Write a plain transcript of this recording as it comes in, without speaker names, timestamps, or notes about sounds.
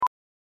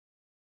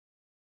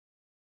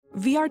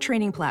VR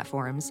training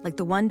platforms, like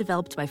the one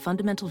developed by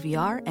Fundamental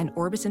VR and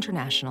Orbis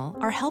International,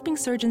 are helping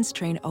surgeons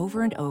train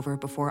over and over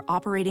before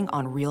operating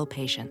on real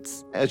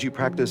patients. As you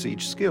practice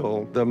each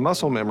skill, the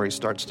muscle memory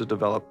starts to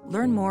develop.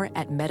 Learn more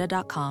at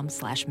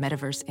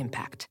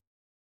meta.com/metaverseimpact.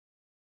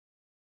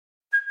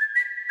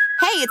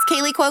 Hey, it's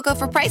Kaylee Cuoco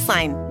for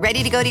Priceline.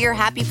 Ready to go to your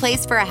happy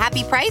place for a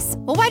happy price?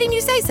 Well, why didn't you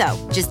say so?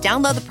 Just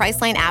download the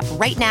Priceline app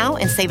right now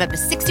and save up to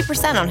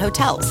 60% on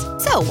hotels.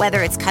 So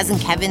whether it's Cousin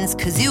Kevin's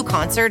Kazoo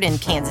Concert in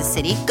Kansas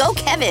City, go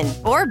Kevin,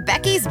 or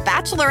Becky's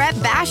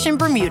Bachelorette Bash in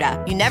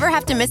Bermuda, you never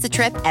have to miss a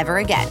trip ever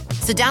again.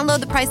 So download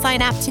the Priceline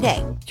app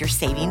today. Your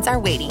savings are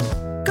waiting.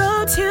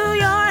 Go to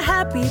your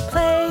happy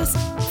place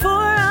for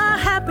a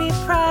happy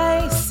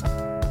price.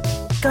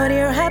 Go to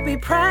your happy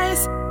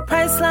price,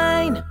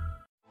 Priceline.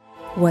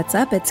 What's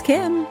up? It's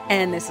Kim.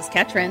 And this is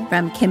Ketrin.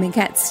 From Kim and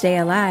Kat Stay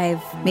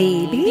Alive.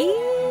 Maybe.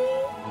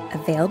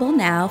 Available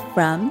now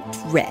from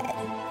Dread.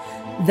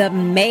 The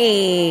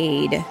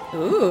Maid.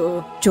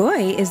 Ooh.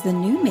 Joy is the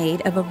new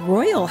maid of a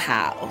royal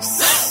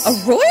house. A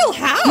royal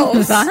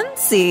house?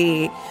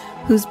 Fancy.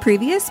 Whose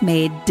previous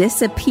maid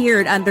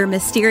disappeared under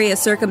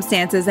mysterious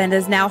circumstances and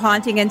is now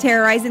haunting and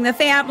terrorizing the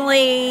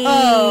family.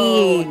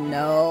 Oh,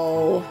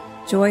 no.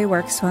 Joy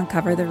works to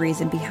uncover the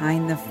reason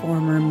behind the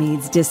former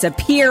maid's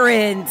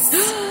disappearance.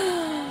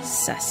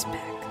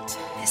 Suspect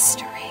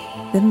mystery.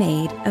 The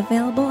Maid,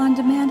 available on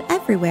demand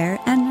everywhere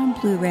and on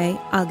Blu-ray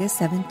August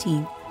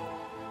 17th.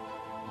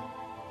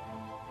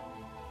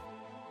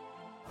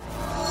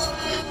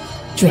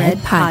 Dread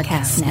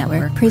Podcast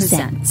Network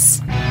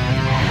presents.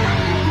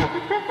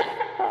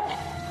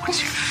 What's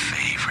your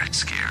favorite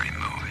scary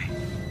movie?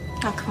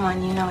 Oh, come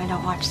on, you know I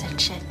don't watch that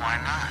shit. Why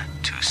not?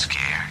 Too scared?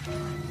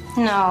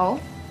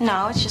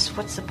 No, it's just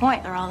what's the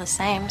point? They're all the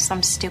same.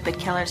 Some stupid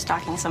killer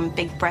stalking some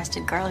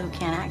big-breasted girl who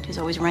can't act, who's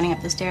always running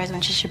up the stairs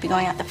when she should be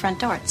going out the front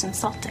door. It's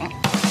insulting.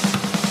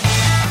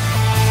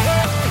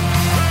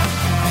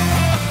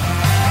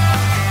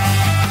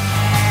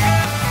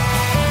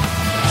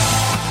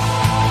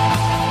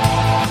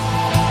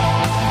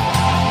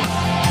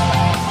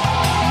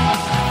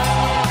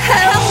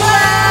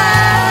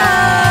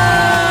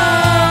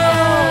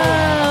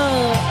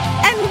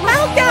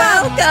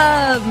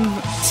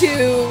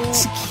 To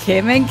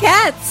Kim and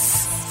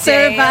Kat's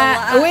Stay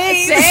alive,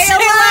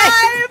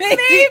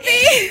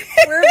 baby.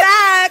 We're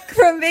back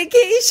from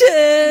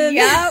vacation.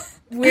 Yep.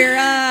 We're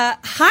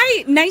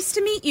hi, nice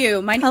to meet you.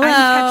 I'm Hello.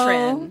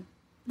 Ketrin.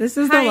 This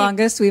is the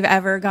longest we've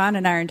ever gone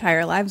in our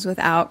entire lives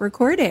without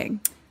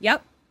recording.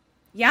 Yep.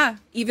 Yeah,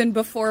 even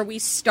before we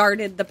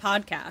started the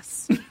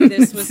podcast.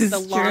 This was the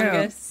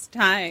longest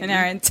time in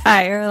our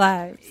entire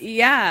lives.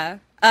 Yeah.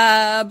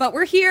 But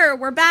we're here.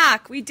 We're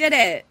back. We did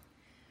it.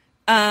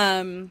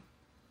 I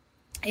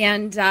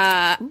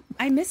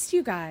missed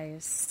you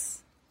guys.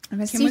 I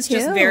missed Kim you was too.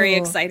 just very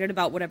excited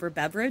about whatever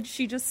beverage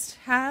she just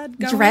had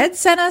going. Dread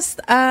sent us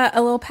a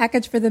little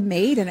package for the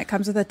maid, and it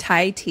comes with a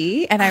Thai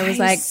tea. And I was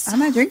like, I'm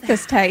going to drink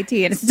this Thai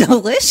tea, and it's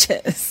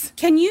delicious.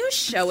 Can you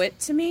show it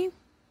to me?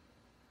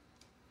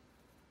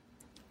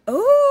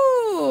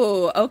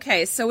 Oh,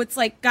 okay. So it's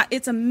like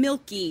it's a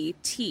milky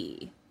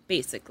tea,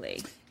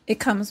 basically. It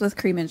comes with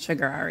cream and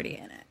sugar already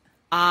in it.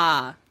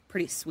 Ah,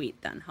 pretty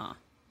sweet then, huh?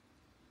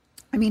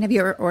 I mean, have you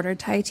ever ordered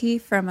Thai tea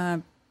from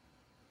a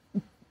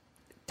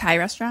Thai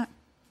restaurant?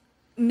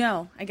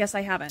 No, I guess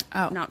I haven't.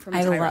 Oh, not from a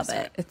Thai restaurant. I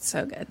love it. It's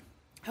so good.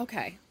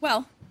 Okay.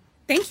 Well,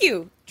 thank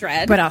you,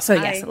 Dread. But also,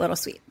 yes, a little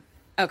sweet.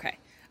 Okay.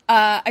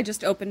 I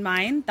just opened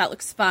mine. That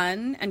looks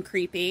fun and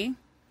creepy.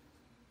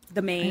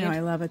 The Maid. I know,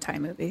 I love a Thai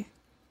movie.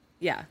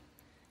 Yeah.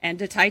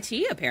 And a Thai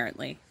tea,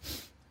 apparently.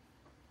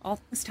 All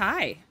things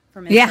Thai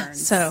from interns. Yeah,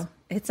 so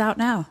it's out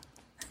now.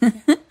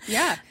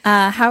 Yeah.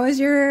 How was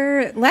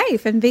your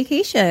life and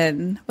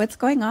vacation? What's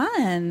going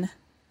on?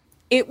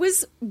 It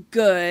was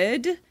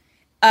good.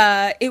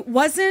 It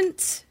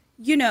wasn't,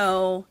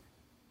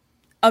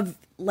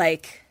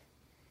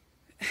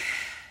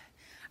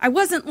 I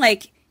wasn't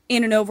like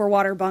in an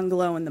overwater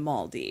bungalow in the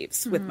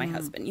Maldives with my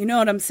husband. You know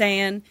what I'm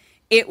saying?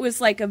 It was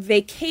like a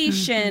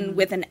vacation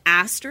with an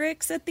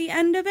asterisk at the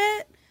end of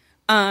it.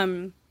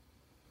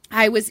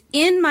 I was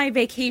in my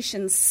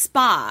vacation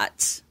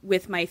spot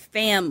with my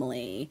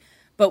family,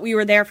 but we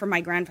were there for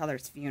my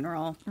grandfather's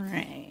funeral.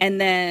 Right.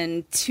 And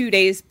then 2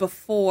 days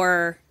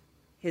before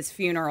his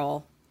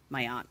funeral,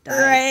 my aunt died.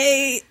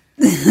 Right.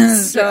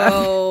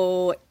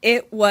 So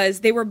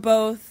they were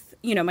both,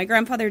 my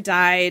grandfather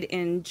died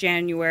in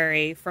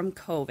January from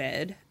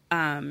COVID.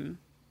 And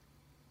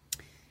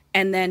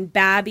then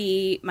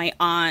Babby, my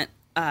aunt,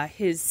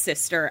 his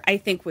sister, I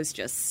think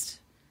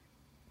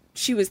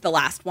she was the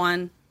last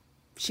one.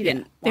 She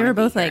didn't They were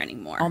both like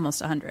anymore.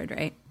 Almost 100,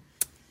 right?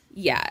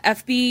 Yeah.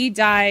 FB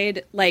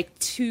died like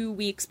 2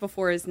 weeks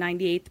before his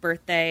 98th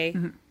birthday,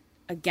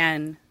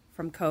 again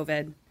from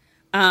COVID.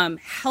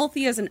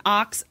 Healthy as an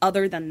ox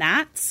other than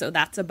that, so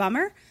that's a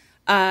bummer.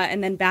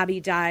 And then Babby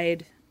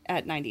died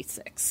at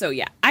 96. So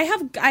yeah, I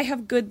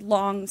have good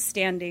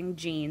long-standing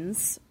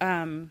genes.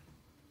 So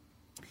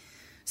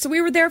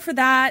we were there for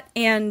that,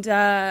 and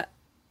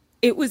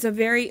it was a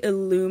very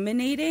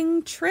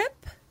illuminating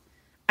trip.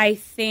 I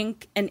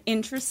think an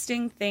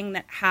interesting thing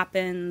that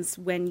happens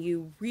when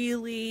you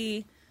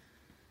really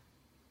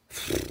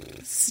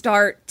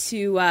start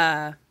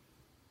to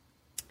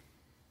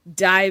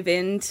dive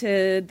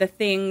into the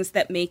things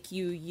that make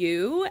you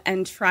you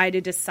and try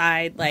to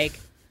decide, like,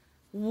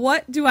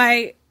 what do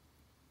I...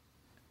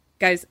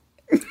 Guys...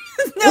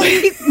 No,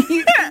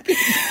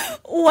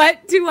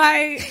 what do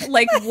I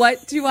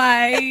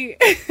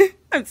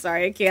I'm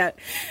sorry, I can't.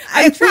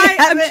 I'm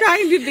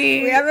trying to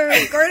be. We haven't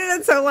recorded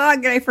it so long,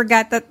 and I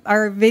forgot that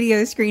our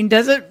video screen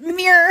doesn't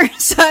mirror.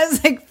 So I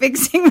was like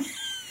fixing my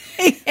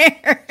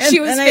hair. She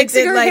was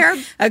fixing her hair,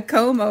 a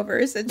comb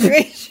over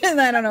situation.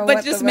 I don't know, but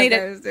what just the made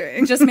fuck I was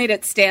doing. just made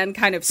it stand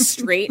kind of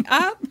straight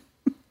up,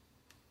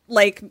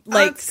 like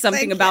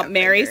something about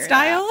Mary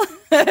style.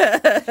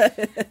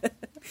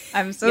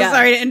 I'm so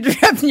sorry to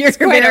interrupt your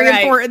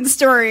very important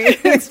story.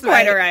 It's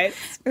quite all right.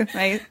 With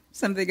my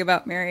something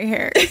about Mary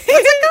hair. What's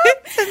it called?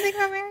 Something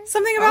about Mary?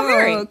 Something about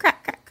Mary.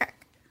 Crack, crack,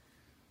 crack.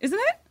 Isn't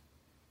it?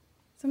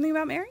 Something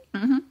about Mary?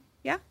 Mm-hmm.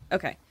 Yeah?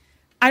 Okay.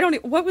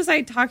 What was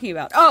I talking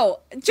about?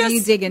 Oh, just...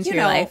 You dig into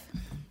your life.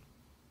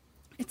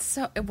 It's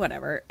so...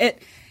 Whatever.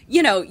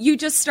 You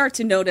just start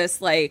to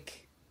notice,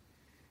 like,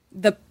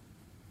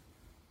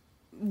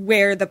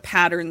 where the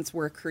patterns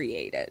were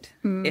created,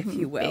 if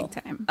you will.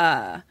 Big time.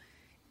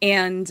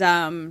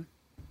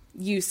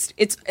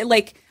 It's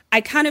like,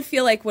 I kind of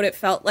feel like what it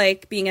felt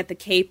like being at the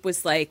Cape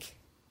was like,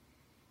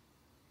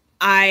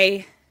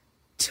 I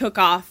took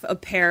off a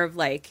pair of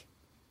like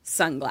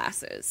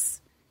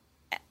sunglasses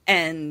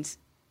and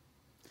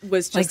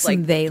was just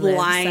like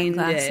blinded.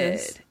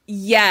 Sunglasses.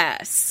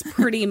 Yes,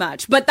 pretty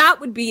much. But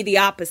that would be the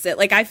opposite.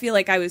 Like, I feel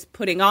like I was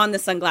putting on the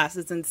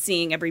sunglasses and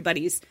seeing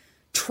everybody's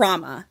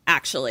trauma,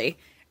 actually.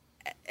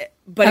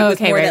 But it was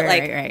more that,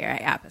 like,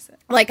 right, opposite.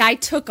 Like, I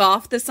took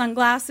off the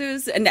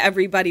sunglasses and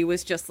everybody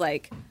was just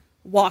like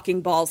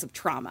walking balls of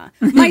trauma,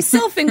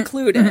 myself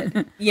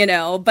included,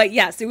 But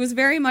yes, it was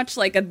very much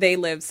like a they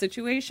live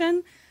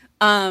situation.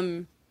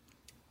 And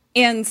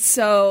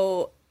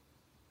so,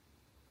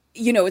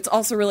 it's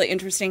also really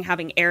interesting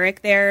having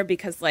Eric there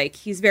because, like,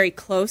 he's very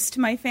close to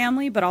my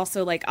family, but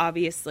also, like,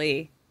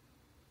 obviously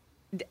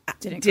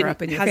didn't grow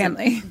up in your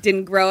family.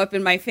 Didn't grow up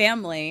in my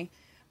family.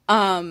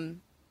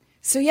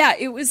 So yeah,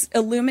 it was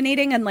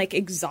illuminating and like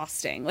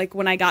exhausting. Like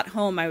when I got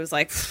home, I was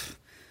like,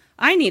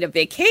 I need a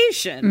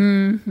vacation.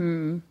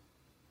 Mm-hmm.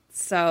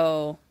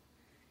 So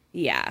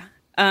yeah.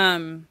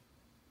 And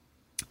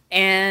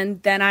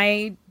then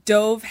I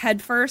dove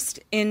headfirst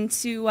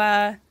into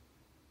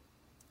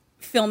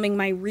filming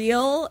my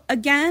reel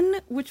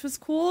again, which was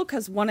cool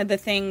because one of the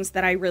things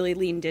that I really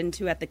leaned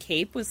into at the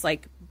Cape was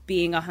like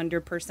being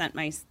 100%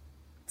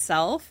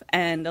 myself,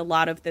 and a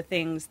lot of the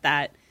things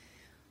that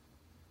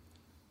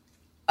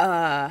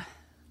the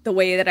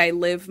way that I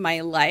live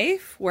my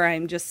life, where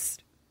I'm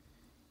just,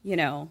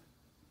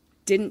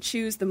 didn't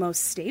choose the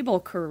most stable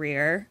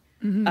career,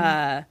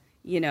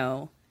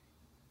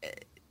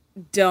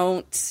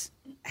 don't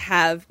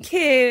have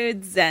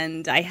kids,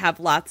 and I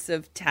have lots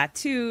of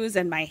tattoos,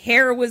 and my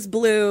hair was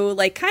blue,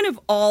 like kind of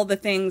all the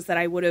things that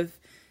I would have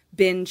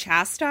been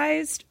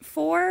chastised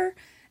for.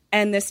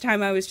 And this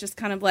time I was just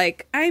kind of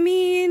like, I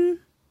mean,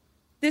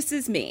 this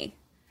is me.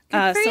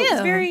 Good for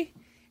you.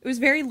 It was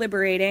very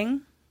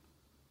liberating.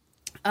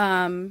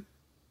 And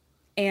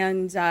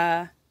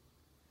I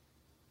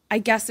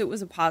guess it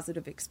was a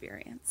positive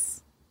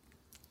experience.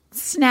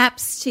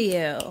 Snaps to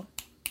you.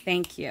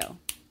 Thank you.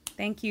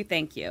 Thank you.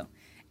 Thank you.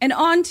 And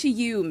on to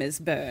you, Ms.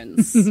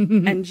 Burns,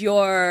 and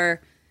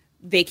your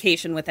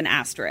vacation with an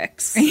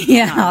asterisk.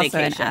 Yeah, also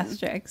vacation. An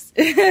asterisk.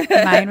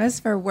 Mine was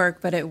for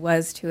work, but it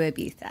was to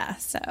Ibiza.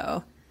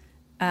 So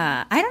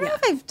I don't know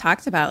if I've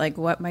talked about like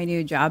what my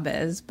new job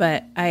is,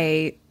 but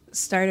I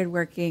started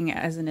working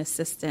as an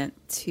assistant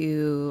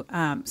to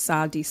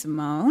Saw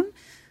DeSimone,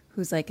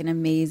 who's like an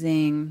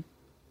amazing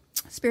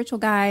spiritual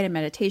guide and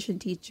meditation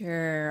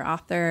teacher,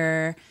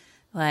 author.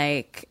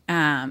 Like,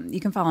 you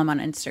can follow him on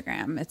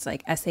Instagram. It's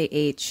like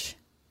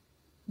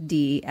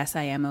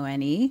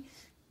SAHDSIMONE.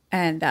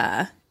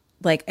 And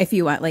like, if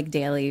you want like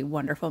daily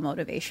wonderful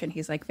motivation,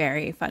 he's like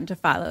very fun to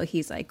follow.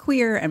 He's like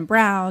queer and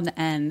brown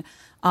and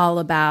all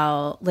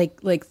about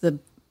like the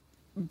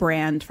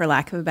brand, for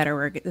lack of a better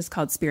word, is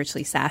called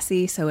Spiritually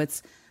Sassy. So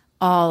it's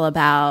all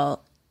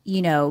about,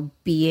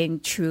 being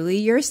truly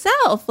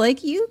yourself,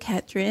 like you,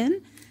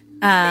 Ketrin.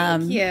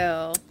 Thank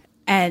you.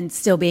 And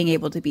still being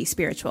able to be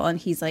spiritual. And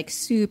he's like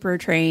super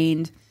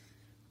trained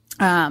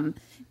in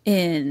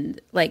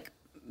like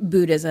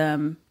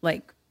Buddhism,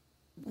 like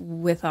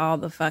with all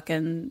the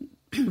fucking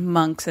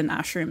monks and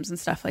ashrams and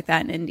stuff like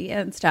that in India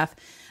and stuff.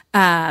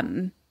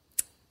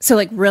 So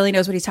like really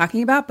knows what he's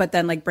talking about, but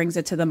then like brings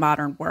it to the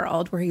modern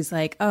world where he's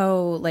like,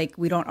 oh, like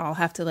we don't all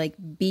have to like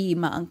be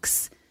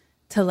monks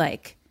to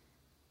like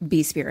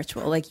be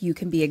spiritual. Like you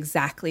can be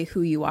exactly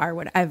who you are,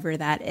 whatever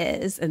that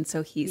is. And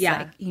so he's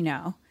like,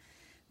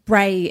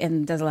 bright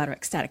and does a lot of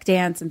ecstatic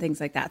dance and things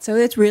like that. So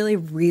it's really,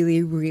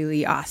 really,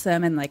 really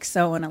awesome and like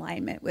so in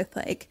alignment with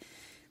like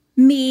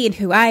me and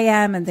who I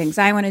am and things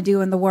I want to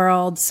do in the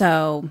world.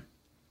 So,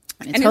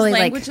 and his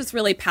language is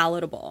really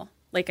palatable.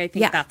 Like, I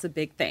think that's a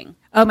big thing.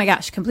 Oh my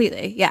gosh,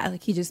 completely. Yeah.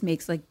 Like he just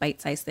makes like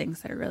bite-sized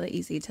things that are really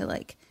easy to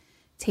like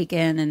take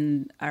in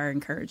and are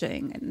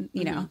encouraging and,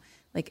 you know,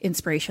 like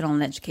inspirational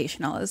and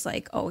educational is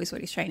like always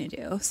what he's trying to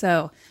do.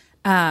 So,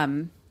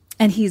 and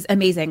he's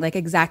amazing. Like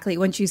exactly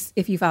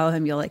if you follow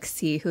him, you'll like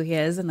see who he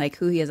is, and like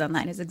who he is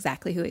online is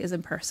exactly who he is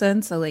in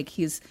person. So like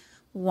he's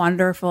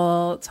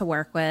wonderful to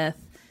work with,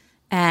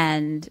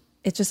 and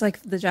it's just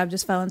like the job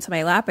just fell into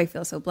my lap. I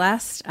feel so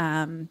blessed.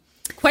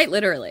 Quite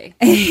literally.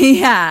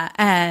 Yeah.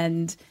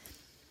 And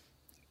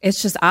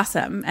it's just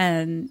awesome.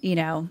 And, you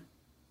know,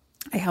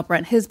 I help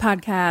run his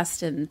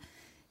podcast and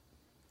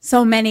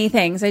so many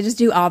things. I just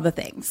do all the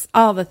things.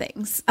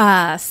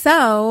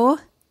 So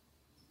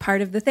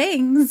part of the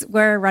things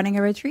were running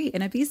a retreat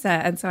in Ibiza.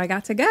 And so I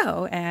got to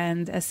go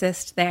and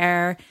assist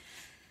there.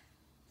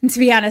 And to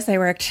be honest, I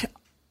worked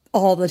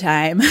all the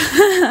time.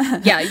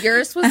 Yeah,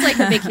 yours was like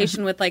a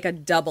vacation with like a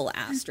double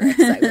asterisk,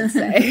 I would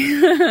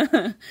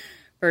say.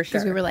 For sure.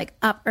 Because we were like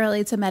up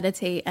early to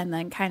meditate, and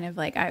then kind of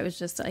like I was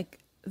just like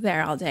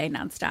there all day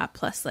nonstop,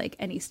 plus like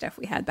any stuff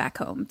we had back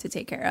home to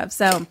take care of.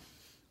 So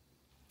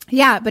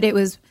yeah, but it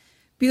was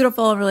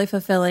beautiful and really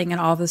fulfilling, and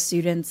all the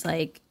students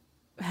like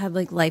had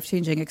like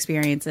life-changing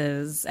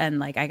experiences, and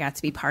like I got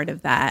to be part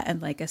of that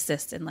and like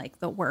assist in like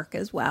the work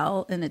as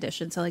well, in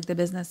addition to like the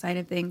business side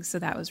of things. So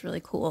that was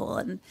really cool.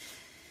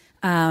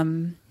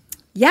 And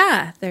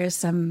yeah, there's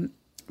some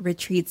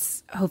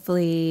retreats.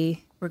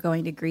 Hopefully we're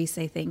going to Greece,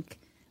 I think,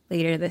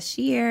 later this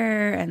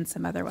year, and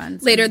some other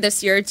ones. Later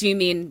this year? Do you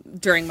mean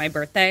during my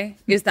birthday?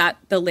 Is that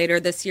the later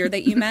this year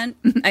that you meant?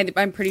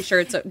 I'm pretty sure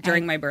it's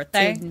during my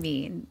birthday. I didn't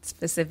mean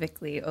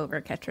specifically over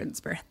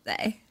Ketrin's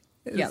birthday.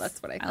 Yeah,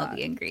 that's what I thought. I'll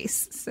be in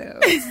Greece, so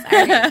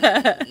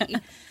sorry.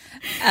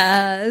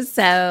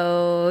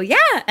 So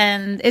yeah,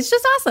 and it's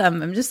just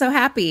awesome. I'm just so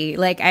happy.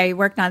 Like I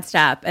worked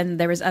nonstop, and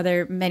there was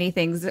many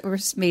things that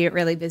made it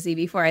really busy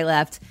before I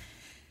left.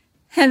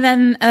 And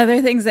then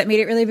other things that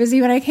made it really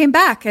busy when I came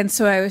back. And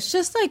so I was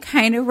just like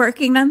kind of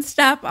working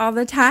nonstop all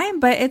the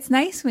time, but it's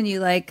nice when you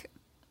like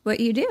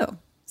what you do.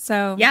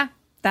 So yeah,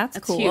 that's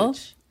cool.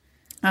 Huge.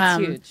 That's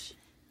huge.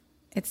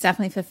 It's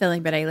definitely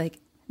fulfilling, but I like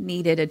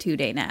needed a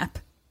 2-day nap.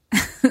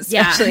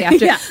 Especially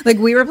after like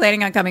we were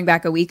planning on coming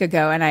back a week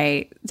ago, and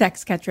I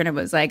text Ketrin and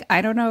was like,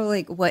 I don't know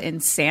like what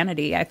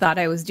insanity I thought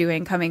I was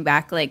doing coming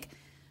back like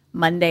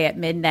Monday at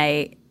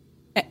midnight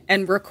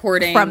and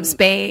recording from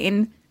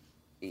Spain.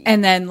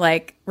 And then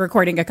like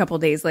recording a couple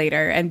days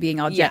later and being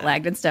all jet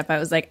lagged and stuff. I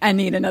was like, I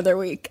need another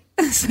week.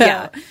 So.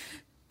 Yeah.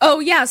 Oh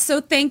yeah. So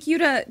thank you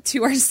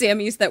to our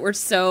Sammys that were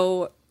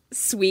so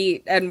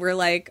sweet and we're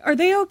like, are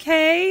they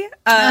okay?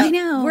 I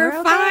know.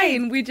 We're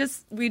fine. We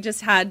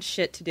just had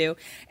shit to do.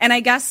 And I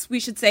guess we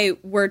should say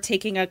we're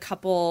taking a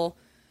couple,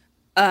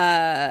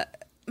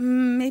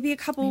 maybe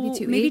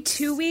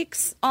 2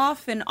 weeks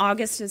off in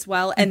August as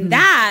well. And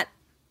that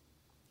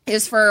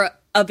is for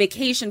a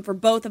vacation for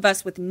both of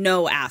us with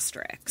no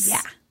asterisks. Yeah.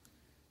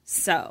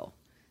 So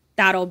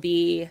that'll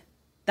be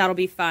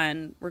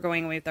fun. We're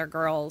going away with our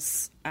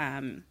girls.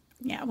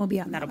 Yeah, we'll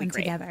be on that'll that one be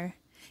great. Together.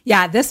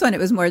 Yeah, this one, it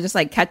was more just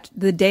like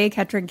the day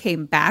Ketrin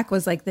came back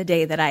was like the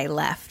day that I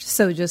left.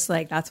 So just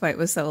like, that's why it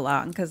was so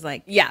long. Cause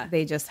like,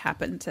 they just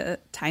happened to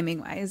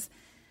timing wise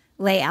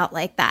lay out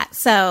like that.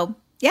 So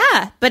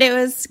yeah, but it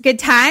was good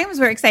times.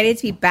 We're excited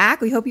to be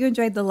back. We hope you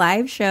enjoyed the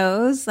live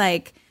shows.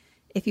 Like,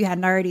 if you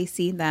hadn't already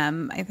seen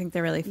them, I think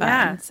they're really fun.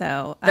 Yeah.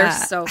 So they're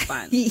so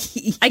fun.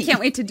 I can't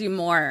wait to do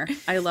more.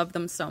 I love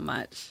them so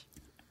much.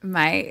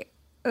 The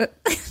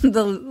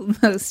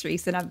most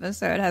recent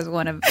episode has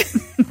one of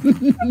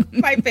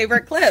my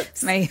favorite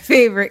clips. My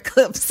favorite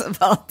clips of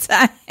all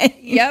time.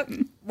 Yep.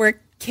 Where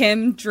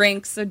Kim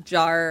drinks a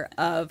jar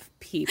of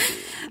pee-pee.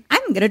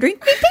 I'm going to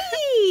drink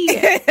pee-pee.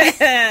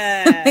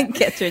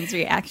 Ketrin's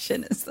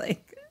reaction is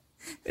like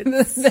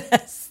the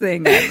best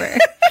thing ever.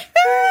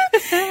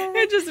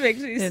 It just makes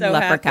me so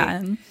Leprechaun.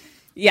 Happy.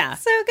 Yeah.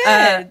 So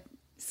good.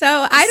 So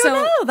I don't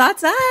know.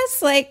 That's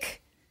us.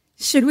 Like,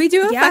 should we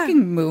do a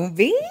fucking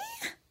movie?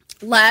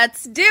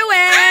 Let's do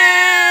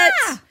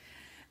it.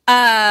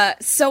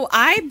 So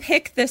I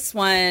picked this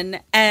one,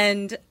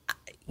 and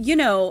you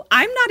know,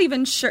 I'm not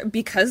even sure,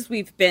 because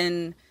we've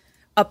been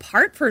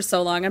apart for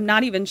so long, I'm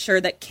not even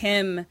sure that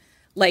Kim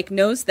like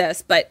knows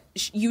this, but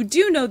you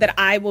do know that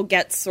I will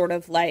get sort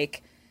of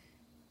like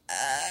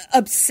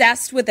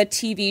obsessed with a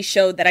TV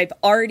show that I've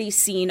already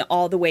seen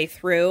all the way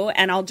through,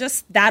 and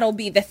that'll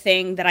be the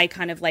thing that I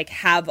kind of like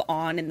have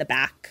on in the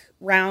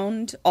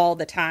background all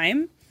the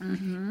time.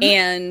 Mm-hmm.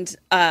 And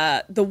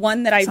the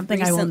one that I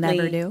recently, I will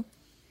never do.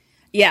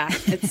 Yeah,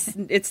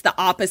 it's the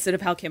opposite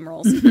of how Kim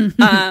rolls.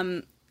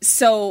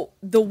 So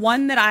the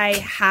one that I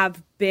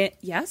have been,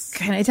 yes.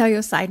 Can I tell you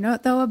a side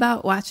note though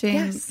about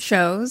watching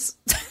shows?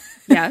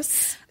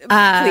 Yes,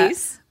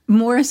 please.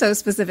 More so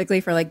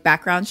specifically for like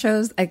background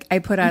shows. I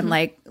put on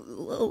like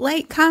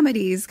light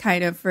comedies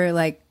kind of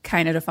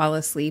to fall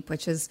asleep,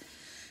 which is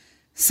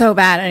So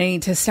bad. I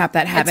need to stop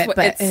that habit,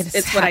 but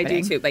it's what I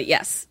do too. But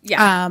yes.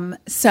 Yeah.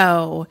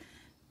 So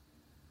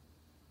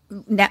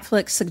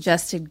Netflix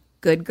suggested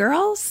Good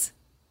Girls.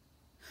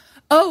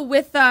 Oh,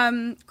 with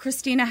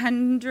Christina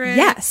Hendricks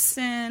Yes.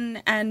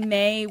 and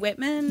Mae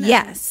Whitman.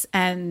 Yes.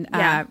 And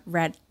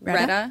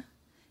Retta.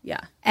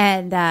 Yeah.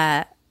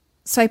 And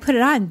so I put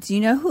it on. Do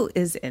you know who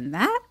is in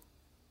that?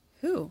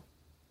 Who?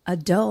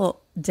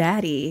 Adult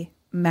daddy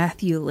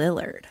Matthew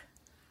Lillard.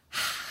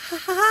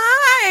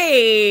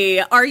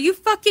 Hi. Are you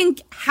fucking...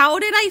 How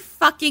did I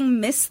fucking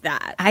miss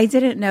that? I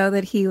didn't know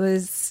that he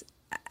was...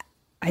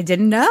 I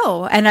didn't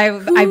know. And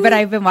but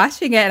I've been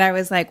watching it and I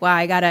was like, wow,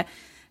 I gotta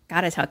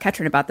tell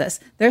Ketrin about this.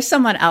 There's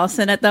someone else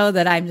in it though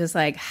that I'm just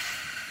like,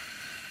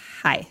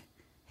 hi.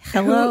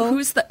 Hello.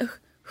 Who's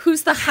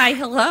the hi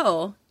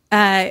hello?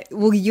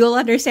 Well, you'll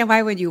understand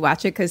why when you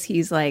watch it, because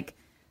he's like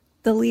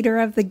the leader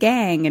of the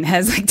gang and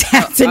has like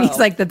tats and he's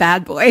like the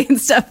bad boy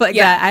and stuff like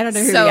that. I don't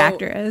know who the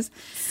actor is.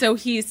 So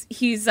he's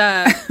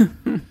Kyle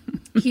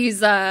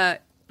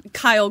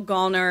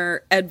Gallner,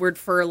 Edward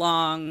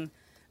Furlong,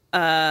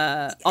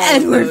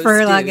 Edward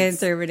Furlong in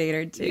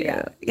Terminator 2.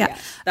 Yeah.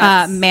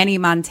 Manny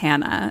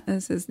Montana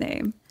is his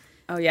name.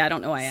 Oh yeah, I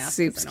don't know why I asked.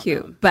 Soup's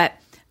cute. But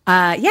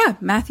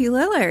Matthew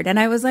Lillard. And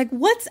I was like,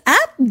 what's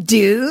up,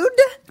 dude?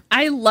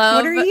 I love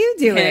What are you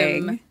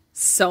doing? him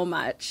so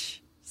much.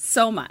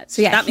 So much.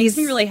 So yeah, that makes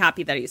me really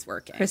happy that he's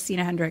working.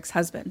 Christina Hendricks'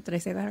 husband. Did I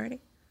say that already?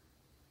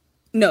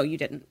 No, you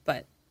didn't,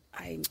 but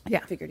I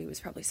figured he was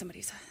probably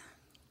somebody's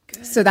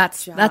good. So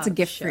that's a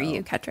gift show. for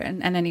you,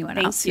 Ketrin, and anyone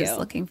else you. who's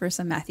looking for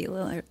some Matthew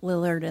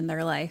Lillard in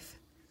their life.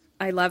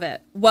 I love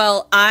it.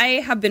 Well,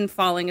 I have been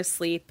falling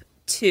asleep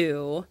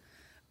to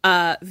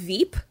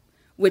Veep,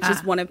 which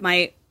is one of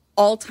my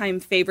all-time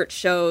favorite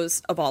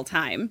shows of all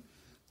time.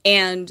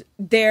 And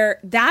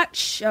that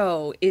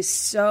show is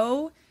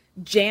so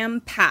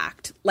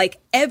jam-packed. Like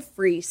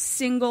every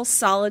single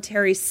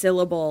solitary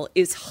syllable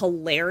is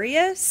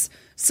hilarious.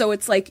 So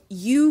it's like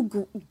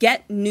you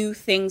get new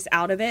things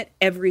out of it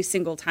every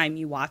single time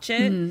you watch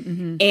it.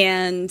 Mm-hmm.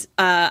 And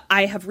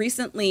I have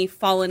recently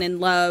fallen in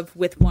love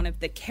with one of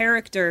the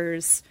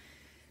characters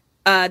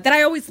that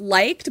I always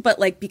liked, but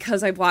like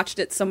because I've watched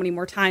it so many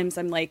more times,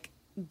 I'm like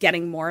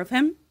getting more of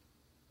him.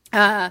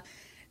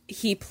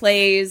 He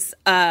plays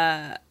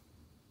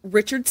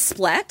Richard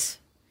Splett.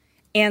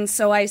 And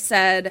so I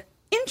said,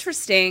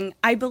 interesting,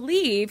 I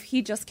believe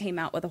he just came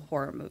out with a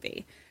horror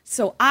movie.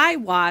 So I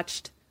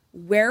watched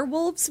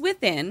Werewolves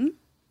Within,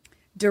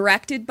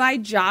 directed by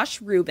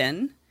Josh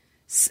Rubin,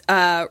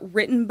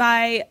 written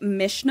by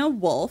Mishna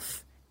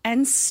Wolf,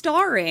 and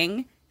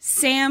starring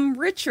Sam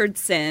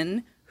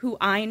Richardson, who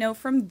I know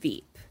from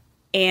Veep.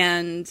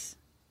 And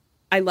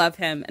I love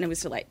him, and it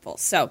was delightful.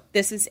 So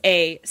this is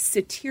a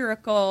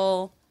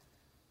satirical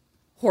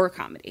horror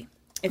comedy.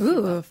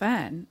 Ooh,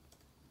 fun.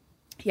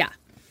 Yeah.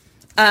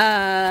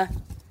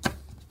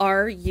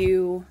 Are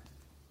you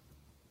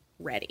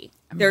ready?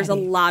 There's a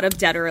lot of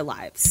dead or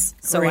alives,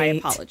 so Great. I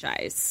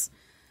apologize.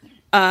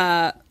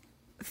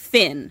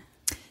 Finn.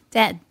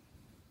 Dead.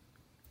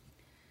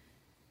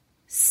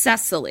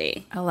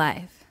 Cecily.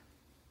 Alive.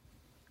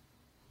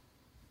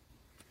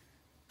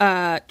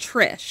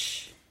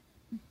 Trish.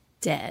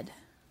 Dead.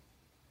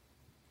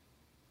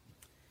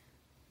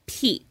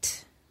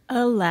 Pete.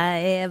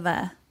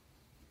 Alive.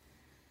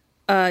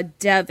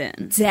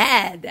 Devin.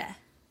 Dead.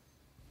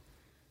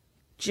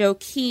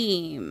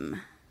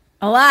 Joaquin.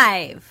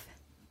 Alive.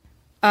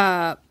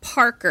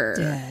 Parker.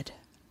 Dead.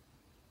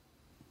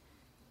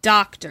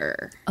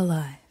 Doctor.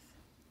 Alive.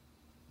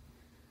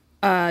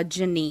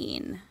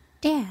 Janine.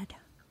 Dead.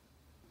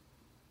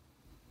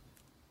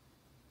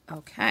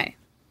 Okay.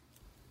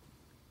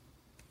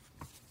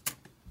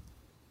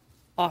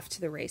 Off to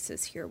the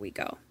races. Here we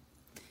go.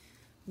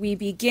 We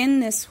begin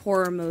this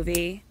horror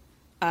movie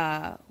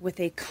with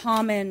a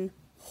common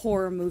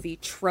horror movie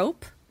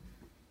trope,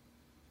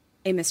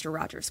 a Mr.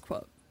 Rogers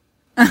quote.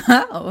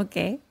 Oh,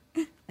 okay.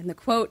 And the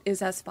quote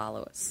is as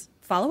follows.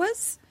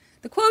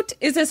 The quote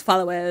is as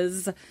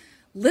follows.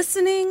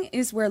 Listening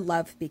is where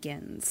love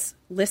begins.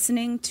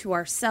 Listening to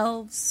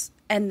ourselves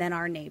and then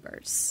our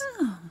neighbors.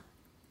 Oh.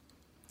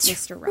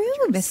 Mr. True,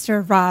 Rogers.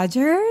 Mr.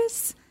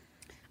 Rogers.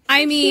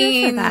 I mean,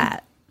 Here for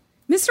that.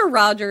 Mr.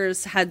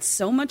 Rogers had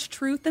so much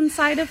truth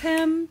inside of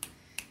him,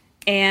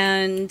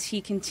 and he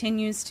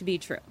continues to be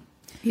true.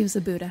 He was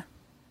a Buddha.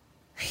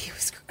 He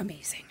was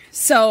amazing.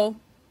 So,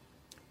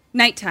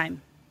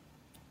 nighttime,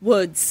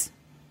 woods,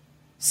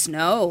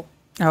 snow.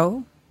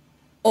 Oh.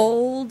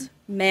 Old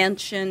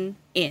mansion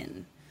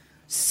inn.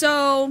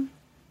 So,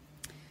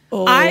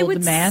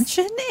 Old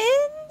mansion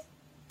inn?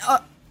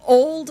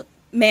 Old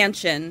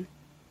mansion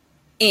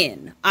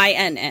inn.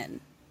 INN.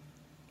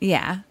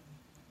 Yeah,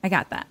 I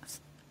got that.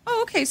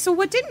 Oh, okay. So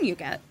what didn't you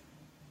get?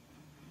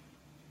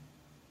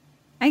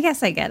 I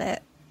guess I get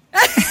it.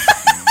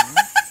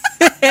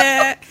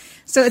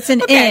 So it's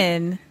an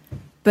inn,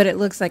 but it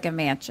looks like a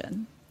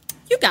mansion.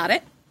 You got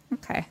it.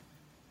 Okay.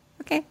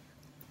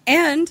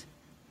 And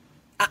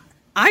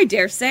I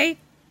dare say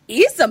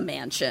is a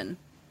mansion.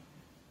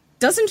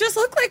 Doesn't just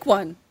look like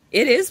one.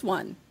 It is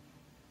one.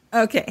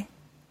 Okay.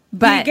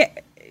 But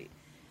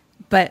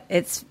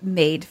it's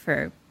made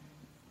for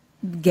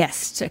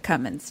guests to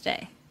come and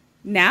stay.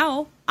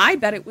 Now, I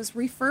bet it was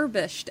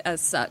refurbished as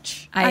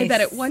such. I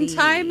bet at one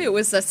time it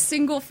was a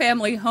single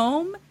family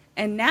home,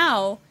 and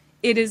now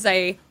it is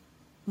a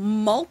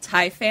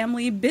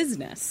multi-family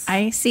business.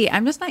 I see.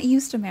 I'm just not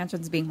used to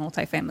mansions being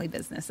multi-family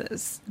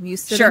businesses. I'm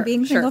used to them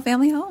being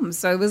single-family homes,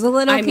 so I was a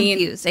little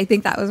confused. I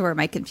think that was where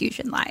my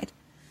confusion lied.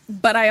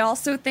 But I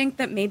also think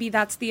that maybe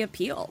that's the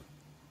appeal,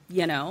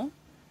 you know?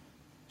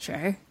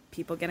 Sure.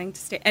 People getting to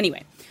stay.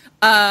 Anyway,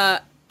 I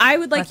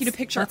would like you to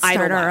picture let's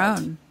start our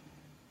own.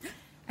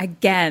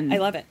 Again. I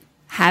love it.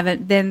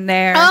 Haven't been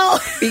there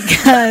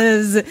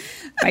because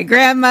my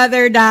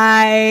grandmother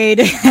died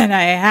and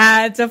I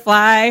had to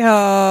fly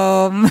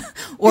home,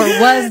 or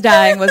was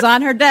dying, was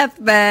on her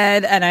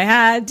deathbed, and I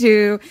had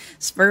to,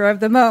 spur of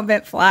the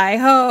moment, fly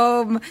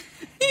home.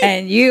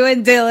 And you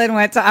and Dylan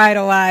went to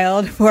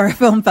Idlewild for a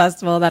film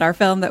festival that our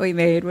film that we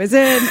made was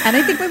in, and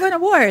I think we won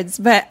awards,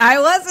 but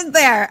I wasn't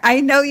there. I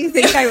know you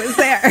think I was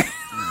there.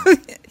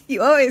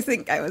 You always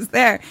think I was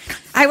there.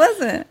 I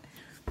wasn't.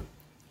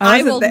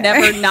 I will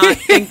never not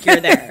think you're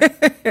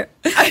there.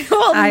 I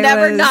will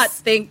never not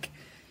think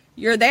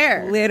you're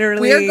there.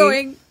 Literally, we're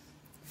going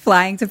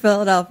flying to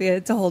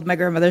Philadelphia to hold my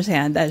grandmother's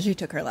hand as she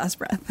took her last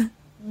breath.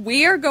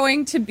 We are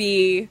going to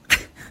be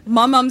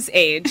Mum's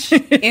age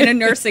in a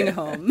nursing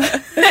home,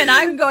 and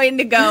I'm going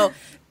to go,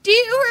 do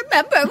you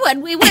remember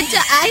when we went to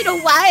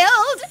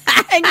Idlewild?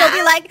 And you'll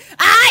be like,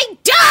 I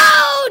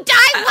don't!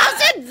 I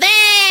wasn't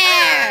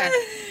there!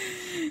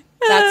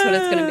 That's what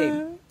it's going to be.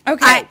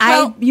 Okay.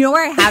 You know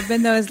where I have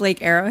been though is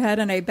Lake Arrowhead,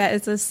 and I bet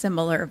it's a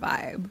similar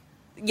vibe.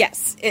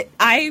 Yes, it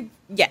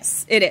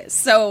is.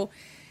 So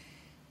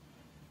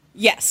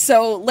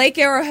Lake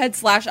Arrowhead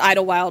 /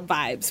 Idlewild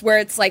vibes, where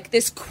it's like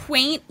this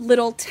quaint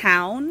little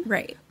town,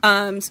 right?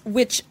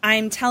 Which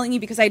I'm telling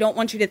you because I don't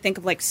want you to think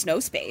of like Snow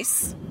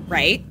Space,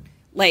 right?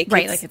 Like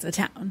it's a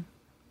town,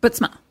 but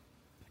small.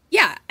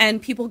 Yeah,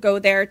 and people go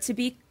there to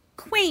be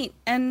quaint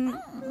and.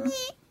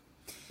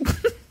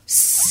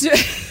 So,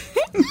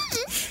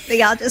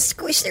 they all just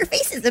squish their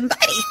faces and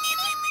body.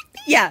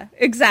 Yeah,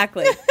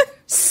 exactly.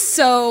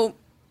 So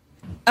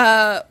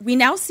we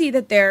now see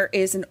that there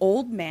is an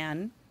old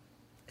man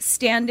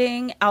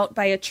standing out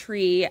by a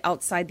tree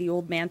outside the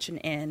Old Mansion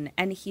Inn,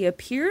 and he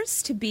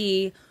appears to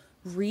be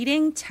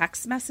reading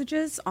text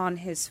messages on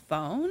his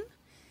phone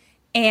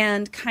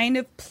and kind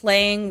of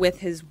playing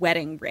with his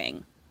wedding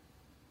ring.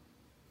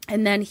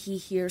 And then he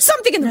hears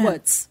something in the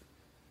woods.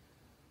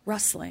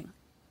 Rustling.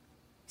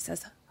 He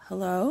says,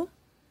 hello?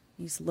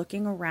 He's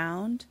looking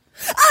around.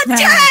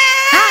 Attacked!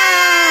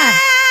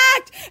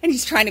 And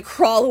he's trying to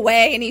crawl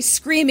away, and he's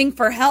screaming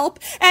for help,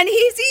 and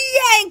he's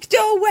yanked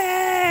away.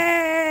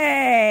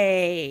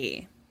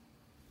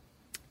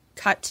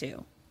 Cut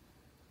to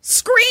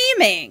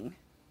screaming.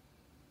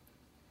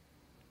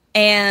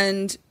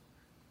 And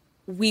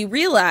we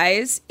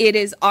realize it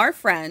is our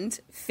friend,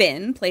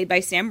 Finn, played by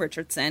Sam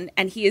Richardson,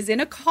 and he is in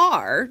a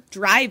car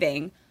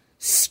driving,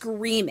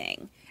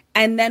 screaming.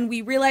 And then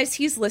we realize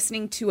he's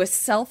listening to a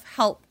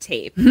self-help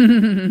tape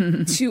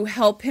to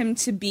help him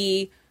to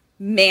be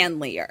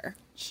manlier.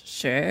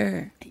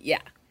 Sure.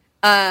 Yeah.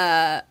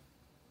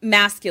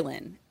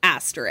 Masculine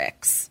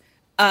asterisks.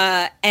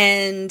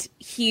 And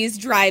he's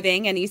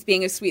driving and he's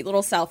being a sweet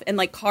little self. And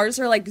like cars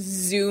are like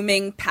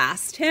zooming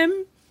past him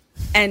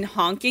and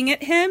honking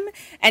at him.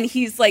 And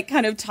he's like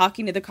kind of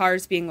talking to the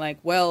cars being like,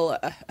 well,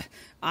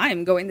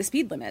 I'm going the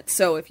speed limit.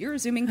 So if you're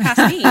zooming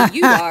past me,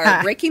 you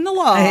are breaking the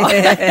law.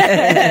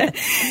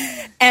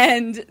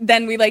 And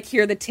then we like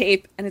hear the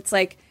tape and it's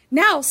like,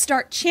 now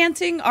start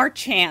chanting our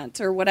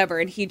chant or whatever.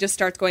 And he just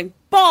starts going,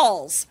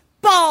 balls,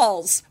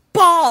 balls,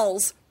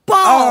 balls,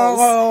 balls.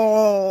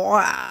 Oh.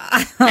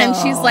 And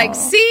she's like,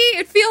 see,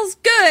 it feels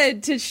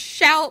good to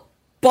shout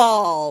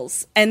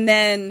balls. And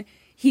then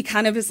he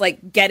kind of is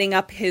like getting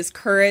up his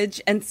courage.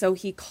 And so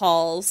he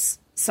calls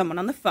someone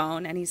on the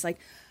phone and he's like,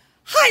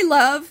 hi,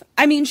 love.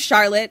 I mean,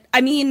 Charlotte.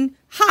 I mean,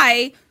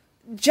 hi.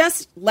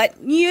 Just let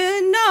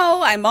you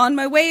know I'm on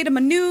my way to my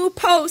new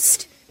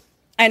post.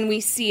 And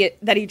we see it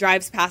that he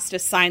drives past a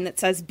sign that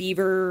says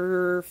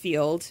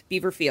Beaverfield.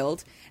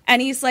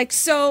 And he's like,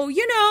 so,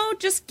 you know,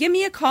 just give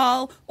me a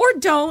call or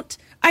don't.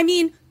 I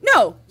mean,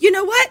 no, you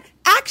know what?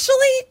 Actually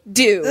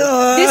do.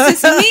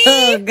 This is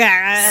me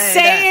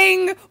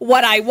saying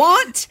what I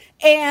want,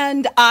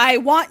 and I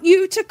want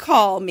you to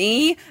call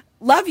me.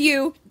 Love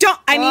you.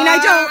 I mean,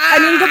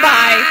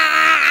 goodbye.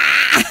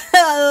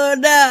 Oh,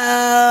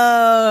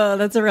 no.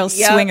 That's a real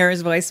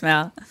swinger's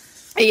voicemail.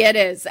 It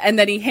is. And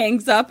then he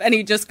hangs up and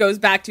he just goes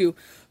back to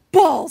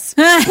balls,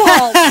 balls,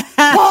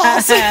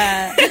 balls.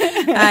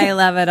 I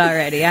love it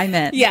already. I'm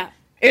in. Yeah,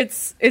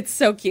 it's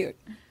so cute.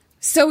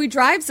 So he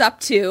drives up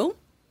to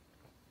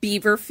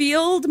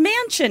Beaverfield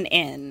Mansion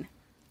Inn,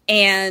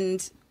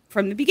 and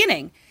from the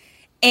beginning.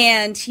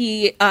 And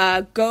he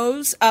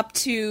goes up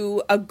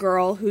to a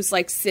girl who's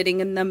like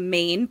sitting in the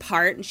main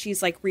part and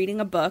she's like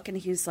reading a book and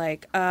he's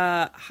like,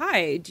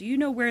 hi, do you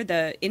know where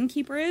the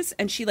innkeeper is?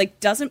 And she like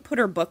doesn't put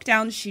her book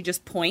down. She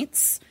just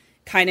points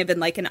kind of in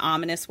like an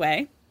ominous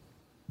way.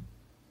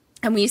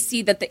 And we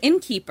see that the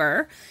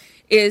innkeeper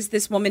is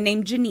this woman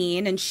named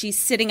Janine, and she's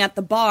sitting at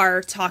the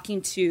bar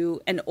talking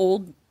to an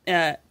old,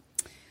 I'm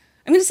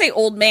going to say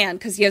old man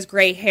because he has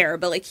gray hair,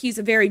 but like he's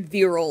a very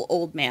virile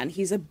old man.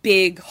 He's a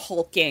big,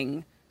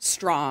 hulking,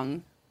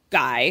 strong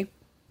guy.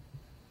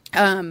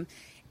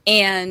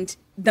 And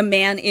the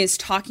man is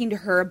talking to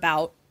her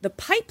about the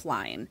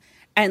pipeline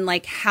and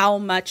like how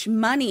much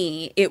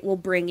money it will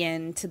bring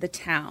into the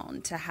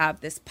town to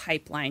have this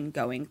pipeline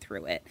going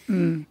through it.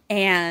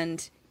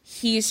 And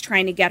he's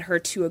trying to get her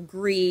to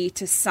agree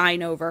to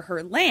sign over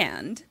her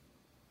land.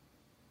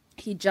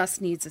 He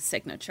just needs a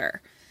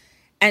signature.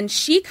 And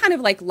she kind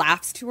of like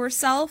laughs to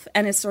herself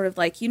and is sort of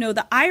like, you know,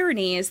 the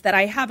irony is that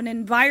I have an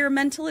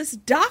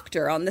environmentalist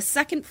doctor on the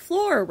second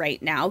floor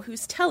right now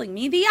who's telling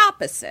me the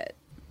opposite.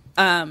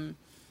 And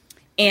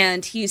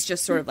he's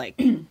just sort of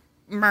like,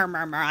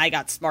 I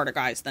got smarter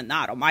guys than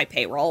that on my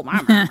payroll.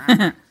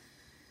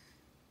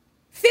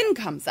 Finn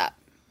comes up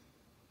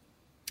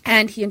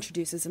and he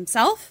introduces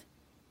himself.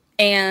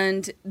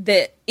 And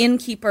the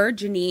innkeeper,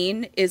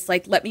 Janine, is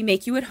like, let me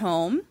make you at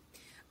home.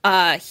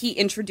 He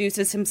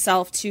introduces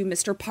himself to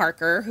Mr.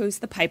 Parker, who's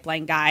the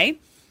pipeline guy.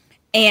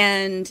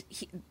 And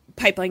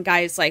pipeline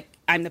guy is like,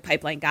 I'm the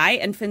pipeline guy.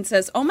 And Finn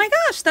says, oh my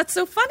gosh, that's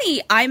so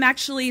funny.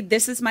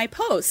 This is my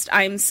post.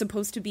 I'm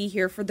supposed to be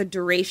here for the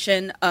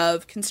duration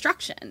of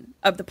construction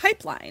of the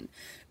pipeline.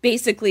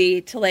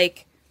 Basically to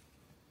like,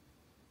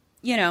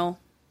 you know,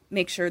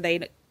 make sure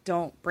they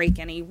don't break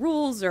any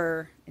rules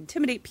or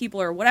intimidate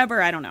people or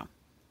whatever. I don't know.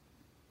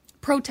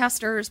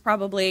 Protesters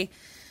probably.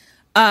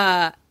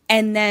 And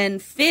then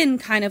Finn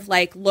kind of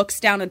like looks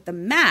down at the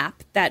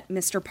map that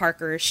Mr.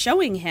 Parker is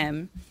showing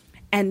him,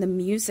 and the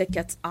music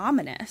gets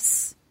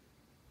ominous.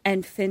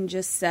 And Finn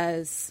just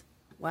says,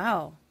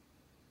 wow,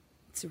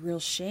 it's a real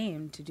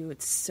shame to do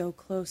it so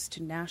close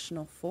to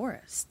national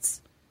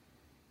forests.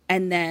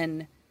 And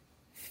then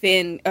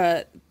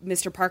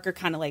Mr. Parker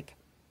kind of like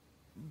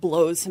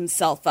blows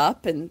himself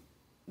up and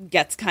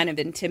gets kind of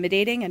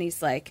intimidating. And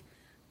he's like,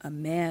 a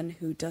man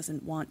who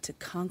doesn't want to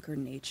conquer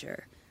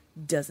nature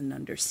doesn't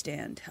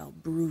understand how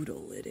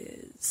brutal it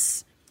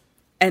is.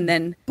 And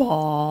then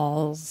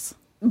balls.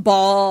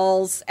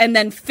 And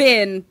then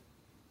Finn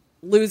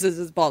loses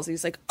his balls.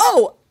 He's like,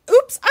 oh,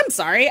 oops, I'm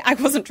sorry. I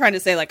wasn't trying to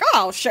say like,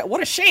 oh shit,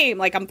 what a shame.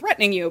 Like I'm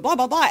threatening you, blah,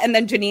 blah, blah. And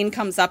then Janine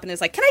comes up and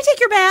is like, can I take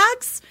your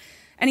bags?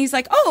 And he's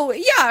like, oh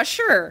yeah,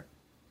 sure.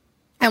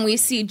 And we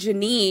see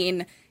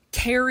Janine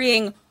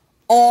carrying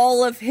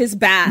all of his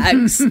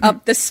bags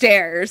up the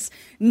stairs,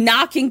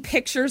 knocking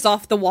pictures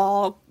off the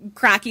wall,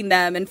 cracking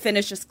them, and Finn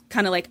is just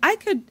kind of like, I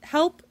could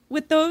help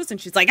with those. And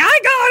she's like, I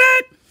got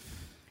it.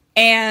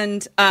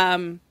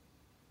 And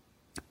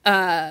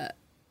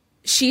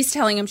she's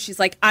telling him, she's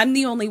like, I'm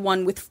the only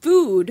one with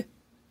food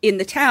in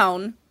the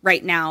town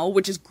right now,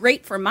 which is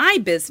great for my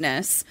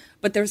business,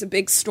 but there's a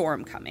big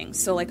storm coming.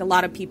 So like a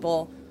lot of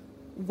people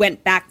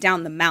went back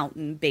down the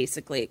mountain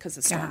basically because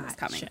the storm was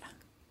coming.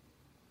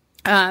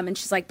 And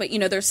she's like, but you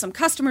know, there's some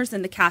customers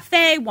in the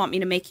cafe want me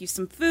to make you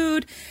some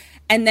food.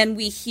 And then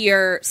we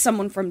hear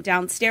someone from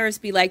downstairs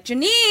be like,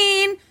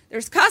 Janine,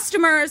 there's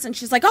customers. And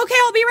she's like, okay,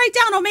 I'll be right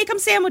down. I'll make them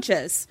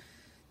sandwiches.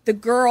 The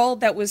girl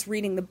that was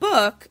reading the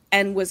book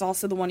and was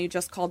also the one who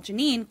just called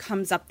Janine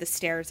comes up the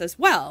stairs as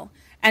well.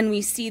 And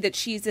we see that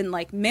she's in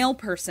like male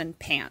person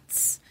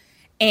pants.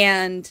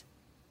 And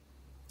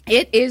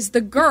it is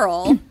the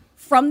girl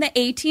from the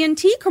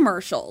AT&T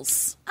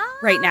commercials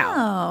right now.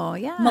 Oh,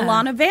 yeah.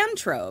 Milana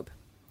Vantrobe.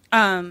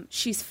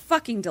 She's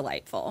fucking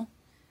delightful.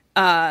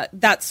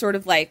 That's sort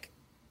of like,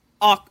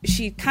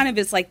 she kind of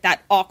is like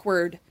that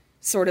awkward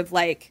sort of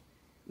like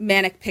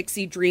manic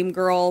pixie dream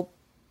girl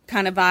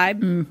kind of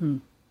vibe.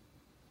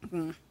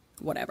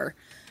 Whatever.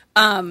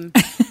 And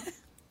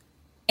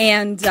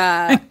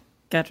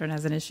Gatron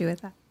has an issue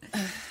with that.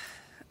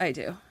 I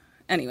do.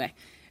 Anyway,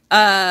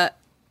 I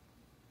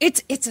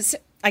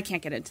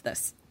can't get into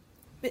this.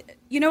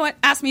 You know what?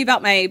 Ask me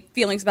about my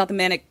feelings about the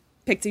manic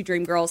pixie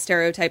dream girl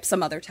stereotype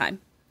some other time.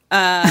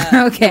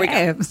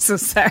 Okay, I'm so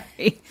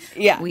sorry.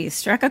 Yeah. We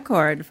struck a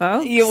chord,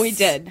 folks. Yeah, we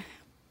did.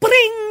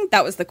 Bling!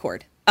 That was the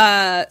chord.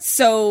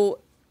 So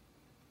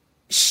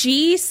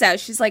she says,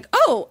 she's like,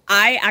 oh,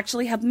 I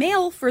actually have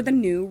mail for the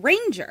new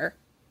Ranger.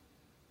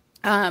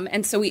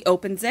 And so he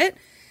opens it.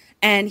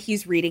 And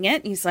he's reading it.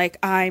 And he's like,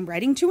 I'm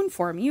writing to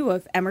inform you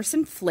of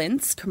Emerson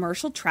Flint's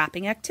commercial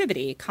trapping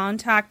activity.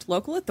 Contact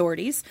local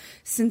authorities.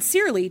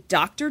 Sincerely,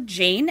 Dr.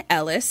 Jane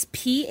Ellis,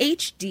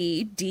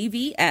 Ph.D.,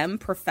 DVM,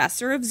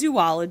 Professor of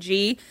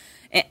Zoology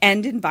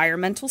and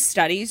Environmental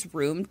Studies,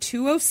 room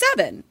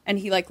 207. And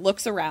he like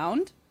looks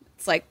around.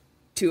 It's like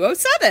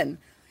 207.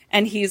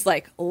 And he's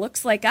like,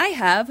 looks like I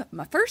have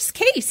my first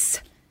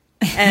case.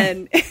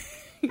 And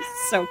he's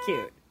so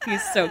cute.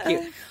 He's so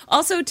cute.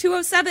 Also,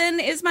 207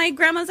 is my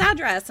grandma's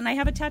address, and I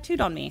have it tattooed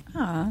on me.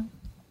 Aww.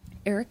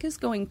 Eric is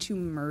going to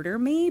murder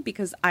me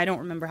because I don't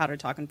remember how to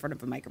talk in front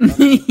of a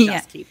microphone.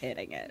 Just keep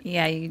hitting it.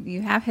 Yeah,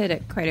 you have hit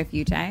it quite a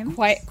few times.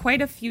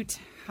 Quite a few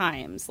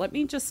times. Let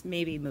me just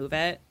maybe move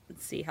it and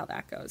see how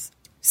that goes.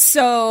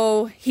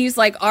 So he's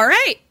like, all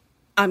right,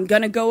 I'm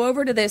going to go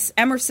over to this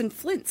Emerson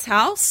Flint's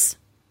house.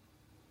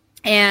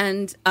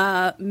 And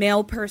a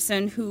male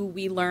person who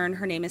we learn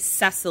her name is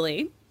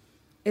Cecily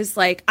is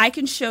like, I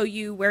can show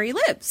you where he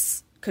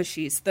lives, because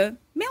she's the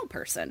male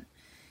person.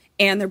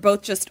 And they're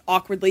both just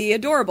awkwardly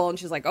adorable. And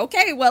she's like,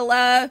 okay,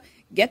 well,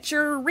 get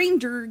your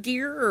ranger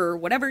gear or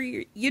whatever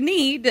you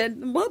need.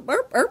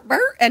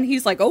 And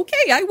he's like,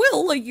 okay, I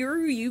will.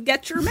 You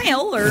get your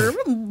mail or,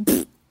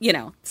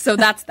 so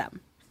that's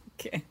them.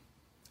 Okay.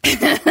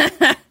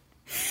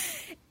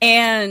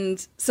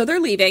 And so they're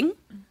leaving.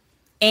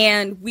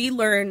 And we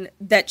learn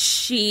that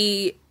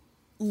she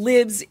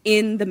lives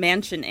in the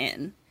Mansion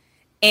Inn.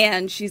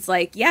 And she's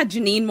like, yeah,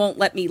 Janine won't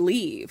let me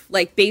leave.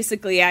 Like,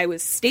 basically, I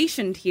was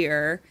stationed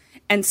here.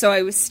 And so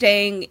I was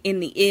staying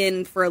in the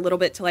inn for a little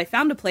bit till I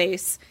found a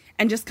place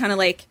and just kind of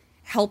like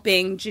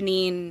helping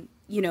Janine,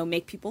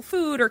 make people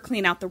food or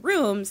clean out the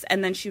rooms.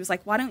 And then she was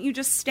like, why don't you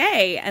just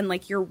stay? And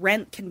like, your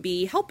rent can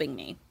be helping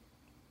me.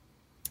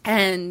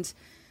 And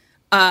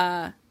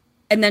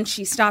then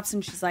she stops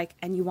and she's like,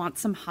 and you want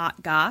some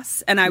hot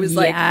goss? And I was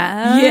like,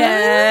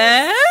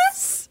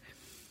 yes.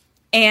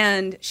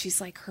 And she's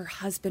like, her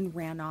husband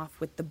ran off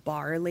with the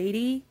bar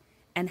lady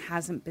and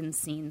hasn't been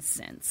seen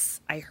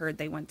since. I heard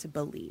they went to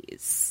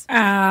Belize.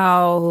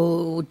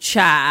 Ouch.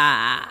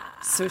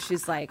 So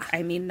she's like,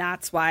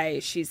 that's why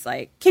she's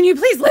like, can you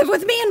please live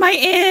with me in my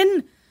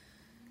inn?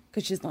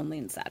 Because she's lonely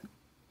and sad.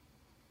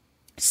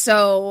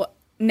 So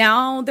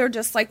now they're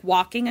just like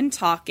walking and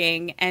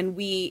talking, and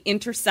we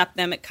intercept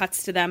them. It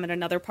cuts to them at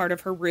another part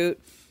of her route,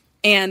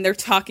 and they're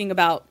talking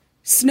about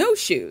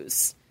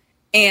snowshoes.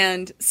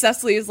 And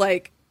Cecily is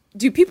like,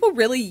 do people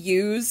really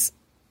use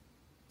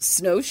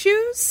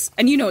snowshoes?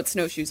 And you know what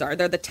snowshoes are.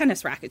 They're the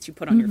tennis rackets you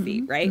put on your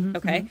feet, right? Mm-hmm.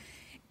 Okay.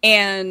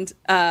 And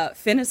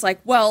Finn is like,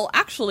 well,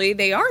 actually,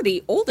 they are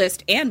the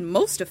oldest and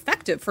most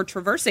effective for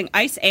traversing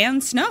ice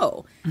and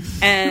snow.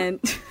 And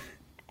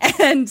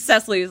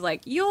Cecily is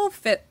like, you'll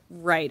fit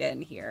right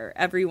in here.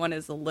 Everyone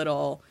is a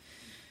little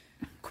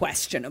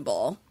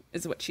questionable,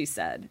 is what she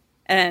said.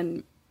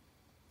 And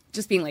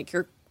just being like,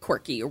 you're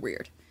quirky or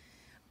weird.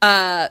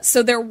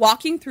 So they're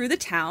walking through the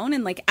town,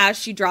 and like as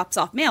she drops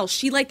off mail,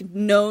 she like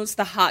knows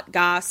the hot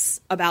goss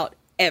about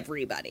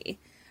everybody,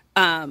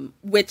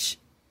 which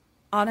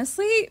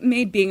honestly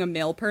made being a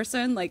male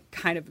person like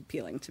kind of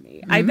appealing to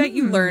me. I bet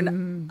you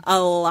learn a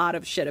lot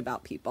of shit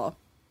about people.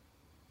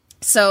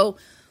 So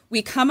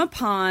we come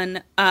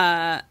upon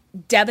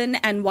Devin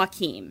and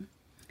Joaquin.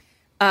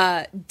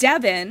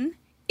 Devin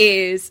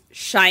is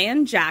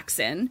Cheyenne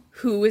Jackson,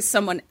 who is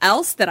someone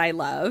else that I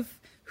love,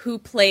 who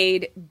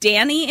played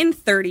Danny in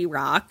 30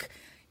 Rock.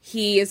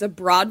 He is a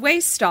Broadway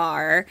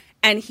star,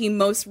 and he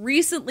most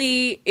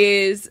recently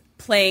is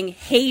playing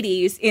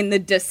Hades in the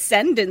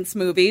Descendants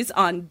movies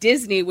on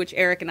Disney, which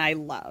Eric and I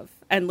love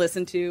and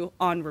listen to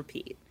on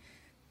repeat.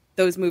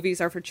 Those movies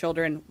are for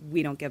children.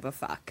 We don't give a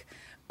fuck.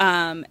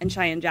 And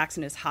Cheyenne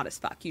Jackson is hot as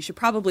fuck. You should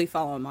probably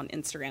follow him on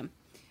Instagram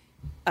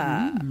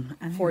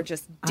for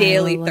just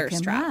daily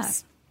thirst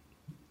traps.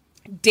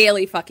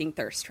 Daily fucking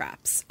thirst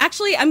traps.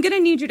 Actually, I'm going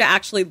to need you to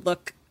actually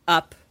look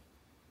up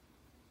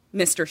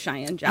Mr.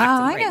 Cheyenne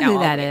Jackson right now. I know who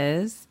that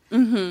is.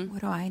 Mm-hmm.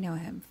 What do I know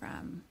him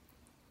from?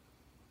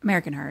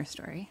 American Horror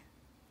Story.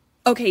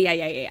 Okay,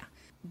 yeah.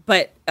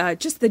 But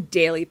just the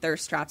daily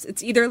thirst traps.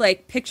 It's either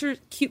like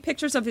cute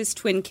pictures of his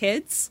twin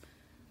kids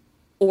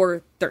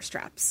or thirst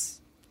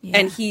traps. Yeah.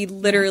 And he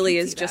literally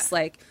is just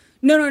like,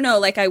 no,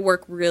 like I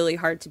work really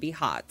hard to be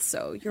hot,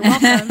 so you're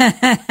welcome.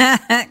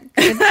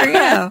 Good for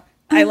you.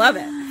 I love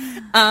it.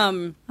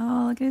 Oh,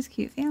 look at his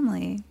cute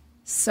family.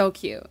 So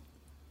cute.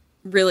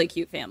 Really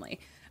cute family.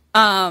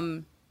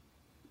 It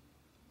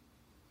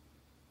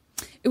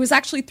was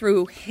actually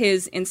through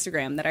his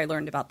Instagram that I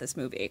learned about this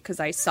movie,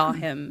 because I saw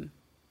him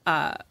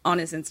on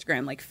his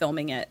Instagram, like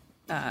filming it.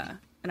 And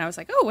I was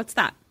like, oh, what's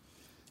that?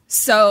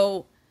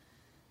 So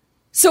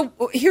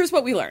here's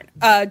what we learned.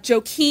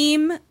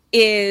 Joaquin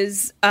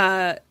is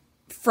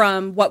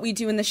from What We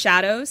Do in the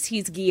Shadows.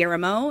 He's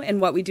Guillermo in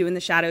What We Do in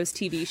the Shadows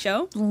TV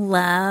show.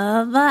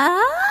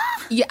 Lava?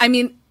 Yeah, I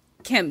mean,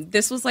 Kim,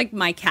 this was like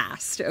my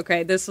cast,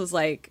 okay? This was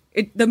like,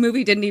 the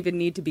movie didn't even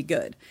need to be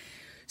good.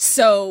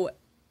 So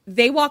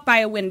they walk by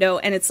a window,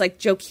 and it's like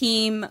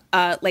Joaquin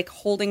like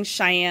holding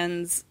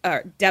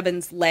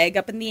Devin's leg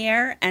up in the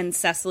air, and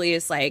Cecily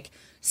is like,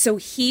 so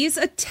he's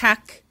a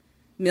tech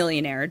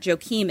millionaire,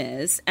 Joaquin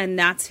is, and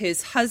that's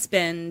his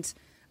husband,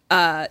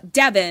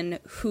 Devin,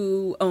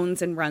 who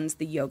owns and runs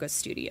the yoga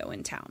studio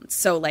in town.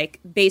 So like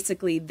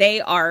basically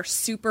they are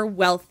super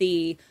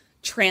wealthy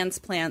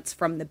transplants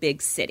from the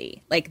big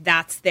city. Like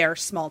that's their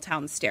small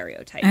town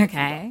stereotype.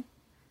 Okay.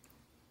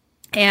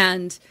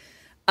 And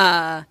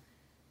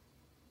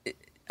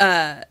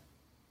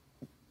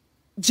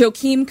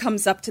Joaquin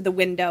comes up to the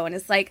window and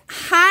is like,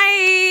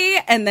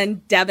 hi. And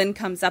then Devin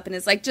comes up and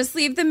is like, just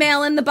leave the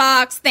mail in the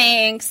box,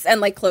 thanks. And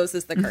like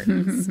closes the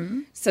curtains.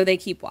 So they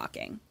keep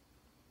walking.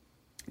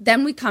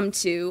 Then we come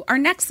to our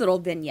next little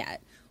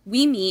vignette.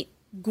 We meet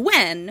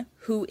Gwen,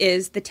 who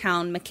is the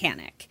town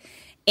mechanic.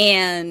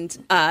 And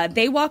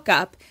they walk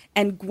up,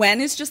 and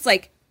Gwen is just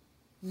like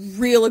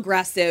real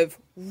aggressive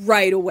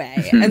right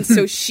away. And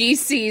so she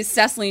sees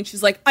Cecily, and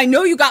she's like, I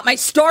know you got my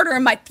starter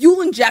and my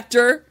fuel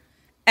injector.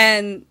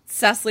 And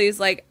Cecily's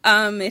like,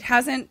 it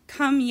hasn't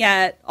come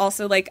yet.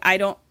 Also, like,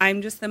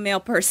 I'm just the mail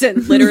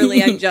person.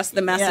 Literally, I'm just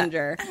the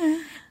messenger.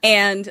 Yeah.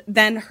 And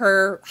then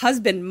her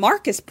husband,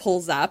 Marcus,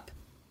 pulls up.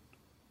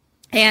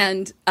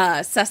 And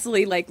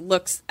Cecily, like,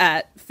 looks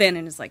at Finn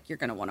and is like, you're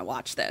going to want to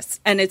watch this.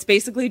 And it's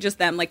basically just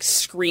them, like,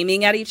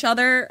 screaming at each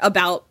other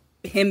about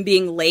him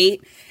being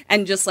late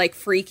and just, like,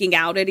 freaking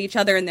out at each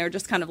other. And they're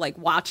just kind of, like,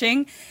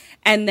 watching.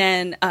 And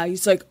then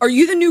he's like, are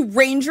you the new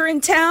ranger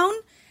in town?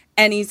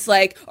 And he's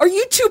like, are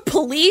you two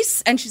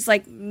police? And she's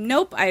like,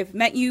 nope, I've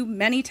met you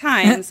many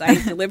times. I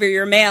deliver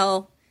your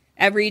mail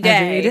every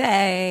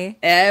day.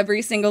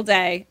 Every single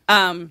day.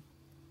 And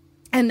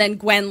then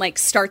Gwen, like,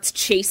 starts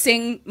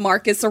chasing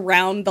Marcus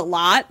around the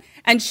lot.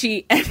 And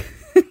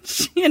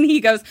and he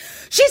goes,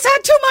 she's had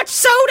too much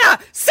soda.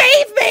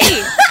 Save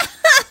me.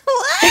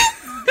 What?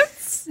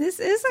 This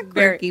is a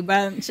quirky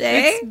bunch,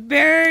 eh? It's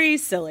very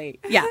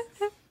silly. Yeah.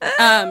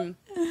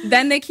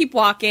 Then they keep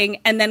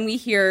walking, and then we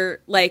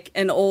hear like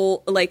an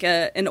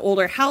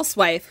older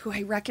housewife who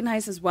I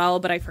recognize as well,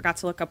 but I forgot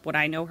to look up what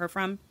I know her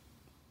from.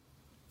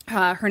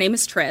 Her name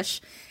is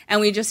Trish, and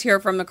we just hear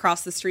from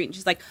across the street, and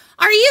she's like,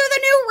 "Are you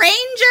the new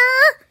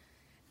ranger?"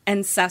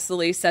 And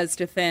Cecily says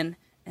to Finn,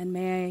 "And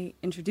may I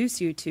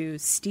introduce you to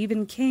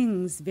Stephen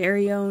King's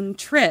very own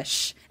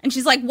Trish?" And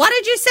she's like, "What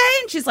did you say?"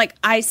 And she's like,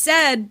 "I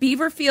said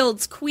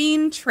Beaverfield's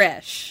Queen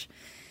Trish."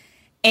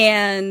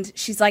 And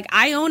she's like,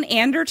 I own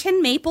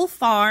Anderton Maple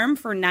Farm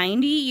for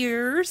 90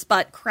 years,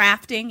 but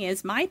crafting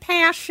is my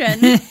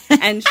passion.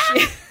 And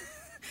I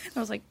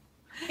was like,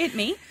 hit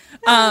me.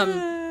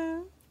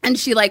 And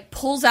she like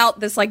pulls out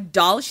this like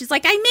doll. She's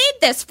like, I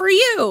made this for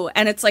you.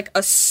 And it's like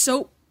a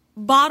soap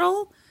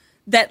bottle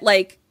that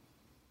like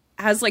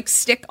has like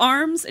stick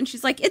arms. And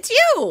she's like, it's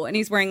you. And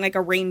he's wearing like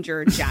a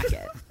ranger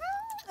jacket.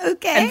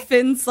 Okay. And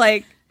Finn's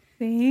like,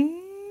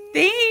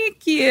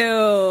 Thank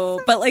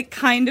you. But like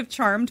kind of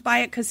charmed by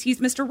it because he's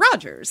Mr.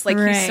 Rogers. Like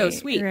he's so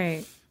sweet.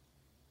 Right.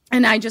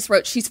 And I just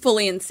wrote, she's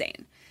fully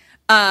insane.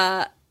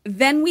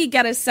 Then we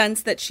get a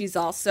sense that she's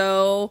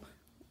also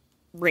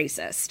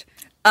racist.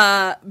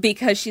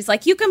 Because she's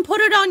like, you can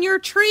put it on your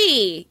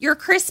tree, your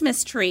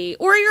Christmas tree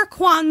or your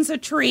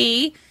Kwanzaa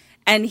tree.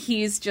 And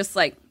he's just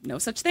like, no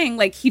such thing.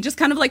 Like he just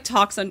kind of like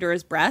talks under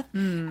his breath.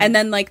 And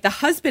then like the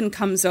husband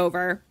comes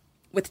over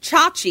with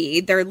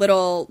Chachi, their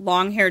little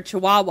long-haired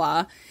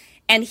chihuahua,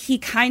 and he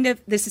kind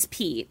of, this is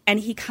Pete, and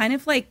he kind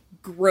of like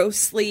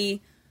grossly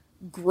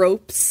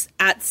gropes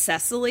at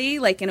Cecily,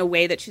 like in a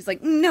way that she's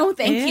like, no,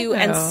 thank you.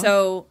 And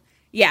so,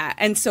 yeah,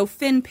 and so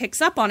Finn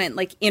picks up on it and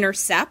like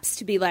intercepts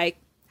to be like,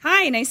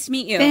 hi, nice to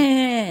meet you.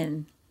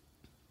 Finn.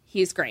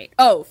 He's great.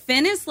 Oh,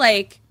 Finn is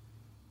like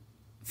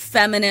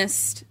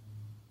feminist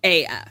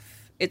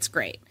AF. It's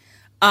great.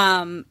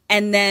 And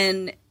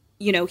then,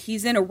 you know,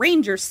 he's in a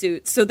ranger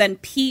suit, so then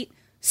Pete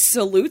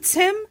salutes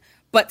him,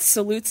 but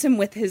salutes him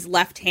with his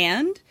left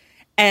hand.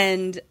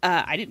 And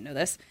I didn't know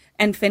this.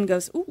 And Finn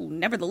goes, ooh,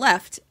 never the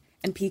left.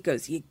 And Pete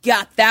goes, you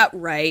got that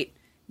right.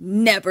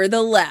 Never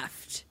the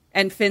left.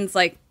 And Finn's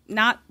like,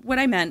 not what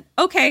I meant.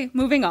 Okay,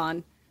 moving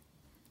on.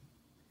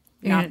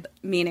 Not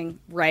meaning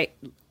right.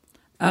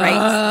 Right.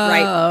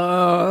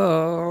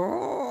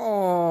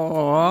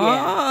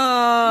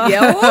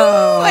 Yeah.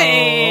 Oh,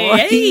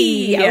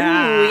 hey.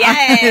 Yeah.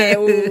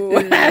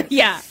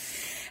 Yeah.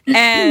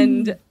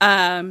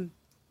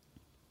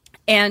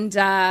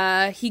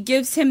 And he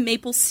gives him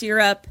maple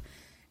syrup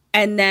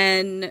and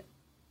then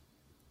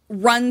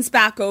runs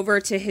back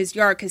over to his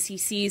yard because he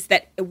sees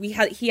that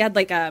he had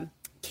like a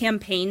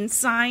campaign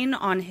sign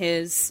on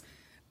his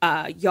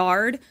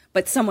yard,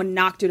 but someone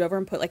knocked it over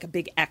and put like a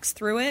big X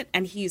through it,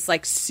 and he's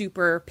like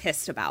super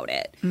pissed about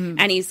it.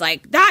 And he's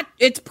like, that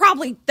it's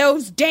probably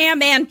those damn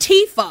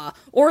Antifa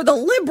or the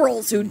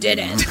liberals who did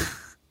it.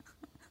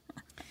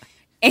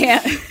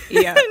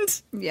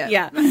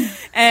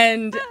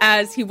 And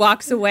as he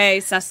walks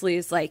away, Cecily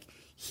is like,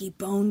 he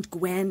boned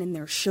Gwen in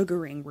their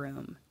sugaring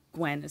room.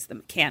 Gwen is the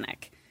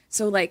mechanic.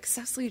 So like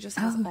Cecily just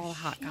has all the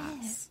hot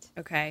guys.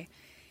 Okay.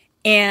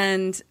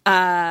 And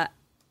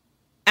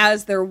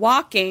as they're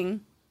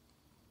walking,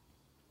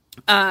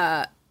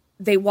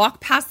 they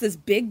walk past this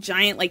big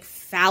giant like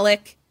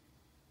phallic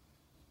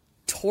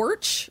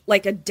torch,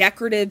 like a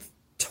decorative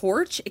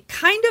torch. It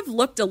kind of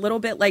looked a little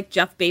bit like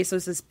Jeff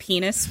Bezos's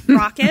penis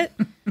rocket.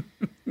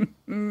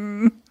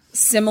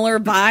 Similar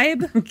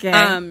vibe.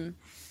 Okay.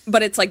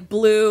 But it's like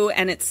blue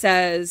and it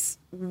says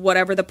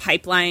whatever the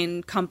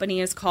pipeline company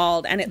is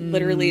called, and it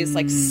literally is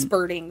like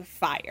spurting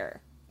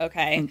fire.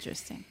 Okay.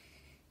 Interesting.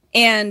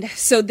 And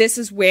so this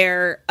is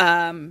where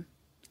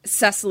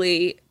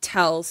Cecily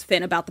tells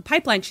Finn about the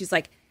pipeline. She's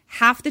like,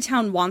 half the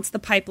town wants the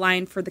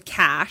pipeline for the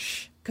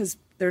cash because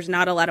there's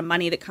not a lot of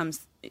money that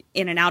comes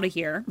in and out of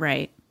here.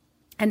 Right.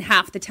 And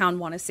half the town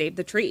want to save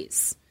the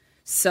trees.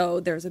 So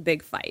there's a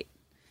big fight.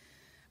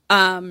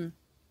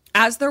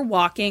 As they're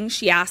walking,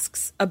 she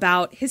asks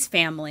about his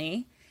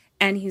family.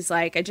 And he's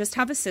like, I just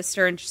have a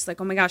sister. And she's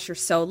like, oh my gosh, you're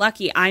so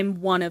lucky.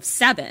 I'm one of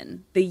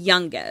 7, the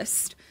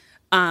youngest.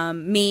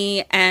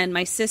 Me and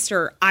my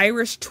sister,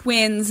 Irish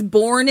twins,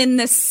 born in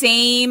the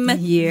same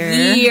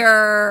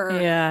year.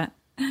 Yeah.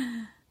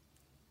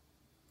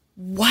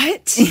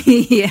 What?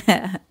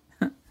 Yeah.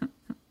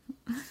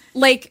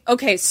 Like,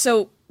 okay,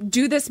 so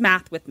do this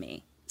math with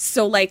me.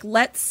 So, like,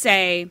 let's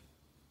say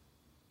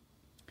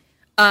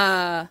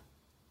Irish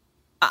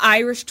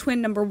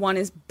twin number 1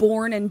 is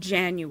born in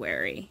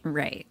January.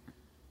 Right.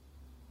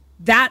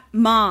 That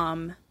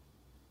mom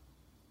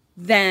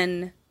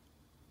then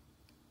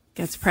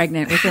gets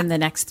pregnant within the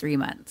next 3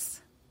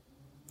 months.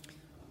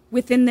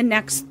 Within the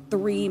next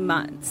 3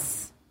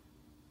 months.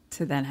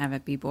 To then have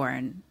it be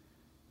born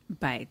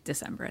by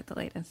December at the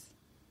latest.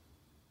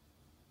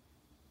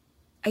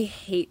 I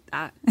hate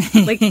that.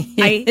 Like,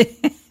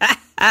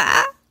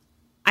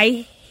 I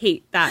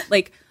hate that.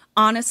 Like,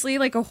 honestly,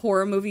 like a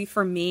horror movie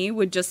for me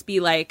would just be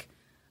like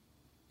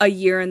a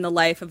year in the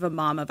life of a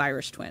mom of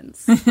Irish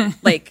twins.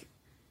 Like,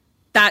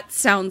 that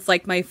sounds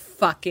like my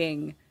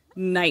fucking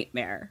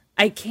nightmare.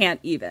 I can't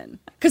even.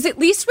 Because at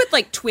least with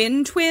like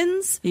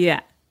twins,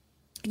 yeah,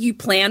 you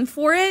plan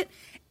for it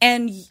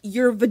and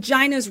your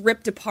vagina's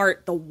ripped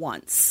apart the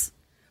once.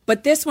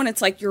 But this one,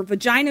 it's like your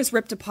vagina's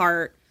ripped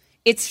apart,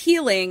 it's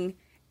healing,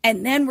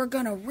 and then we're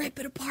going to rip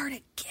it apart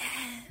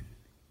again.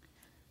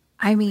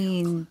 I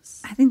mean,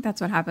 I think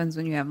that's what happens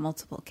when you have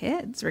multiple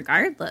kids,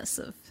 regardless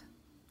of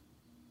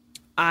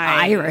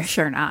Irish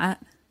or not.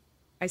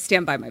 I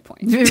stand by my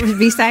point.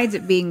 Besides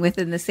it being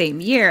within the same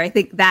year, I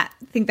think that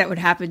would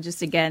happen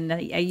just again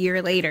a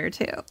year later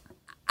too.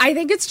 I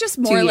think it's just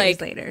more 2 like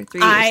years later,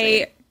 3 years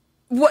later.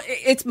 Well,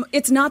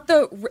 it's not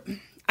the.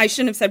 I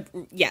shouldn't have said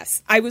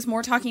yes. I was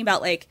more talking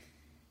about like.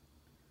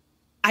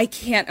 I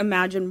can't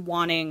imagine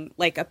wanting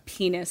like a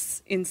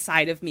penis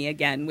inside of me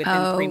again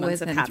within 3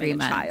 months of having a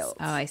child.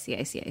 Oh, I see.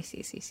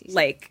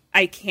 Like,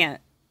 I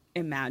can't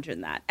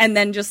imagine that. And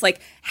then just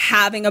like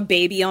having a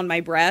baby on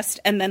my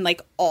breast and then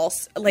like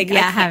also like.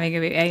 Yeah, having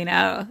a baby. I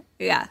know.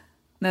 Yeah.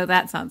 No,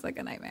 that sounds like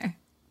a nightmare.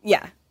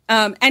 Yeah.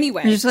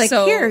 Anyway. You're just like,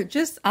 here,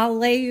 I'll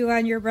lay you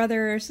on your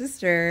brother or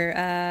sister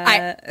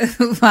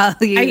while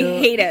you. I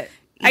hate it.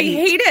 I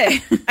hate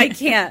it. I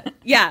can't.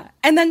 Yeah.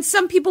 And then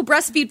some people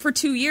breastfeed for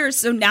 2 years.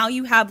 So now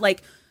you have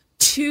like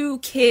 2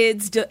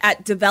 kids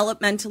at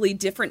developmentally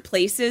different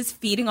places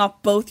feeding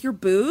off both your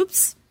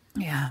boobs.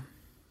 Yeah.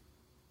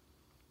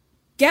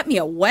 Get me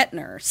a wet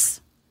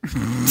nurse.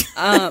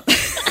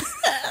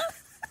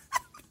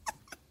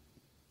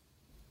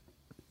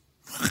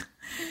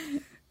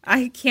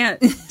 I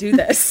can't do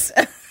this.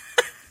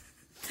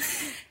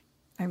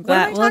 I'm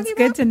glad. Well, it's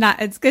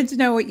good to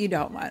know what you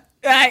don't want.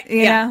 Right.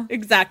 Yeah, know?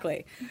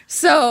 Exactly.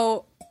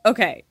 So,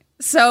 okay.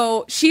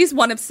 So she's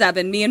one of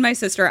 7. Me and my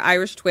sister are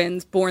Irish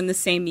twins, born the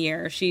same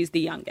year. She's the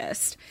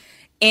youngest.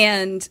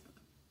 And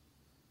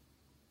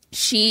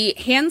she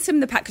hands him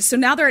the package. So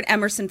now they're at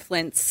Emerson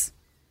Flint's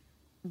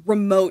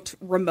remote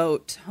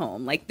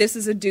home. Like, this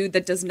is a dude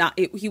that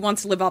he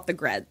wants to live off the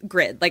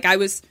grid. Like, I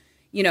was,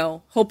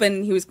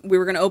 hoping we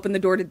were going to open the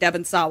door to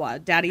Devon Sawa,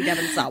 Daddy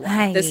Devon Sawa.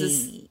 Hi.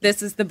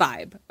 This is the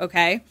vibe.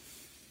 Okay.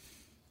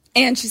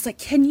 And she's like,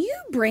 can you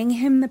bring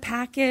him the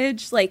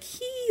package? Like,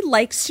 he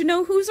likes to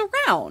know who's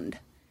around.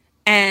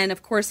 And,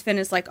 of course, Finn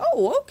is like,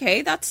 oh,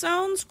 okay, that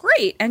sounds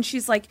great. And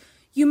she's like,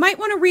 you might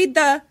want to read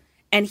the...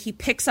 And he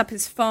picks up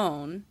his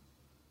phone,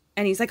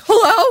 and he's like,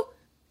 hello?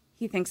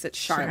 He thinks it's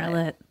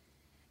Charlotte.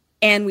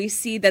 And we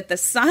see that the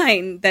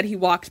sign that he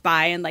walked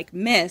by and, like,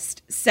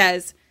 missed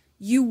says,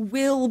 you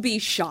will be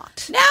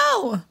shot.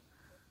 No!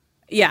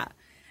 Yeah.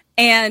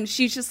 And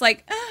she's just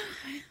like,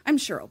 I'm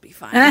sure it'll be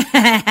fine.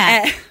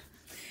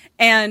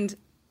 And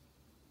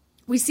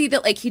we see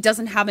that, like, he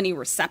doesn't have any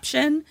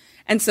reception.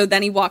 And so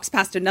then he walks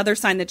past another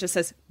sign that just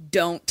says,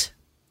 don't.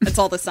 That's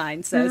all the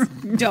sign says.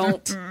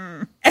 Don't.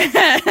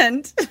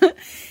 And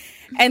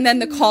then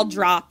the call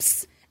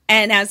drops.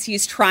 And as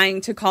he's trying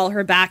to call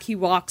her back, he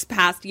walks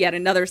past yet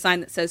another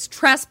sign that says,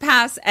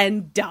 trespass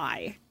and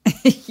die.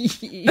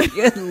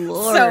 Good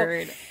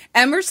Lord. So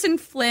Emerson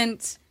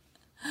Flint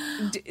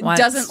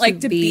doesn't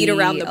like to beat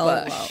around the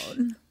bush.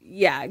 Alone.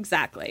 Yeah,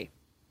 exactly.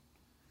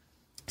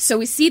 So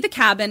we see the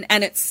cabin,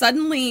 and it's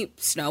suddenly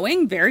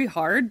snowing very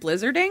hard,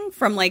 blizzarding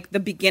from like the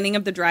beginning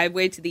of the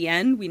driveway to the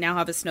end. We now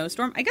have a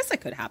snowstorm. I guess that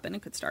could happen.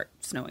 It could start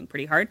snowing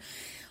pretty hard.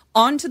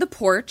 Onto the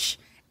porch,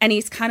 and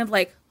he's kind of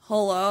like,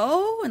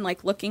 hello, and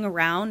like looking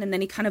around, and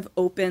then he kind of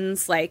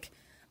opens like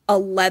a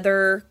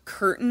leather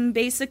curtain,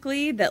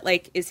 basically, that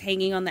like is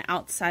hanging on the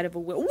outside of a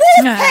wolf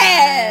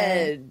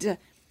head.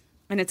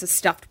 And it's a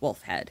stuffed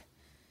wolf head.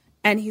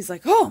 And he's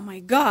like, oh, my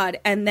God.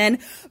 And then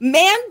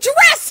man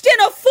dressed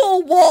in a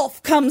full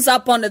wolf comes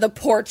up onto the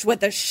porch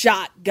with a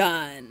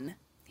shotgun.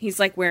 He's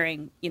like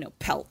wearing,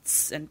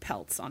 pelts and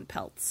pelts on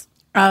pelts.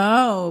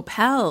 Oh,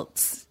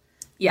 pelts.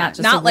 Yeah. Not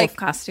just a wolf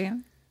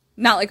costume?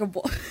 Not like a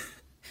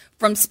wolf.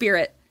 From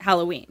Spirit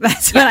Halloween.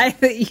 That's what I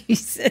thought you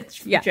said.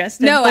 Yeah.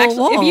 Dressed in full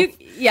wolf.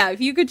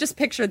 If you could just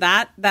picture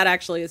that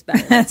actually is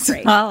better. That's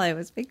all I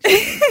was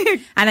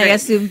picturing. And I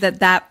assumed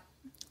that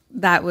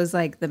that was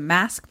like the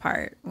mask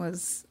part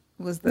was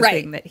the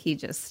Right. thing that he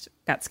just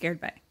got scared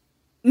by.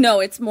 No,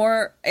 it's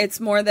more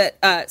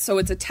that so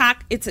it's a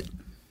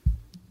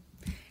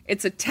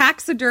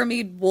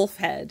taxidermied wolf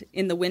head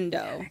in the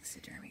window.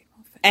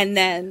 And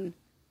then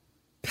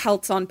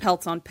pelts on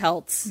pelts on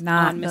pelts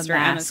Not on the Mr.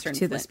 mask Aniston to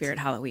the Flint. Spirit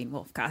Halloween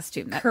wolf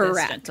costume that Correct.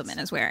 this gentleman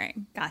is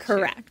wearing. Gotcha.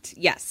 Correct.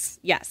 Yes.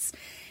 I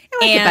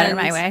like it better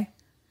my way.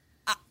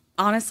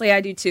 Honestly,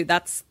 I do too.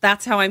 That's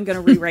how I'm going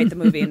to rewrite the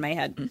movie in my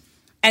head.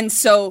 And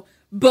so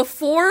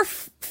before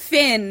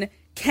Finn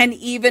can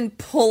even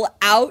pull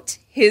out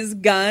his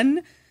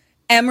gun,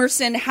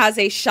 Emerson has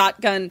a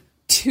shotgun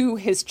to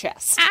his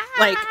chest,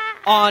 like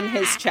on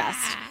his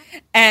chest.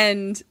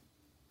 And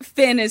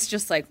Finn is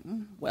just like,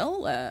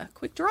 well,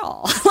 quick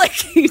draw. Like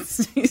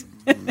he's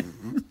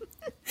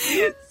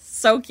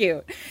so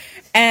cute.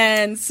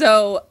 And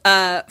so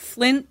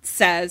Flint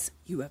says,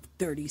 you have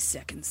 30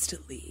 seconds to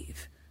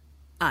leave.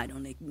 I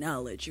don't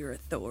acknowledge your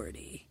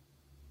authority.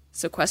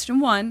 So question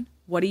 1,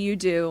 what do you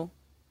do?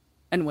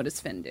 And what does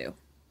Finn do?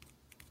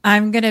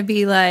 I'm going to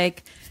be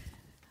like,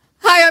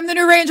 hi, I'm the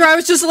new ranger. I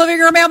was just delivering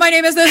your mail. My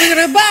name is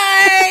this.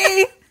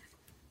 Bye.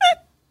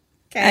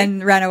 Okay.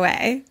 And run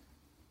away.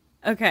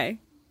 Okay.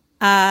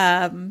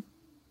 I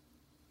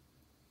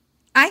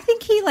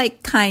think he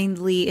like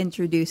kindly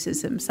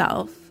introduces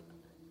himself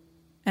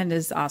and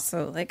is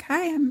also like,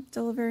 hi, I'm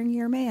delivering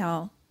your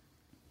mail.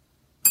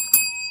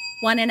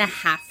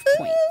 1.5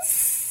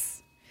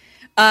 points.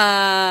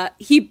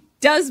 He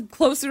does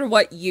closer to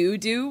what you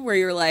do, where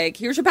you're like,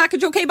 here's your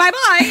package, okay,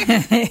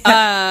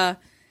 bye-bye.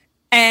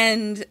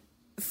 And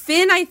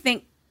Finn, I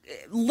think,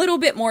 a little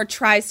bit more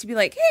tries to be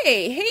like,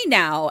 hey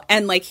now.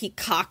 And like he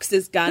cocks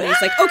his gun and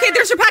he's like, okay,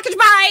 there's your package,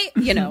 bye.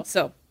 You know,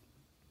 so.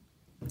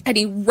 And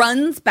he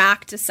runs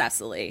back to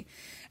Cecily.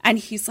 And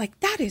he's like,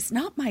 that is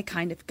not my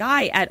kind of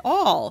guy at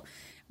all.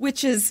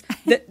 Which is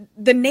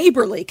the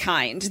neighborly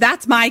kind.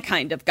 That's my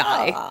kind of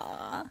guy.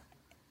 Aww.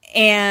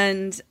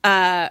 And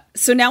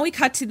so now we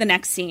cut to the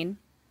next scene.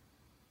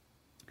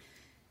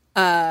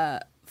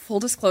 Full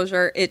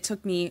disclosure, it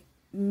took me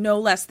no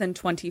less than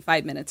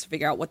 25 minutes to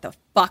figure out what the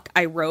fuck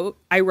I wrote.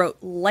 I wrote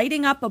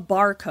lighting up a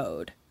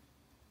barcode.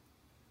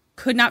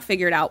 Could not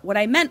figure it out. What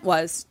I meant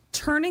was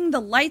turning the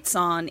lights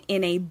on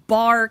in a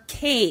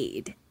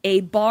barcade.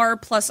 A bar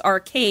plus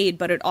arcade,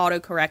 but it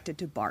auto-corrected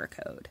to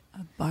barcode.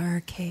 A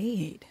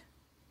barcade.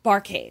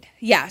 Barcade.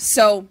 Yeah.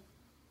 So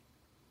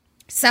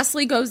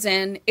Cecily goes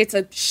in. It's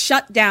a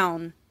shut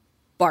down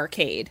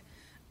barcade.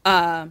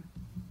 But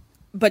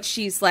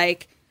she's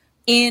like,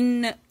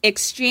 in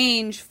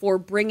exchange for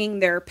bringing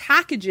their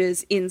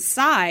packages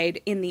inside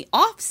in the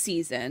off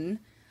season,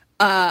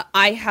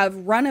 I have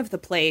run of the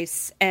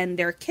place and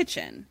their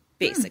kitchen,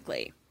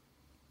 basically.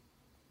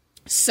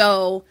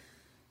 So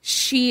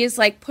she is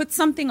like, put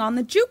something on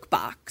the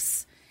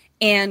jukebox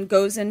and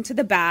goes into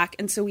the back.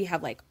 And so we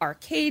have like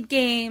arcade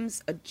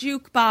games, a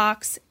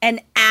jukebox,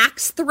 an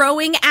axe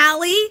throwing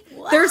alley.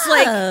 Whoa. There's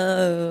like,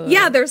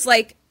 yeah, there's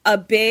like a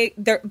big,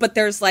 but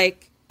there's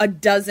like a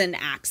dozen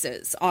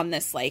axes on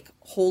this like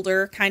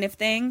holder kind of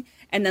thing.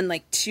 And then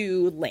like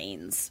 2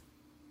 lanes.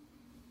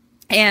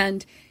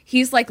 And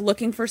he's like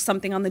looking for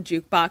something on the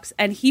jukebox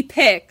and he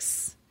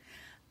picks,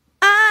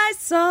 I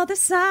saw the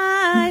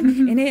sign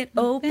and it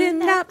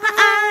opened up my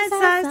eyes.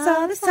 I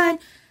saw the sign.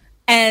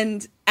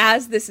 And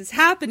as this is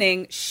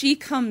happening, she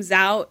comes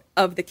out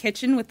of the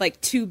kitchen with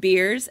like 2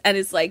 beers and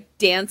is like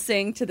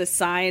dancing to the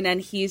sign. And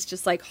he's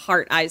just like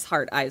heart eyes,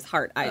 heart eyes,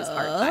 heart eyes,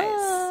 heart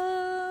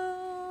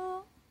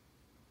eyes.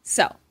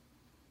 So,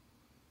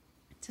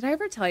 did I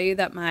ever tell you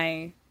that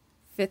my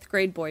 5th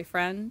grade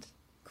boyfriend,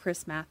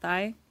 Chris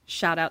Mathai,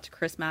 shout out to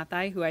Chris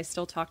Mathai, who I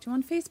still talk to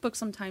on Facebook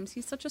sometimes.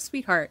 He's such a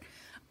sweetheart.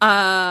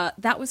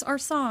 That was our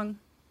song.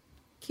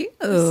 Cute.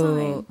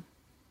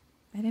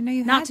 I didn't know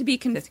you Not had to be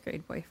 5th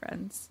grade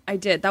boyfriends. I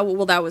did. That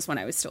was when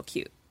I was still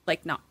cute.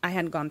 Like, I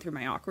hadn't gone through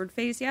my awkward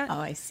phase yet. Oh,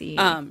 I see.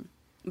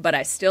 But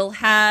I still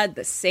had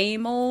the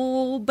same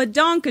old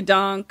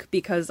badonkadonk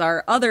because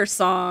our other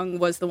song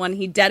was the one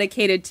he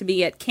dedicated to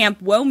me at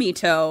Camp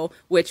Womito,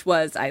 which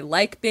was I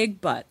Like Big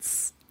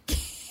Butts.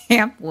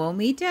 Camp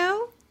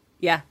Womito?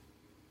 Yeah.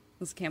 It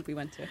was the camp we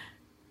went to.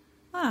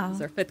 Wow. It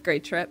was our 5th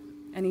grade trip.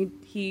 And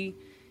he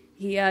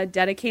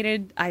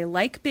dedicated I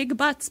Like Big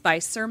Butts by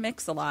Sir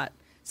Mix-a-Lot.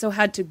 So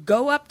had to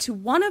go up to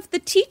one of the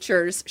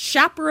teachers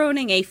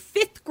chaperoning a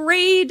 5th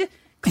grade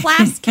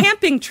class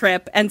camping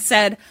trip and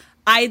said,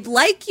 I'd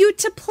like you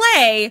to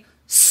play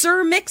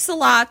Sir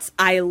Mix-a-Lot's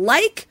I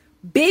Like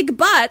Big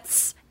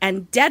Butts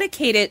and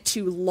dedicate it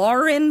to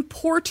Lauren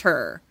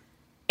Porter,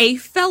 a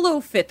fellow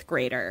 5th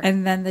grader.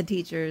 And then the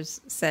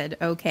teachers said,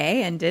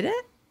 okay, and did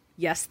it?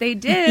 Yes, they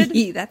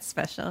did. That's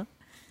special.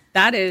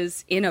 That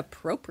is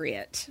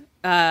inappropriate.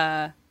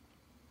 Those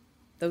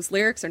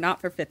lyrics are not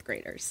for 5th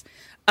graders.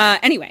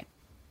 Anyway,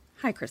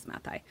 hi, Chris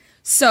Mathai.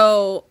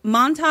 So,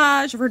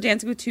 montage of her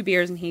dancing with 2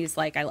 beers, and he's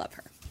like, I love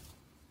her.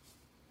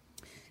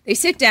 They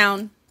sit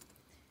down,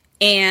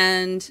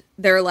 and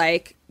they're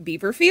like,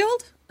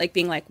 Beaverfield? Like,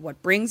 being like,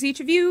 what brings each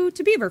of you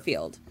to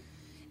Beaverfield?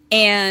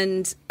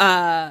 And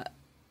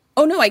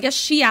Oh, no, I guess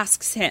she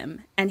asks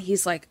him. And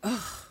he's like,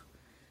 oh,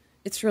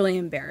 it's really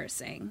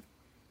embarrassing.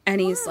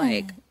 And he's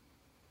like,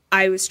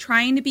 I was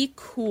trying to be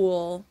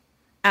cool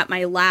at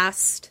my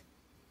last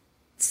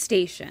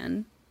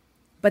station,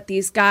 but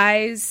these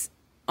guys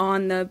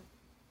on the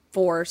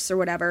force or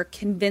whatever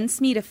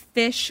convinced me to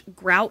fish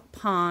Grout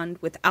Pond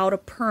without a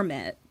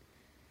permit,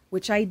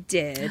 which I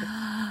did.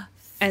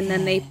 And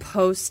then they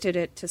posted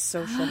it to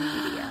social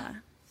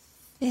media.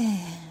 Finn.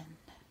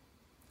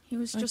 He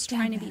was just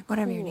trying to be cool.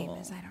 Whatever your name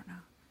is, I don't know.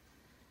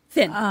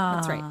 Finn,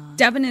 that's right.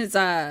 Devin is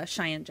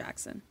Cheyenne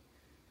Jackson,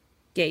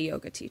 gay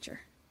yoga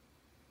teacher.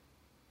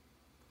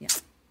 Yeah.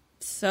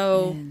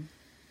 So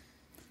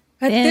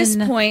at this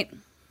point,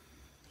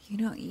 you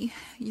know,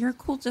 you're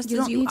cool just you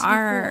as don't you need to be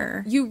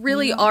are. cool. You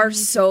really don't are need to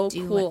so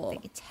do cool.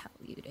 What they tell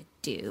you to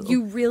do.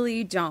 You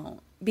really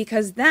don't,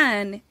 because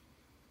then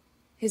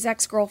his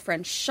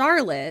ex-girlfriend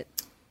Charlotte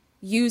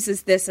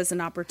uses this as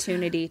an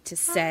opportunity to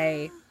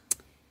say,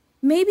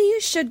 maybe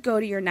you should go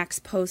to your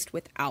next post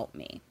without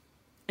me.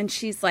 And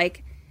she's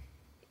like,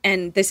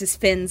 and this is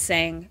Finn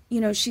saying,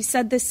 you know, she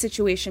said this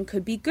situation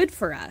could be good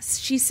for us.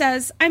 She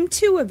says, I'm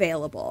too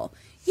available.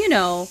 You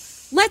know,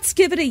 let's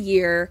give it a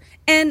year.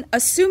 And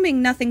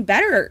assuming nothing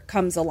better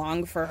comes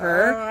along for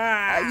her,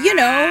 you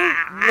know,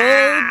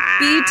 we'll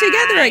be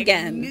together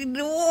again.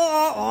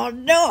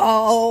 No,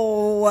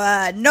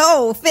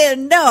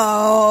 Finn,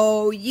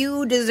 no.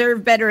 You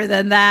deserve better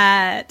than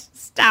that.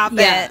 Stop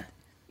it.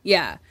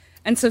 Yeah.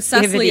 And so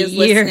Cecily is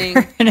listening.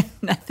 And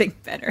if nothing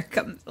better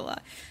comes along.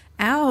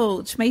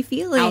 Ouch, my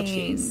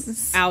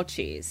feelings.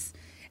 Ouchies.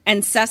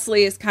 And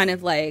Cecily is kind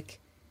of like,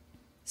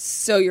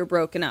 so you're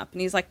broken up.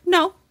 And he's like,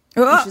 no.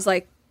 And she's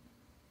like,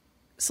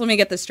 so let me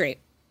get this straight.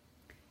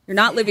 You're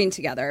not living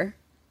together.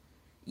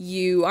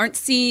 You aren't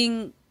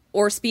seeing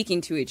or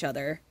speaking to each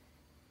other.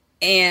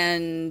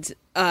 And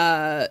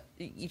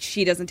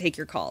she doesn't take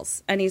your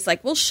calls. And he's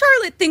like, well,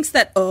 Charlotte thinks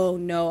that, oh,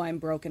 no, I'm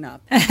broken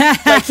up.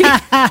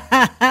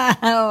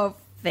 Oh,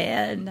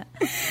 Finn.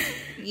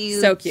 You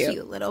so cute.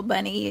 Cute little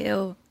bunny,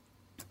 you.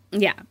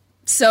 Yeah.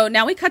 So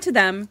now we cut to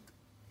them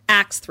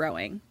axe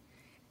throwing.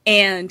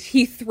 And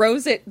he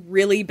throws it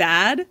really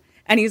bad.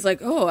 And he's like,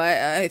 oh,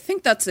 I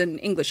think that's an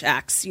English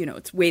axe. You know,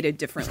 it's weighted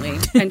differently.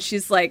 And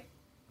she's like,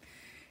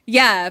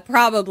 yeah,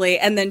 probably.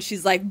 And then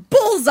she's like,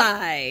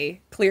 bullseye,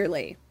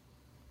 clearly.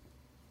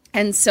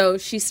 And so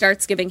she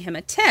starts giving him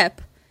a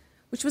tip,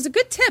 which was a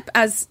good tip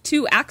as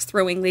two axe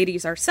throwing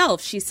ladies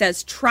ourselves. She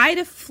says, try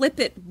to flip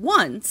it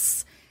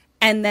once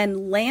and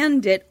then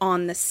land it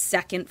on the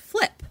second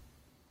flip.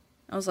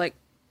 I was like,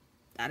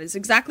 that is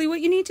exactly what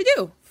you need to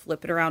do.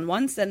 Flip it around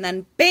once and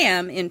then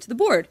bam, into the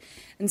board.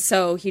 And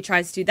so he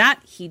tries to do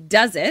that. He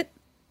does it.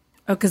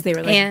 Oh, because they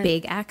were like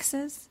big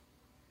axes?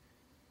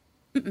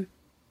 Mm-mm.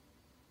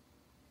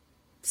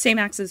 Same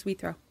axes we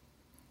throw.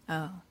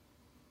 Oh.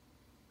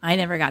 I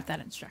never got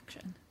that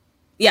instruction.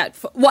 Yeah,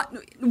 what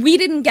we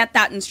didn't get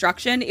that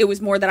instruction. It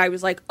was more that I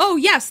was like, oh,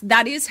 yes,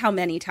 that is how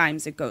many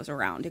times it goes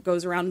around. It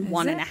goes around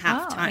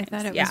 1.5 times. I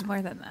thought it was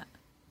more than that.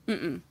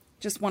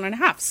 Just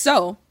 1.5.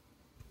 So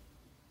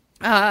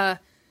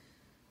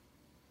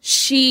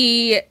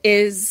she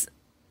is,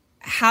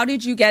 how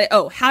did you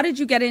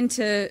get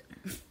into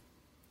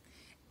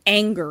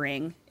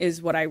angering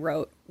is what I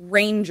wrote.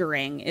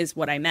 Rangering is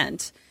what I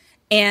meant.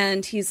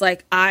 And he's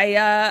like,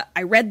 I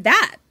read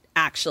that,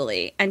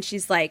 actually. And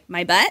she's like,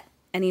 my butt?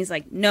 And he's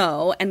like,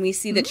 no. And we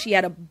see that she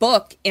had a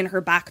book in her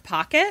back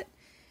pocket.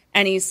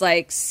 And he's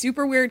like,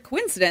 super weird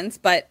coincidence,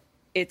 but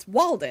it's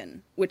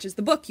Walden, which is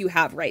the book you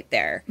have right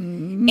there.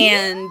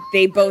 And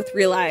they both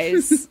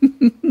realize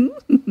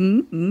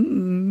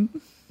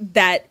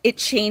that it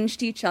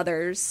changed each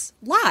other's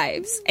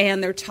lives.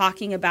 And they're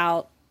talking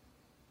about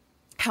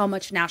how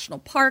much national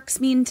parks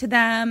mean to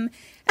them.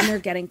 And they're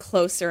getting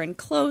closer and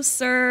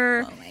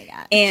closer. Oh, my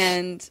God.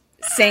 And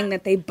saying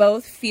that they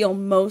both feel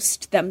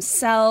most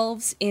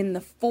themselves in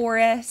the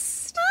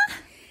forest.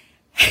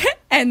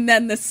 And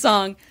then the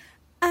song,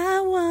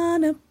 I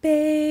want to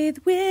bathe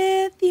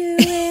with you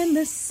in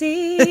the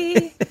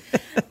sea.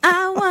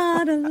 I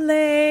want to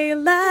lay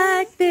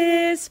like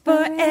this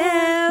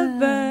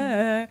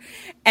forever.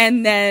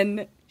 And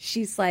then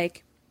she's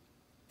like,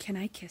 can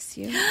I kiss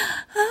you?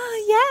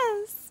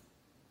 Oh, yes.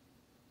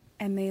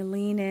 And they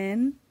lean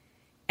in.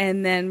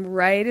 And then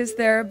right as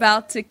they're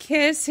about to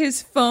kiss,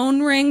 his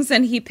phone rings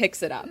and he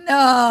picks it up.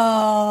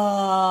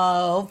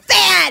 No.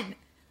 Finn!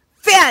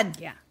 Finn!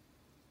 Yeah.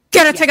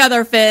 Get it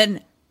together,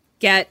 Finn.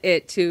 Get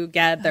it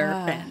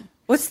together, Finn.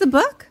 What's the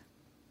book?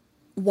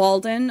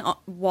 Walden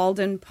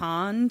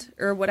Pond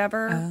or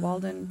whatever.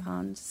 Walden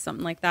Pond,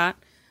 something like that.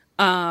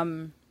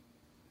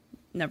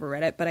 Never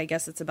read it, but I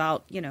guess it's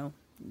about,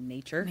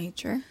 nature.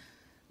 Nature.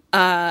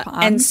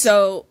 And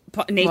so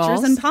natures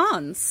Walls. and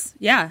ponds.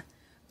 Yeah.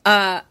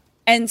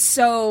 And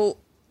so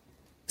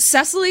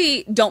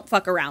Cecily don't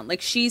fuck around.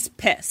 Like, she's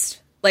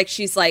pissed. Like,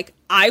 she's like,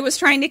 I was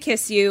trying to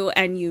kiss you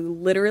and you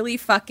literally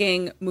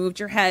fucking moved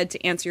your head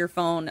to answer your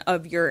phone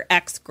of your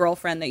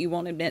ex-girlfriend that you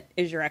won't admit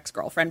is your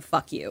ex-girlfriend.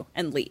 Fuck you.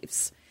 And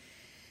leaves.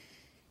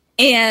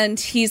 And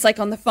he's like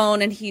on the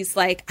phone and he's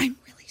like, I'm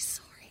really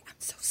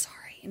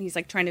And he's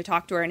like trying to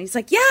talk to her. And he's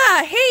like,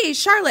 yeah, hey,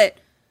 Charlotte.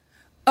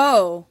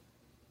 Oh,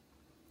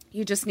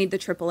 you just need the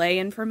AAA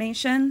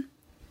information?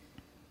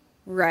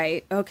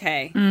 Right.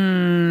 Okay.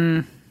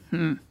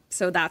 Mm-hmm.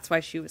 So that's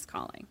why she was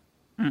calling.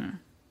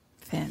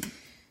 Finn.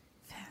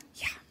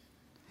 Yeah.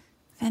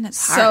 Finn,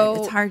 it's hard. So-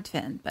 It's hard,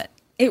 Finn, but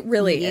It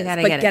really You is.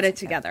 gotta But get get it it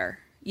together.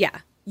 Yeah.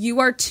 You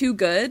are too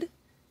good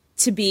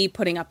to be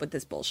putting up with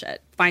this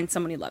bullshit. Find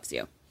someone who loves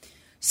you.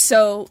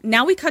 So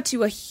now we cut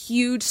to a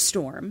huge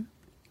storm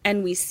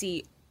and we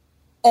see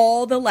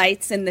all the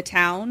lights in the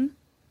town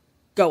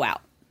go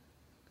out.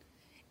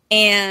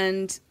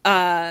 And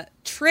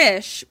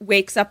Trish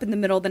wakes up in the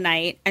middle of the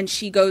night and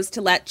she goes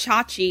to let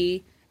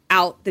Chachi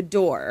out the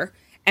door.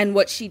 And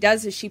what she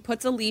does is she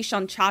puts a leash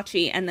on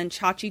Chachi and then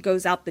Chachi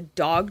goes out the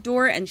dog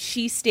door and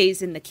she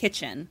stays in the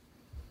kitchen.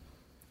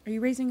 Are you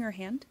raising your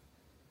hand?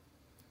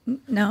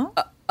 no.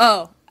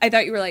 Oh, I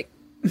thought you were like,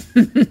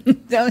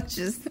 Don't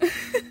just.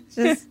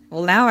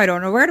 Well, now I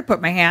don't know where to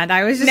put my hand.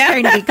 I was just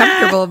trying to be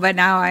comfortable, but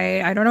now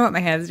I don't know what my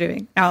hand's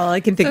doing. Now all I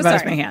can think about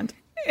is my hand.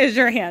 Is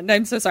your hand.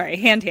 I'm so sorry.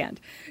 Hand.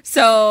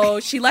 So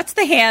she lets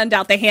the hand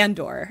out the hand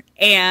door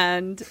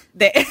and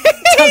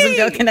Doesn't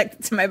feel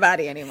connected to my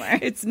body anymore.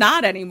 it's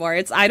not anymore.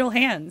 It's idle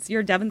hands.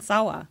 You're Devon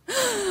Sawa.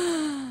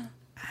 I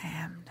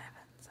am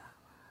Devon.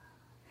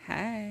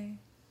 Hey.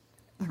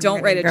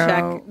 Don't write a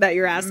check that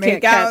your ass can't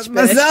Make out catch.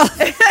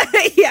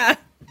 myself. Yeah.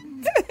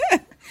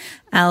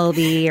 I'll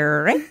be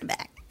right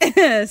back.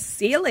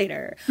 See you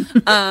later.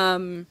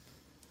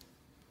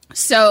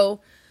 So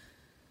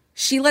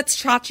she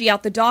lets Chachi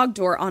out the dog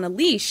door on a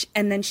leash,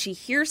 and then she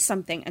hears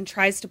something and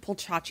tries to pull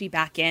Chachi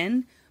back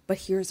in, but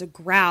hears a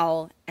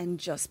growl and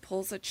just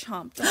pulls a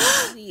chomped on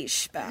the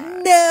leash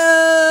back.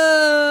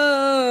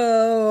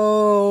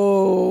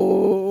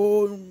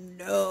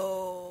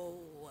 No.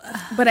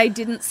 But I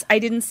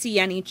didn't see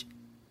any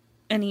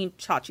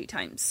Chachi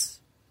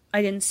times.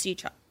 I didn't see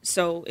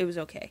so it was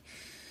okay.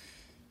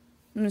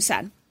 It was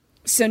sad.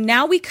 So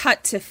now we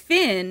cut to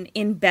Finn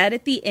in bed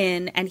at the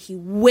inn, and he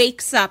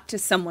wakes up to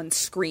someone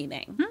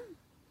screaming.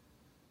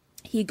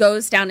 He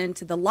goes down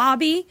into the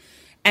lobby,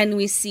 and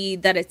we see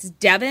that it's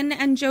Devin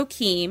and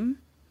Joakim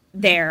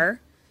there,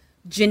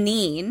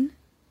 Janine,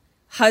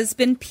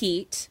 husband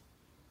Pete,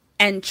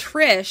 and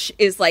Trish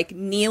is like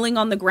kneeling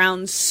on the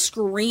ground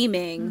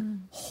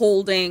screaming,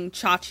 holding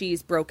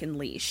Chachi's broken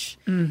leash.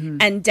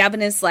 And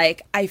Devin is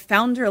like, I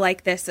found her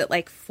like this at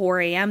like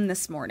 4 a.m.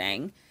 this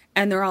morning.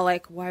 And they're all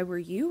like, why were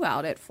you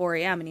out at 4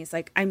 a.m.? And he's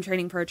like, I'm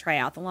training for a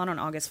triathlon on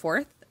August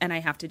 4th, and I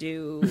have to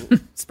do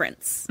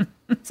sprints.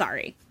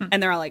 Sorry.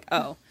 And they're all like,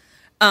 oh.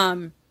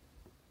 And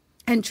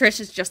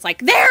Trish is just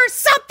like, there's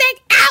something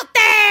out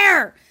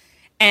there!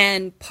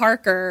 And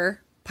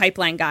Parker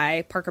Pipeline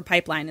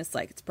is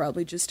like, it's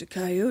probably just a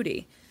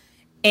coyote.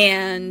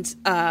 And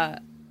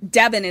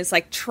Devin is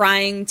like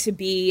trying to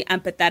be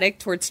empathetic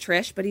towards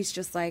Trish, but he's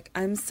just like,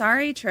 I'm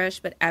sorry,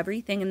 Trish, but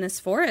everything in this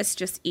forest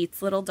just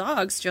eats little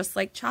dogs just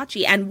like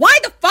Chachi. And why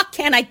the fuck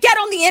can't I get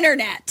on the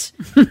internet?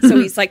 So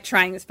he's like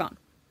trying his phone.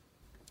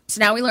 So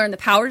now we learn the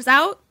power's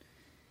out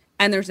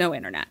and there's no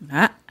internet.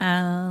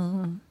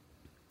 Uh-oh.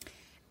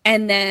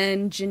 And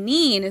then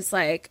Janine is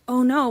like,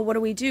 oh no, what do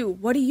we do?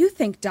 What do you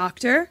think,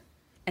 doctor?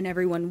 And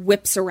everyone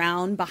whips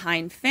around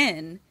behind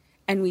Finn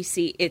and we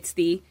see it's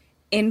the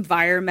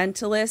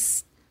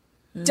environmentalist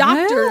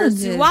doctor,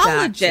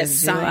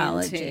 zoologist,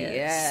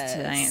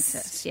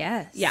 scientist.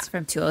 Yes. Yeah.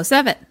 From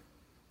 207.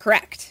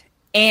 Correct.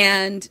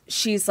 And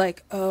she's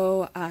like,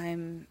 oh,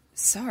 I'm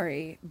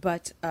sorry,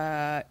 but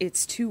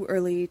it's too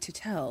early to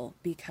tell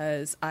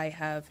because I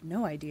have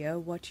no idea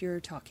what you're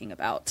talking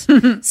about.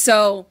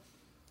 So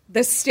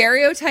the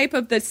stereotype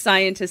of the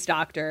scientist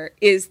doctor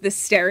is the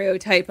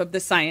stereotype of the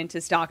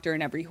scientist doctor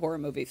in every horror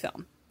movie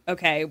film.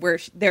 Okay, where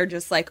they're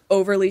just like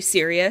overly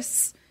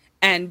serious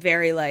and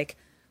very like,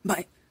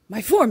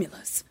 my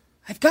formulas,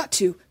 I've got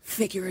to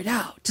figure it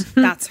out.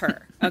 That's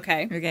her.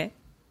 Okay. Okay.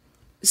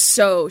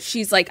 So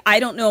she's like, I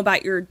don't know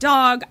about your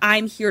dog.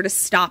 I'm here to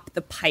stop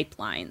the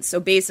pipeline. So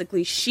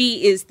basically,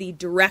 she is the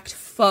direct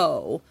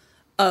foe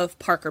of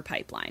Parker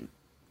Pipeline.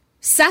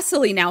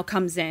 Cecily now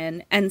comes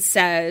in and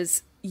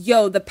says,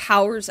 yo, the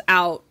power's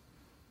out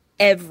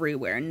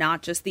everywhere,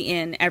 not just the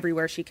inn,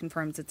 everywhere. She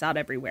confirms it's out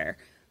everywhere.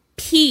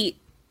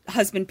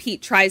 Husband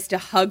Pete tries to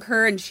hug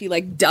her and she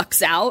like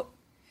ducks out.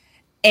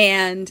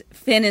 And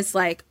Finn is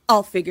like,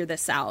 I'll figure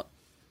this out.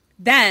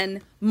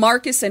 Then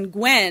Marcus and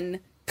Gwen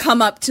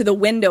come up to the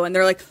window and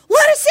they're like,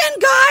 let us in,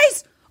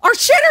 guys! Our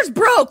shitter's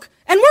broke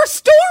and we're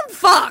storm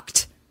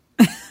fucked.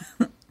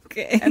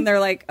 Okay. And they're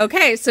like,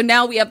 okay, so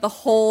now we have the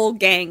whole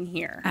gang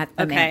here. At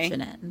the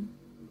Mansion Inn.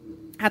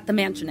 At the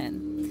Mansion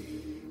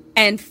Inn.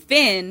 And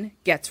Finn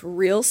gets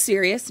real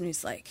serious and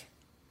he's like,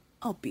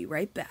 I'll be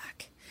right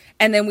back.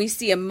 And then we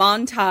see a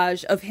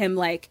montage of him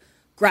like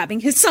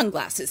grabbing his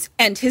sunglasses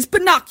and his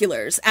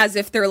binoculars as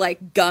if they're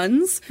like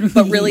guns,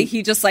 but really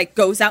he just like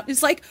goes out and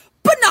is like,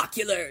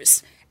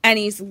 binoculars! And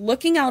he's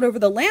looking out over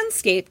the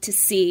landscape to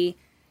see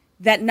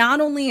that not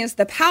only is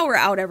the power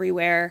out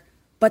everywhere,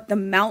 but the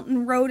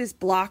mountain road is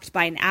blocked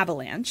by an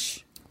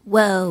avalanche.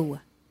 Whoa.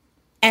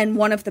 And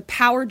one of the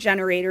power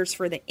generators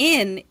for the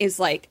inn is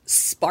like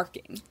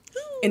sparking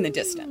in the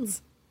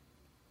distance.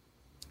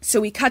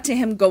 So we cut to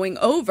him going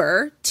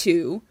over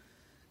to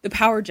the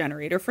power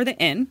generator for the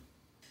inn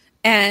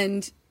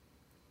and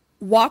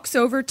walks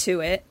over to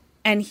it,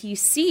 and he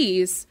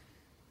sees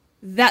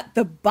that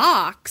the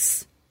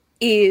box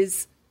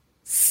is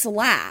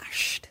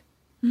slashed.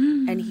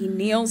 And he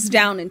kneels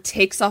down and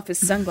takes off his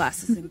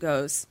sunglasses and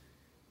goes,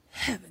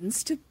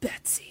 "Heavens to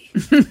Betsy."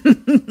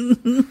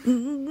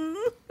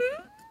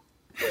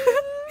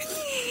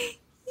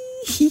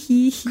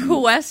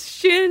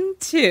 Question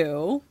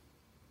 2.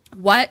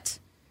 What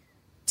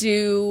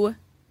do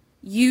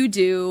you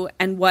do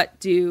and what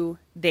do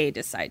they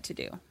decide to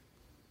do?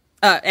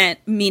 And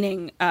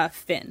meaning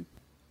Finn.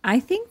 I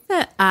think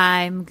that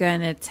I'm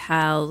going to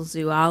tell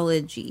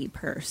zoology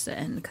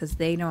person because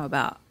they know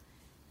about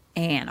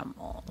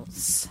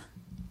animals.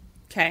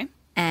 Okay.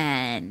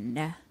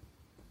 And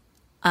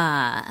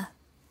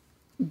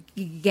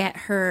get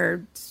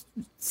her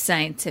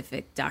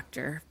scientific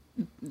doctor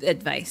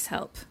advice,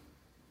 help.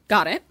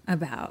 Got it.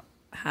 About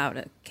how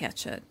to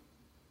catch a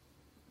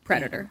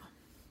predator.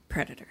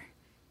 Predator.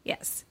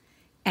 Yes.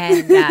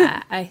 And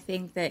I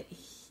think that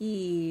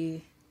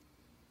he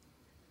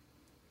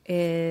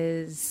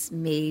is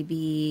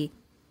maybe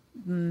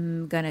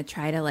gonna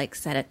try to like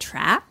set a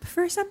trap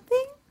for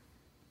something,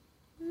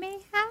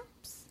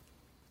 mayhaps.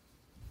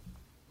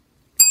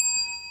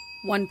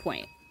 1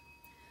 point.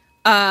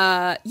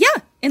 Yeah,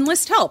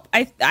 enlist help.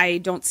 I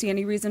don't see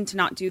any reason to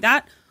not do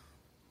that.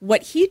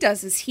 What he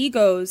does is he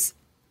goes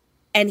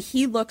and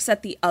he looks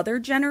at the other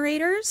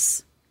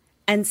generators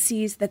and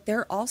sees that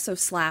they're also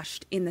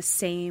slashed in the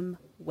same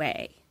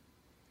way.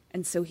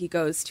 And so he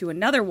goes to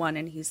another one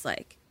and he's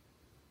like,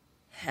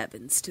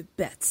 "Heavens to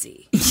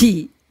Betsy."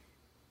 He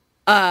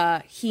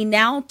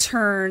now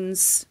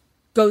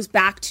goes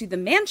back to the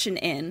mansion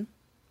inn,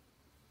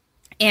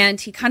 and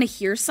he kind of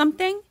hears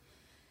something,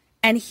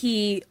 and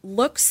he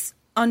looks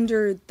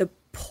under the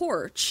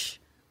porch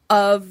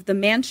of the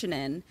mansion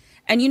inn.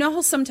 And you know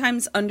how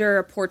sometimes under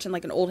a porch in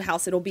like an old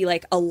house, it'll be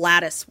like a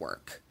lattice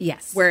work.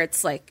 Yes. Where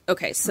it's like,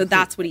 okay, so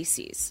that's what he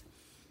sees.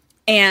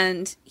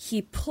 And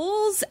he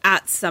pulls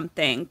at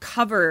something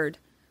covered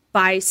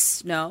by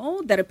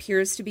snow that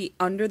appears to be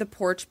under the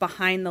porch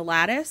behind the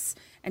lattice.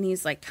 And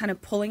he's like kind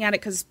of pulling at it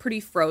because it's pretty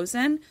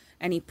frozen.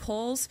 And he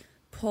pulls.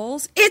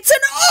 It's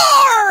an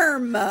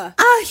arm! A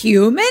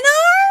human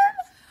arm?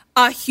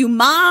 A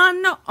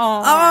human arm.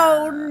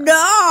 Oh,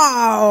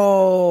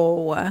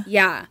 no.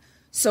 Yeah.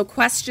 So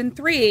question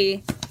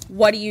 3,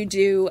 what do you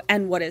do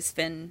and what does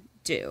Finn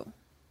do?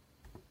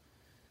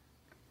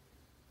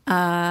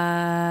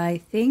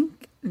 I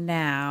think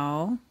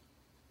now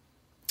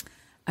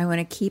I want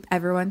to keep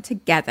everyone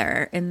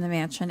together in the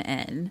mansion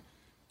inn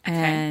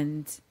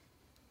and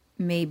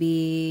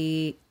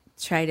maybe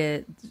try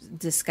to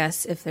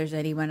discuss if there's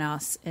anyone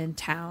else in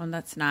town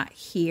that's not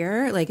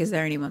here. Like, is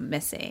there anyone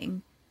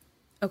missing?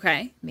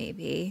 Okay.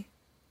 Maybe.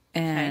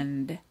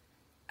 And,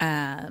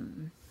 oh,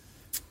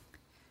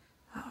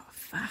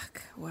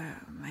 fuck. Wow.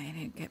 I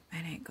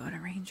didn't go to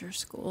ranger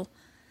school.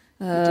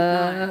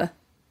 And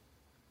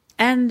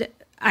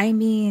I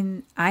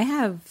mean, I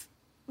have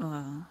a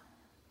phone.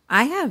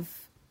 I have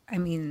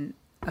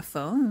a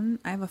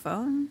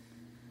phone.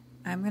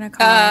 I'm going to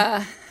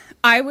call.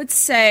 I would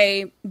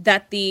say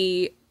that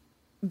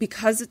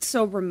because it's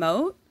so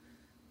remote,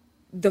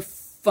 the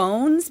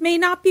phones may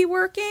not be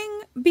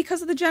working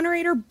because of the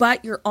generator,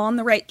 but you're on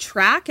the right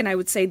track. And I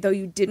would say, though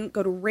you didn't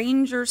go to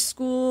ranger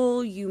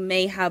school, you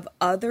may have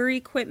other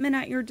equipment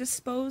at your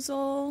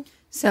disposal.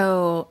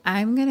 So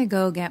I'm going to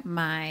go get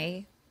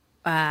my,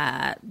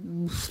 not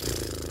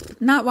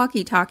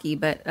walkie-talkie,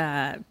 but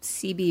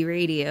CB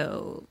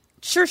radio.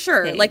 Sure.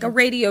 Thing. Like a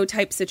radio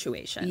type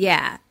situation.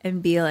 Yeah.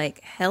 And be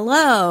like,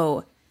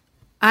 hello,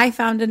 I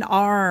found an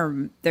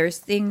arm. There's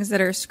things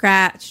that are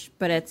scratched,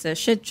 but it's a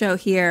shit show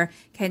here.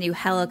 Can you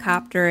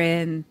helicopter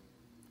in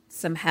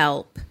some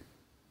help?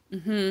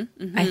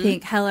 I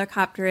think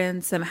helicopter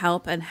in some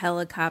help and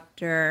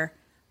helicopter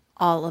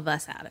all of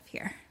us out of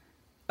here.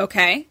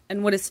 Okay.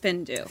 And what does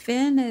Finn do?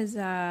 Finn is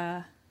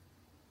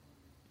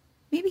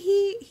maybe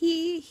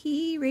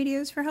he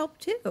radios for help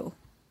too.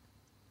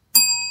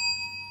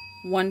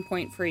 1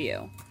 point for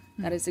you.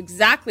 That is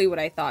exactly what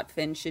I thought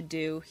Finn should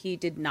do. He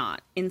did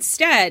not.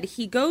 Instead,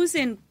 he goes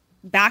in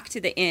back to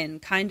the inn,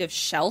 kind of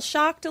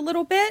shell-shocked a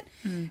little bit.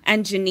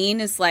 And Janine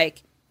is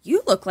like,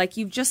 "You look like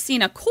you've just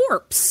seen a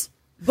corpse."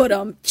 But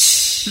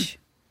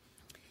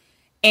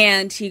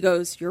and he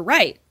goes, "You're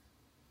right.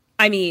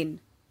 I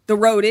mean, the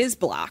road is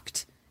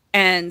blocked.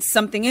 And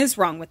something is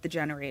wrong with the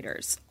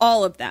generators.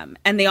 All of them."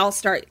 And they all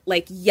start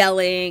like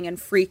yelling and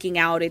freaking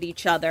out at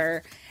each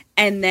other.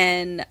 And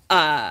then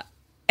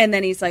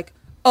he's like,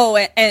 "Oh,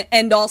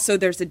 and also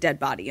there's a dead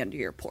body under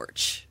your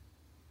porch."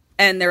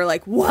 And they're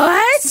like,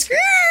 "What?"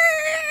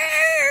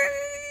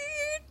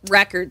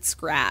 Record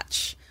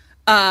scratch.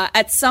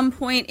 At some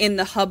point in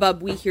the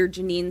hubbub, we hear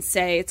Janine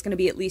say it's going to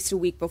be at least a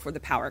week before the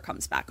power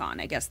comes back on.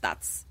 I guess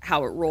that's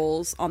how it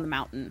rolls on the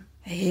mountain.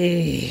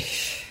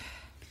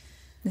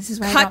 This is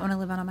why I don't want to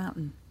live on a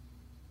mountain.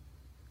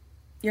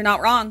 You're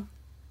not wrong.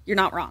 You're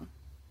not wrong.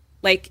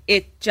 Like,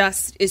 it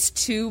just is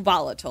too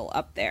volatile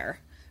up there.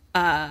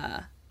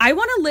 I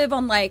want to live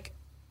on, like,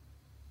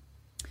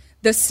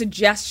 the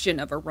suggestion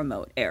of a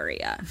remote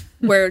area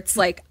where it's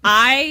like,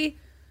 I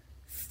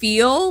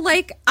feel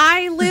like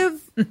I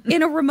live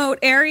in a remote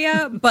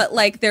area, but,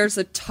 like, there's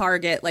a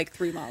target, like,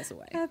 3 miles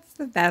away. That's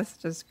the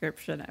best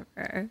description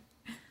ever.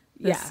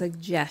 The Yeah.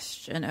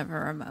 suggestion of a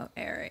remote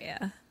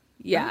area.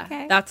 Yeah,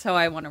 Okay. that's how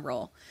I want to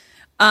roll.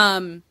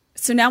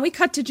 So now we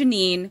cut to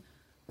Janine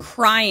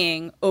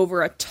crying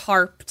over a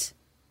tarped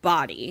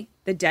body,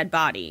 the dead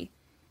body,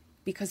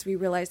 because we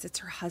realize it's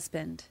her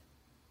husband.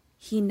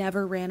 He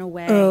never ran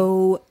away.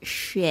 Oh,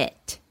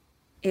 shit.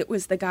 It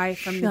was the guy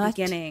from the Shut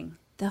beginning.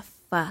 the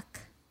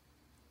fuck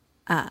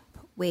up.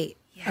 Wait.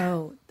 Yeah.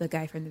 Oh, the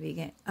guy from the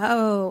beginning.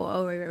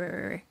 Oh,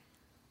 right.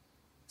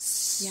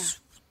 Yeah.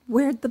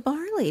 Where'd the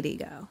bar lady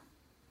go?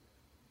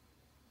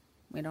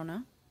 We don't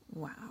know.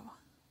 Wow.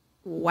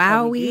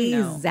 Well, we Wowie do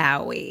know.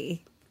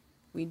 zowie.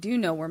 We do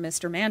know where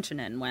Mr.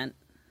 Mansionin went.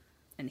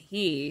 And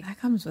he, That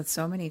comes with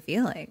so many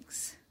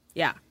feelings.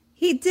 yeah.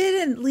 He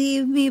didn't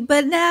leave me,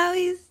 but now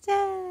he's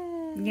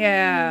dead.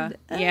 Yeah.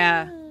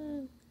 Yeah.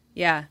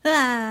 Yeah.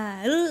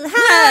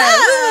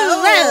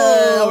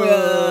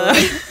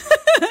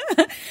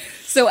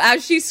 So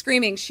as she's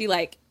screaming, she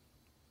like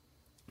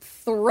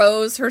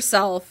throws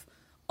herself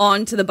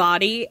onto the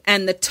body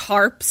and the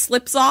tarp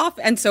slips off.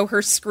 And so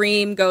her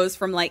scream goes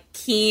from like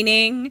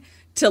keening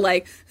to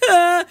like,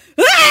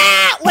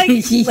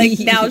 like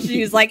now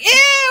she's like,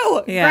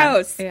 ew,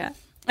 gross. Yeah.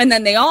 And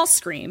then they all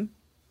scream.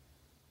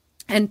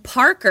 And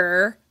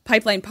Parker,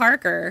 Pipeline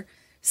Parker,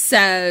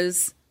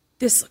 says,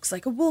 this looks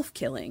like a wolf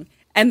killing.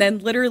 And then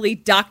literally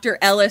Dr.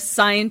 Ellis,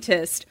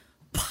 scientist,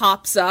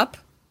 pops up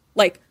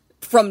like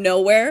from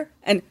nowhere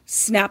and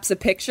snaps a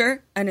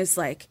picture and is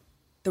like,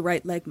 the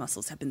right leg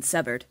muscles have been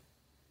severed.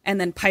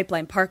 And then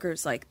Pipeline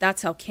Parker's like,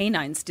 that's how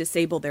canines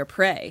disable their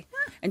prey.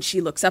 And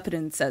she looks up at it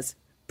and says,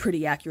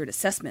 pretty accurate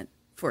assessment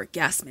for a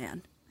gas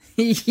man.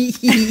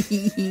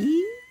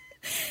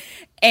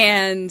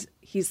 And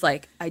he's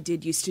like, I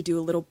did used to do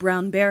a little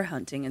brown bear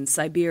hunting in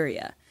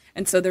Siberia.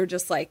 And so they're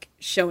just like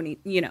showing,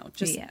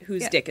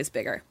 whose dick is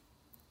bigger.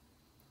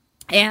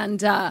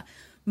 And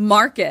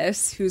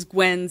Marcus, who's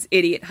Gwen's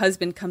idiot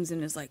husband, comes in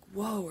and is like,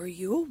 whoa, are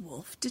you a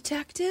wolf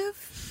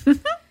detective?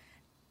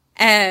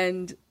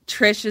 And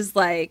Trish is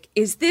like,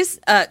 is this,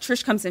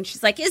 Trish comes in,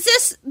 she's like, is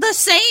this the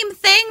same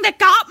thing that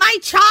got my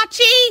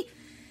Chachi?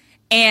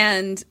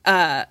 And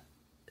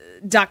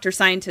Dr.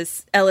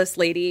 Scientist Ellis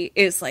lady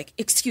is like,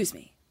 excuse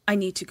me, I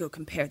need to go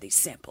compare these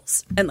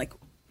samples. And like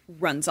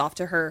runs off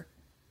to her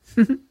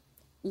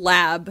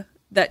lab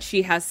that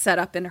she has set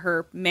up in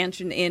her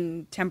mansion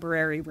in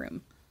temporary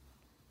room.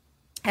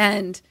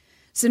 And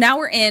so now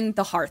we're in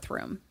the hearth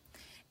room.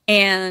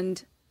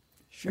 And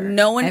Sure.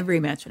 no one... Every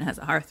mansion has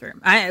a hearth room.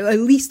 At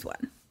least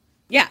one.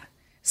 Yeah.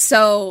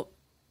 So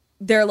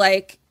they're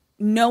like,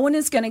 no one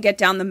is going to get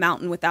down the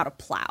mountain without a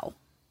plow.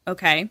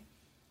 Okay.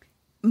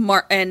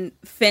 And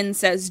Finn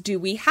says, do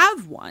we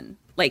have one?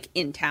 Like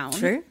in town?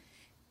 Sure.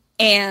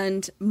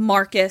 And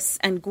Marcus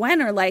and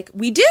Gwen are like,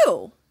 we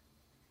do.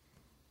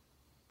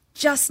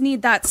 Just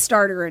need that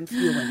starter and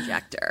fuel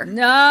injector.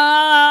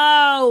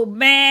 No,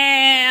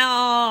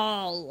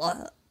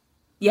 Mel.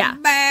 Yeah.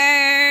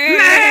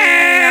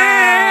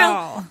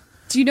 Mel.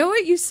 Do you know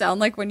what you sound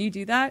like when you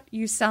do that?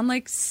 You sound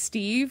like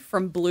Steve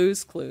from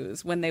Blue's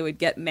Clues when they would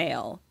get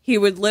mail. He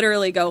would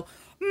literally go,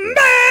 mail!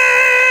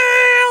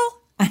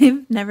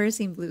 I've never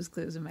seen Blue's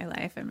Clues in my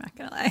life, I'm not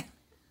going to lie.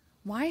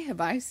 Why have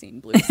I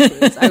seen Blue's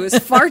Clues? I was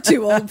far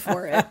too old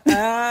for it.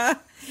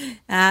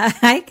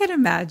 I can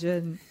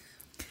imagine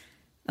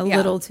a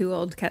little too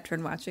old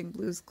Ketrin watching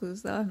Blue's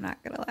Clues, though. I'm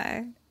not going to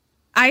lie.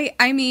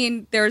 I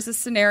mean, there's a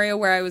scenario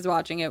where I was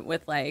watching it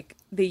with like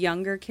the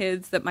younger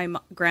kids that my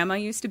grandma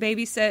used to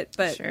babysit,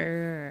 but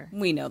Sure.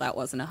 we know that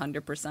wasn't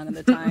 100% of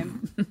the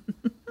time.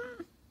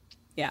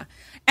 Yeah.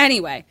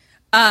 Anyway,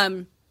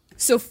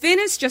 so Finn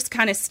is just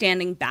kind of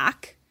standing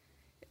back,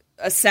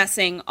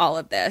 assessing all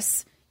of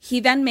this. He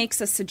then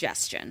makes a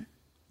suggestion.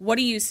 What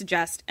do you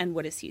suggest, and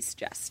what does he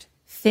suggest?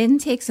 Finn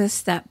takes a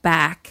step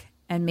back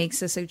and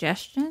makes a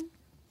suggestion?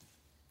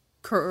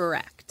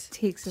 Correct.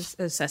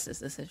 Assesses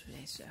the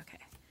situation. Okay.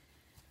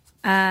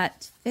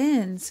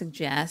 Finn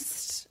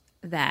suggests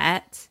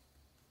that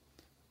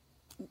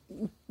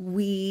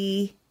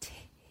we...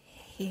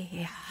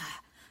 I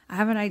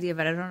have an idea,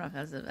 but I don't know if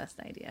that's the best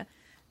idea.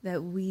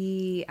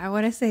 I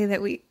want to say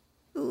that we...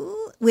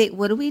 Wait,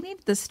 what do we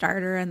need? The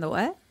starter and the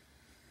what?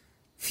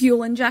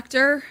 Fuel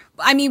injector.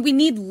 I mean, we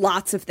need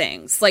lots of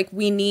things. Like,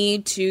 we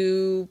need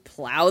to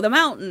plow the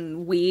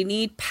mountain. We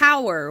need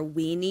power.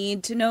 We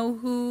need to know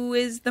who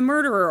is the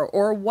murderer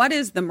or what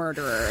is the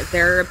murderer.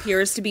 There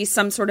appears to be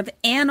some sort of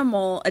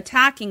animal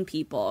attacking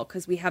people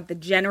because we have the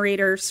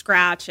generator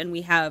scratch and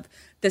we have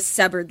the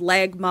severed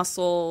leg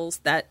muscles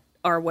that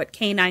are what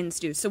canines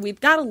do. So we've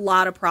got a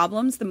lot of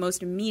problems. The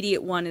most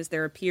immediate one is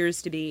there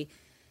appears to be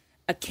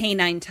a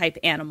canine type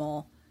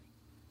animal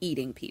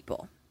eating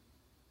people.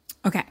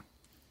 Okay.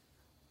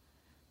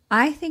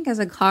 I think as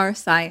a car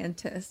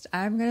scientist,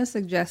 I'm going to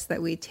suggest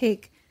that we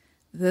take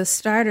the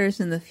starters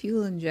and the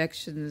fuel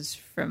injections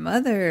from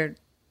other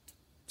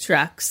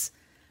trucks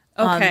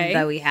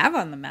that we have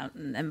on the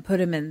mountain and put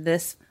them in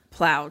this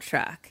plow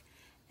truck.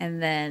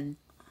 And then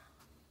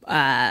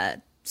I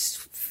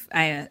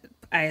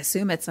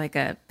assume it's like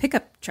a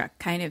pickup truck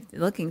kind of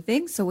looking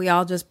thing. So we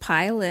all just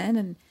pile in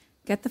and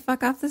get the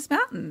fuck off this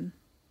mountain.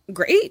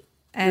 Great.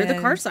 You're the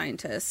car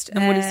scientist.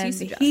 And what does he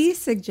suggest? He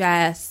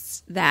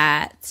suggests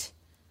that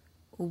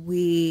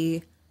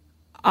we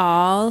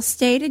all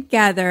stay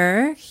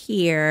together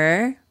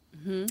here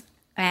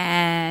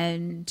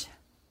and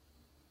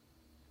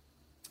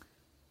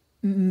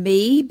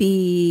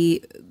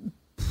maybe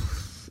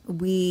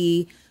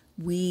we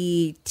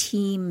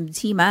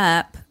team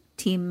up,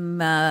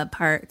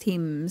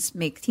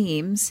 make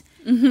teams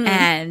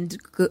and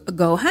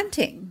go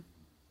hunting.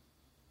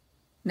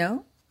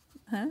 No?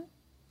 Huh?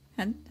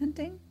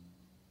 Hunting?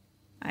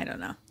 I don't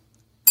know.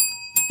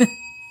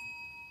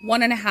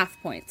 1.5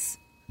 points.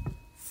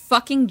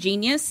 Fucking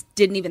genius.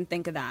 Didn't even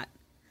think of that.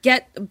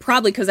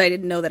 Probably because I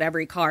didn't know that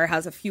every car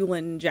has a fuel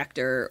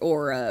injector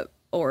or a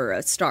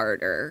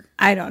starter.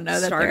 I don't know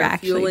that they're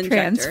actually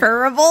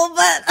transferable,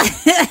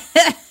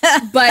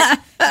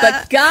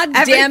 but god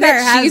damn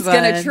it, she's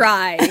gonna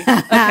try.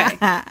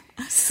 Okay.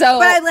 So,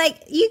 but I'm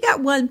like, you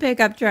got one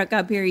pickup truck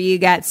up here, you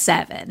got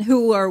 7.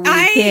 Who are we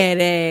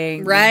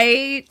kidding?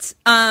 Right?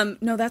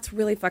 No, that's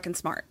really fucking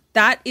smart.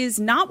 That is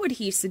not what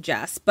he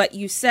suggests, but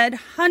you said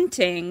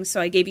hunting,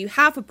 so I gave you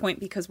half a point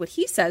because what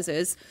he says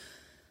is,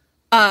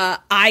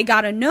 I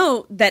got a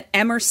note that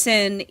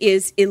Emerson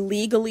is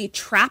illegally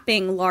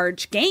trapping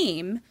large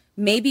game.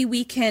 Maybe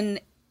we can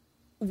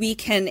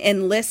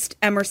enlist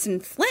Emerson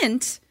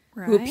Flint,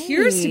 who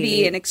appears to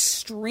be an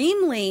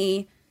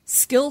extremely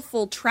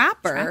skillful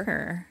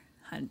trapper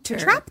hunter, to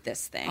trap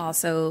this thing.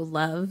 Also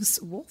loves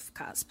wolf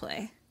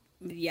cosplay.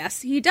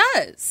 Yes, he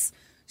does.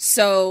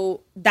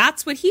 So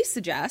that's what he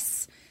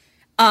suggests.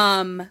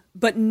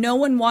 But no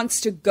one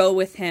wants to go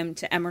with him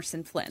to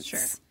Emerson Flint's. Sure.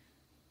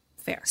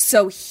 Fair.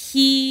 So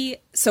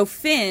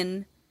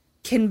Finn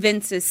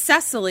convinces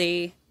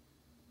Cecily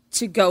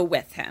to go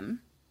with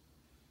him.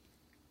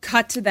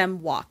 Cut to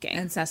them walking.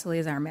 And Cecily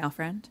is our male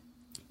friend?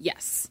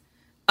 Yes.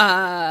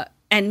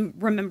 And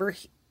remember,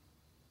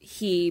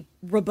 he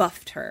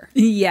rebuffed her.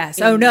 Yes.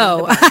 Oh,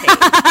 no.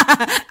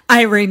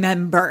 I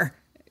remember.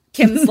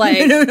 Kim's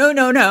like...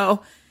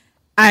 No.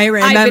 I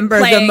remember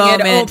the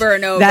moment over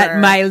and over. That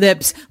my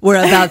lips were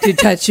about to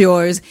touch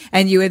yours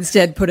and you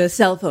instead put a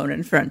cell phone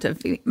in front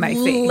of my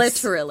face.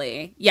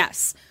 Literally.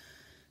 Yes.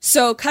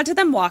 So cut to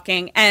them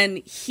walking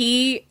and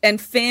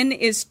Finn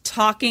is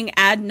talking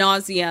ad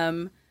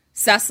nauseum.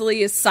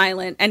 Cecily is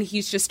silent and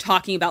he's just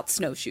talking about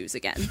snowshoes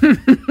again.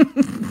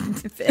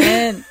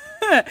 Finn.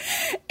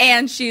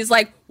 And she's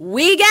like,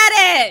 we get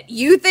it.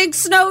 You think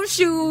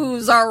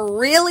snowshoes are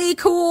really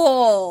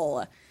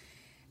cool.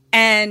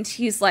 And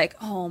he's like,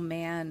 oh,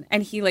 man.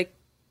 And he, like,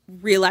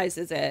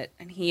 realizes it.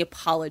 And he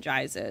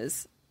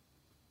apologizes.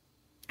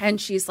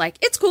 And she's like,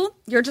 it's cool.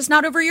 You're just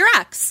not over your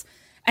ex.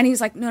 And he's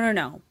like,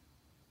 no.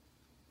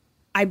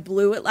 I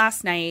blew it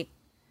last night.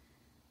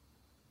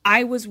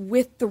 I was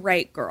with the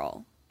right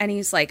girl. And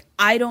he's like,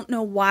 I don't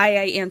know why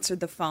I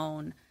answered the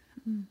phone.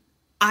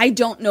 I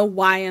don't know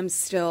why I'm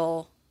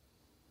still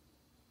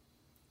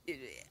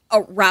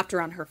wrapped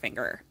around her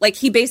finger. Like,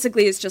 he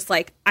basically is just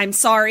like, I'm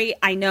sorry.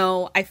 I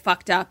know I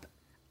fucked up.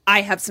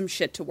 I have some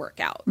shit to work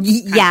out.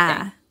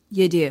 Yeah,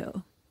 you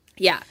do.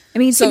 Yeah. I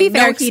mean, to be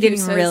fair, he didn't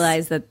even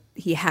realize that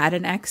he had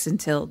an ex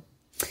until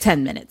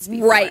 10 minutes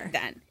before. Right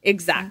then.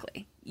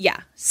 Exactly. Yeah.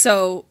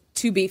 So,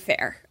 to be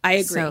fair, I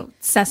agree. So,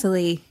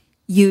 Cecily,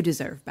 you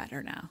deserve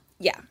better now.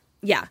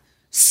 Yeah.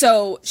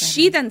 So,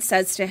 she then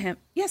says to him,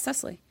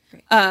 Cecily.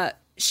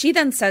 She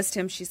then says to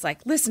him, she's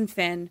like, listen,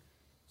 Finn,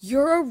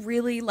 you're a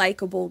really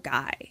likable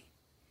guy,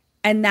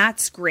 and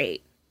that's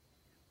great.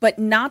 But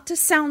not to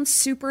sound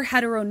super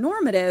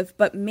heteronormative,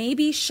 but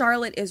maybe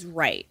Charlotte is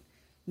right.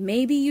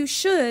 Maybe you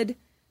should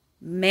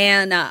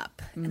man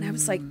up. And I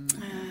was like,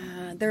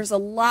 there's a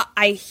lot.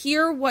 I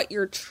hear what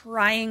you're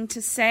trying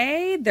to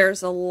say.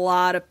 There's a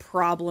lot of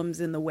problems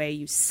in the way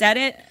you said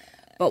it,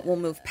 but we'll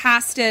move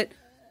past it.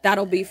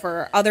 That'll be for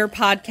our other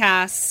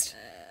podcast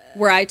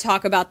where I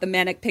talk about the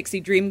manic pixie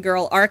dream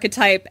girl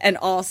archetype and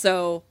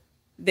also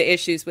the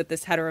issues with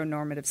this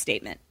heteronormative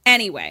statement.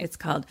 Anyway. It's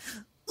called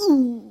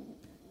Ooh.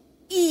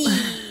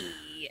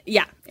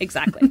 Yeah,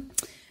 exactly.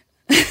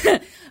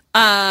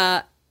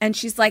 And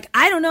she's like,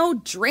 I don't know,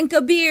 drink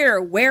a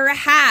beer, wear a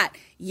hat,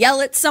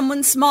 yell at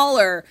someone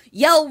smaller,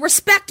 yell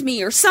respect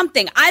me or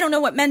something. I don't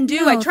know what men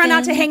do. I try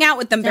not to hang out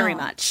with them very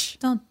much.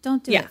 Don't do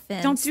it,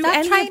 Finn. Don't do Stop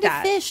any trying of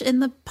that. to fish in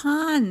the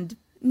pond.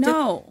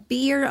 No.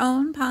 Be your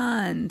own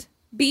pond.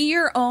 Be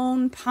your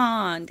own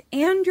pond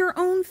and your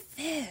own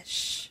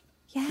fish.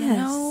 Yes. You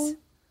know?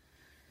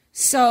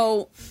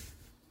 So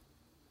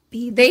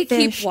be the they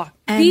fish keep walking.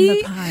 And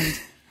the pond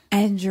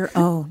and your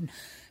own.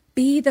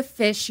 Be the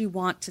fish you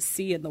want to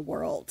see in the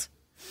world.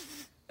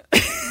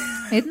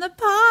 In the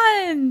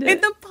pond.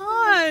 In the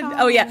pond.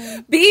 Oh,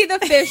 yeah. Be the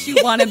fish you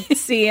want to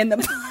see in the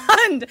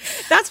pond.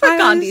 That's what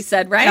Gandhi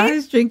said, right? I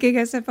was drinking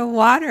a sip of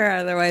water.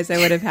 Otherwise, I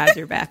would have had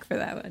your back for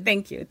that one.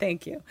 Thank you.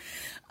 Thank you.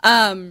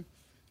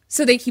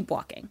 So they keep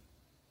walking.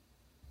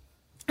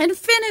 And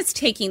Finn is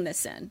taking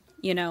this in,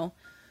 you know.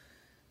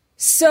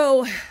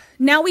 So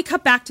now we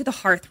cut back to the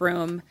hearth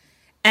room.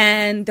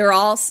 And they're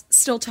all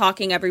still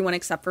talking, everyone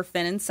except for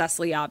Finn and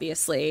Cecily,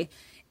 obviously.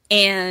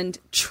 And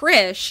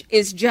Trish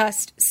is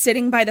just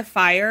sitting by the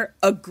fire,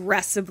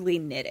 aggressively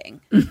knitting.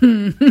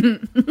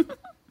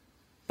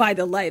 By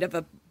the light of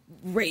a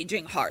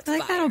raging hearth fire.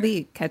 That'll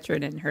be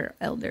Ketrin in her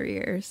elder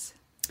years.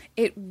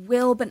 It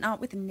will, but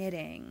not with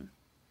knitting.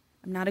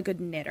 I'm not a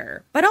good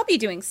knitter. But I'll be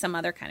doing some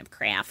other kind of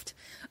craft.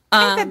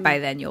 I bet by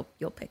then you'll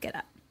pick it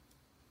up.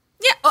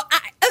 Yeah.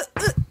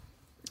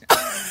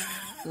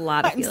 A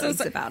lot of feelings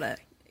about it.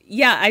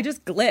 Yeah, I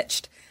just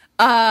glitched.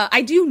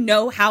 I do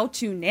know how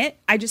to knit.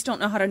 I just don't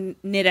know how to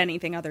knit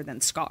anything other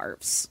than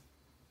scarves.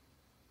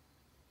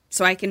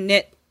 So I can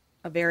knit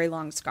a very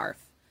long scarf.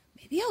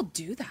 Maybe I'll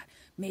do that.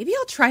 Maybe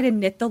I'll try to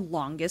knit the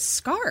longest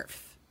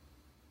scarf.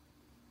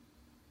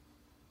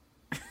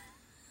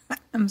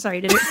 I'm sorry,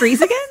 did it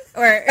freeze again?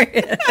 Or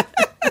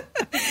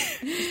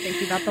just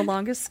thinking about the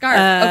longest scarf.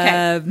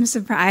 Okay. I'm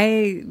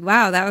surprised.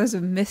 Wow, that was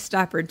a missed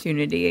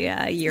opportunity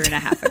a year and a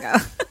half ago.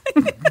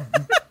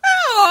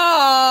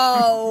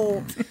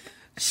 Oh,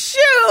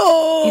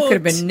 shoot! You could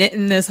have been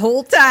knitting this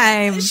whole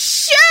time.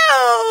 Shoot!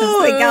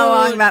 Just think how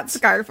long that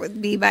scarf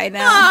would be by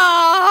now.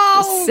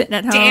 Oh, just sitting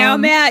at home.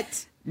 Damn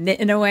it!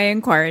 Knitting away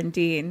in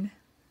quarantine.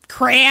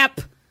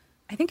 Crap.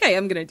 I think I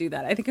am going to do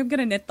that. I think I'm going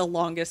to knit the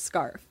longest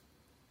scarf.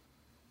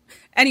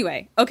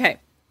 Anyway, okay.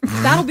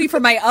 That'll be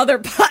for my other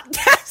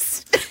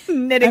podcast.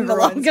 Knitting the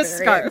longest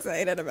scarf.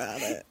 Excited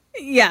about it.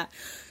 Yeah.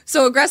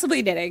 So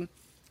aggressively knitting.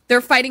 They're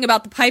fighting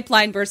about the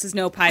pipeline versus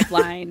no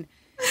pipeline.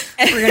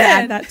 We're going to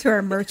add that to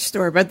our merch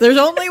store, but there's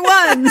only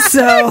one.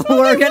 So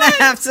we're going to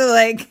have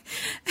to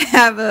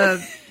have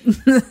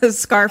a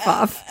scarf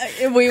off.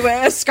 We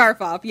wear a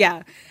scarf off.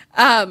 Yeah.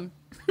 And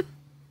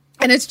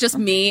it's just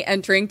me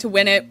entering to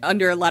win it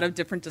under a lot of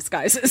different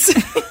disguises.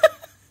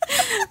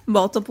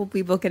 Multiple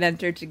people can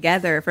enter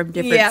together from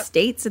different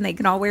states and they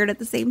can all wear it at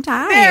the same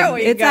time. There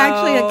we it's go.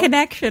 Actually a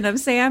connection of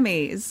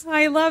Sammy's.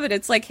 I love it.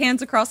 It's like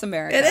Hands Across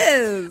America. It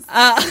is.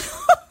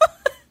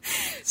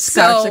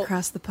 Scarves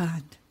across the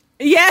pond.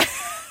 Yeah.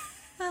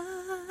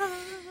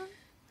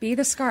 Be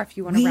the scarf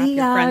you want to wrap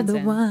your friends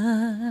in.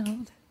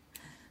 Wild.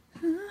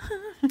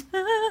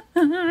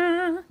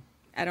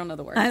 I don't know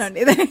the words. I don't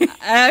either. Okay.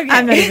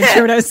 I'm not even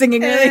sure what I was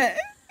singing really.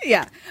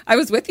 Yeah. I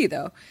was with you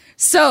though.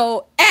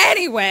 So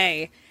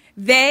anyway,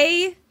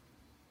 they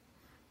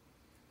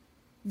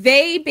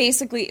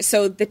basically,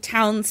 so the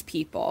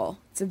townspeople,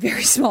 it's a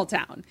very small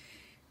town,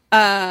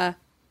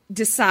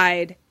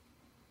 decide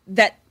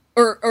that,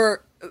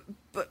 or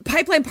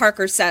Pipeline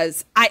Parker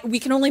says, we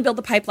can only build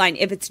the pipeline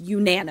if it's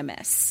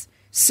unanimous.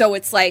 So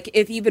it's like,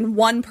 if even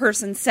one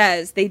person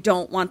says they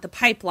don't want the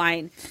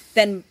pipeline,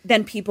 then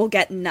people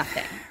get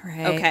nothing.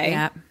 Right.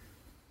 Okay.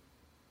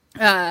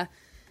 Yeah.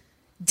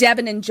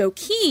 Devin and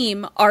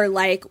Joakim are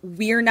like,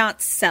 we're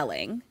not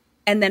selling.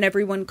 And then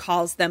everyone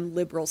calls them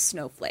liberal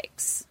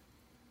snowflakes.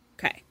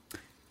 Okay.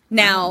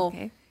 Now,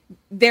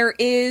 there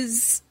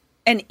is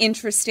an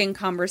interesting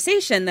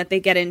conversation that they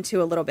get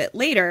into a little bit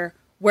later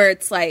where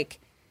it's like,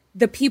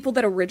 the people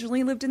that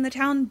originally lived in the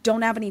town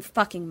don't have any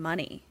fucking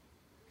money.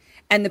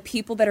 And the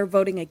people that are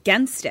voting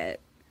against it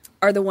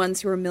are the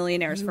ones who are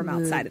millionaires from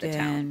outside of the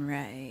town.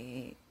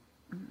 Right.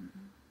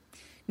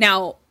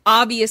 Now,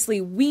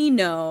 obviously, we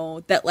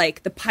know that,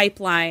 like, the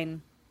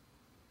pipeline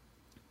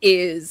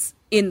is,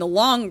 in the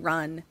long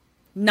run,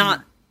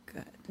 not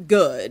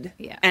good.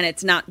 Yeah. And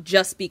it's not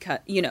just because,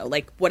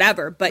 like,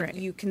 whatever. But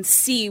you can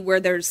see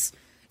where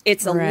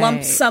it's a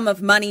lump sum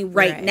of money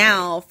right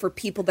now for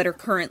people that are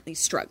currently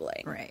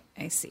struggling. Right.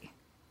 I see.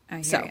 I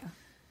hear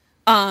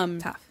you.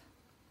 Tough.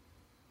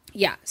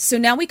 Yeah. So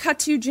now we cut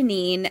to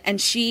Janine, and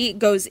she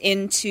goes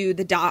into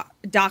the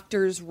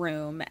doctor's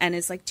room and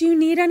is like, do you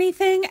need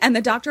anything? And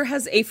the doctor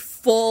has a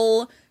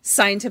full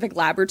scientific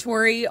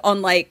laboratory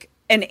on like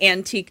an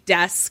antique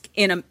desk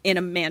in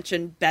a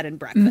mansion bed and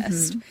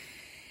breakfast. Mm-hmm.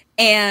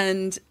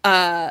 And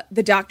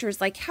the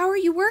doctor's like, how are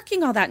you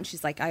working all that? And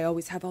she's like, I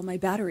always have all my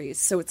batteries.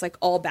 So it's like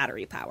all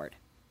battery powered.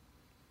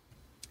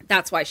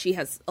 That's why she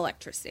has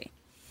electricity.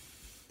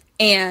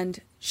 And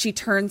she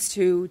turns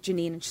to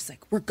Janine and she's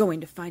like, we're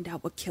going to find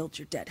out what killed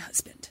your dead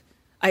husband.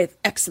 I have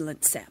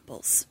excellent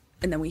samples.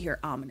 And then we hear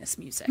ominous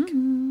music.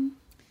 Mm-hmm.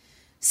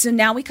 So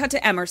now we cut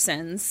to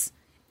Emerson's,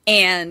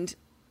 and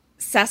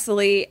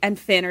Cecily and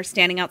Finn are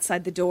standing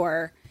outside the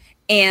door.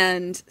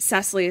 And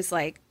Cecily is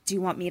like, do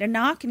you want me to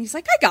knock? And he's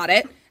like, I got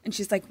it. And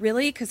she's like,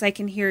 really? Because I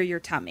can hear your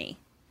tummy.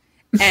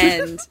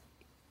 And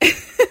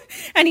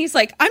and he's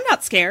like, I'm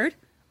not scared.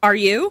 Are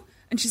you?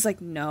 And she's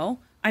like, no,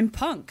 I'm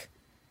punk.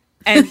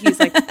 And he's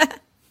like,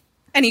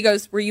 and he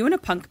goes, were you in a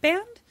punk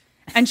band?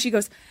 And she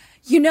goes,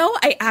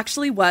 I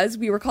actually was.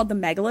 We were called the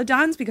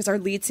Megalodons because our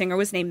lead singer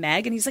was named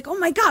Meg. And he's like, oh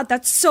my God,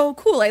 that's so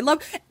cool. I love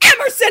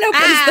Emerson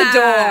opens the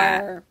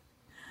door.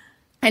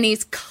 And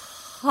he's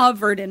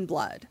covered in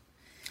blood.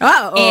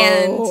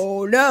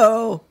 Oh,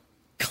 no.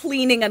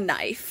 Cleaning a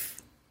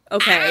knife.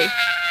 Okay.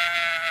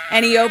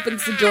 And he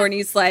opens the door and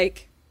he's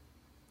like,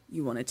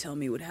 you want to tell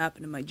me what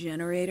happened to my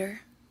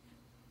generator?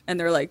 And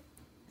they're like,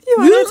 you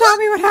want to tell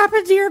me what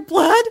happened to your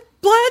blood?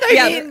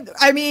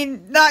 I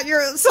mean, not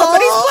your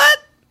somebody's blood.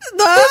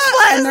 Whose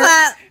blood is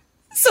that?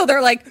 So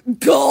they're like,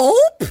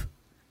 gulp.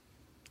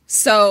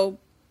 So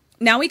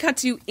now we cut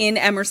to in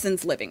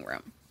Emerson's living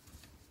room.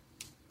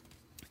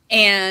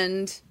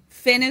 And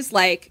Finn is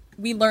like,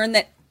 we learn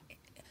that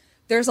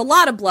there's a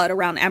lot of blood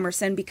around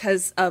Emerson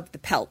because of the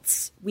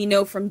pelts. We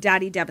know from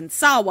Daddy Devon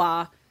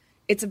Sawa,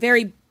 it's a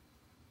very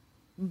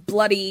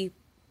bloody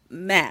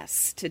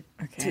mess to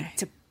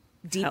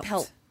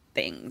de-pelt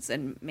things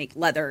and make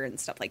leather and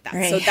stuff like that.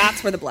 Right. So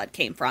that's where the blood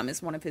came from,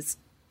 is one of his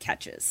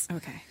catches.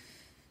 Okay.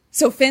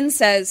 So Finn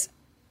says,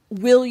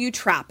 will you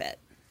trap it?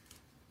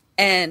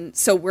 And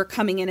so we're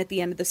coming in at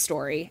the end of the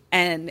story,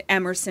 and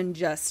Emerson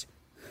just...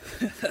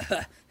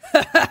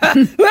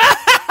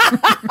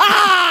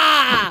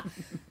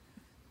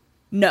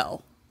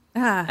 no.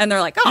 And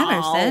they're like, oh.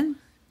 Emerson.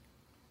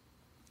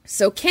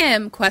 So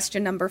Kim,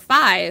 question number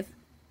 5,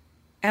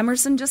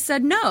 Emerson just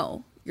said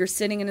no. You're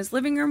sitting in his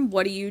living room.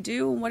 What do you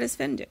do? And what does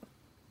Finn do?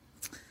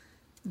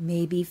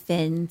 Maybe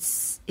Finn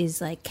is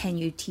like, can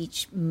you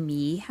teach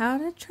me how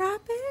to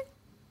trap it?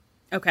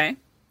 Okay.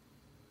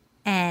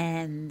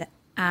 And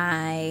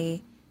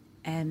I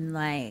am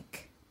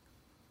like,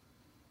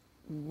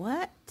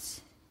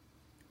 what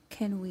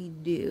can we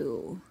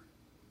do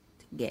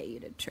to get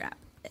you to trap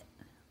it?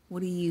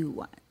 What do you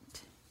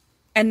want?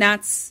 And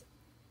that's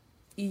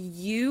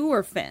you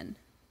or Finn?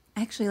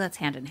 Actually, let's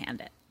hand in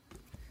hand it.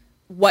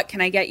 What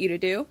can I get you to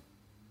do?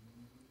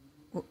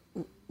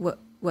 What?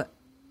 What?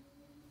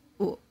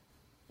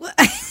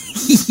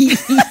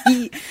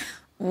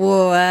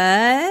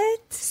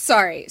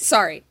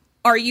 Sorry.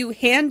 Are you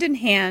hand in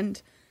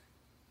hand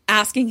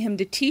asking him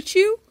to teach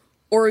you,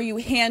 or are you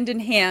hand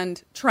in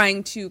hand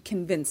trying to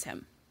convince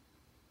him?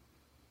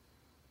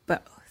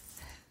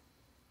 Both.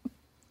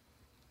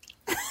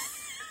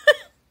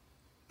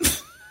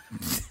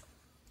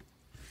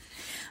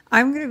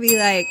 I'm going to be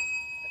like,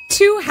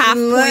 2 half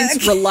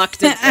points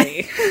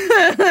reluctantly.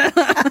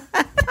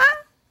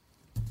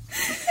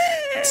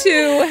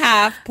 2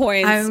 half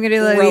points. I'm going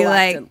to be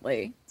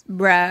like,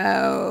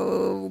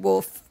 bro,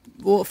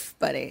 wolf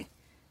buddy.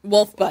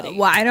 Wolf buddy.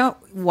 Why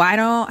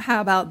don't, how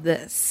about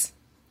this?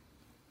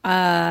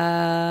 We'll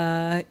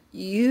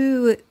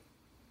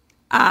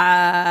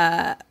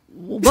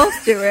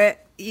both do it.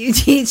 You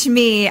teach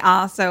me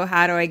also,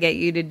 how do I get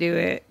you to do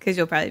it? Because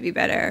you'll probably be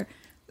better.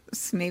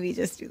 So maybe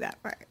just do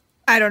that part.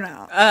 I don't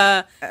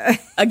know.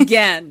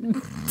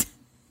 Again,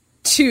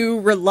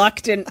 2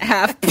 reluctant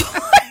half points.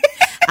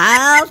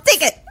 I'll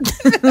take it.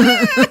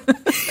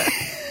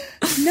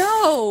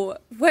 No,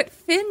 what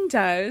Finn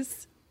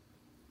does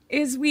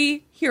is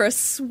we hear a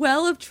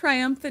swell of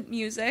triumphant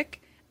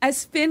music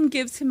as Finn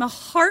gives him a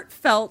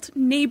heartfelt,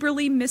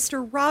 neighborly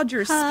Mr.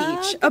 Rogers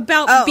speech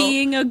about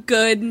being a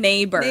good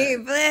neighbor.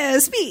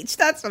 Speech,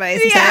 that's what I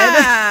said.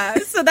 Yeah,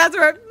 so that's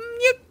where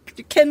you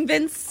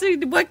convince,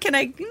 what can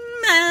I...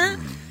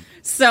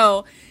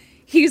 So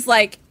he's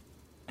like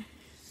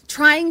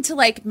trying to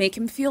like make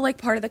him feel like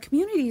part of the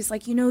community. He's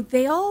like,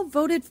 they all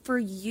voted for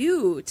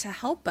you to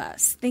help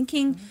us,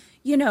 thinking,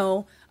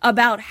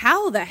 about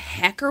how the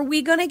heck are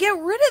we going to get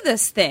rid of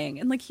this thing?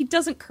 And like, he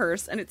doesn't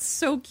curse, and it's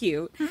so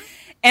cute.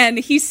 And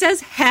he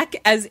says heck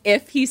as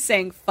if he's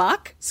saying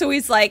fuck. So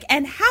he's like,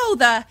 and how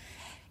the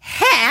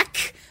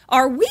heck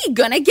are we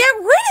going to get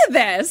rid of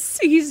this?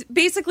 He's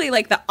basically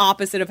like the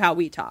opposite of how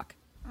we talk.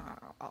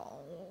 Oh,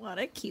 what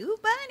a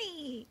cute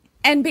bunny.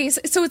 And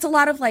so it's a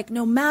lot of like,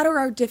 no matter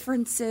our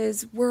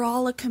differences, we're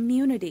all a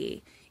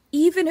community.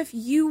 Even if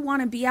you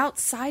want to be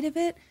outside of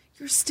it,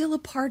 you're still a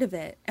part of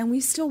it, and we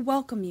still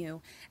welcome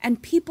you.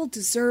 And people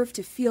deserve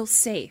to feel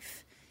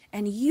safe,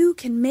 and you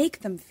can make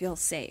them feel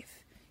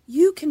safe.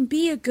 You can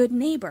be a good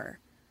neighbor,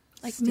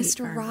 like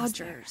Mr.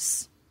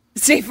 Rogers.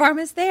 State Farm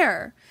is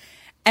there.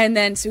 And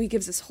then, so he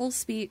gives this whole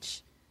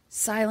speech,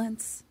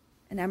 silence,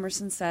 and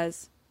Emerson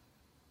says,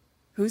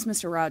 who's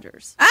Mr.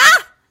 Rogers?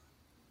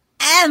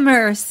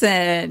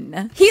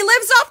 Emerson. He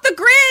lives off the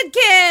grid,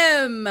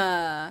 Kim.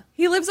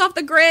 He lives off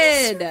the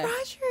grid. Mr.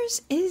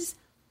 Rogers is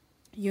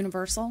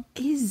universal.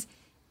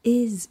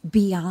 Is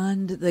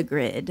beyond the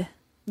grid.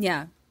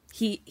 Yeah.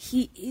 He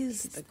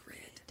is the grid.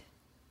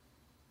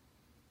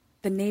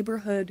 The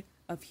neighborhood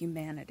of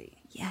humanity.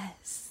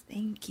 Yes,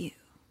 thank you.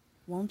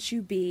 Won't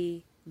you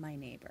be my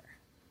neighbor?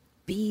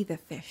 Be the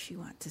fish you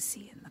want to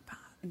see in the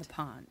pond. In the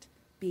pond.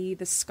 Be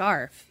the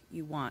scarf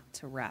you want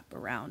to wrap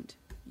around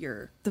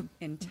your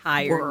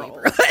entire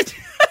neighborhood.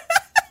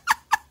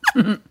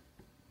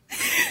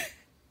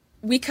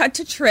 We cut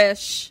to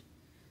Trish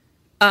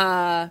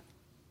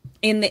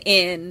in the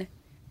inn,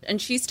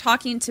 and she's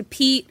talking to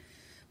Pete,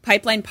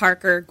 Pipeline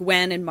Parker,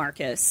 Gwen, and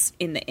Marcus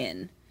in the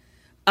inn.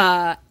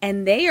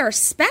 And they are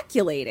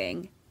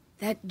speculating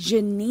that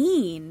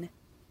Janine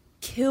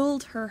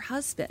killed her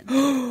husband.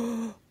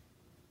 Ooh,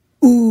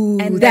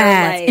 And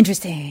that's like-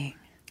 interesting.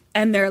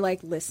 And they're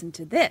like, listen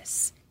to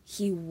this.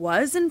 He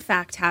was, in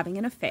fact, having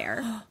an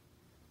affair.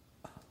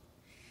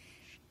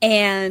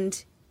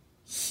 And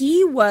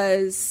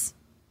she's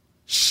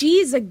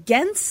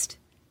against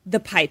the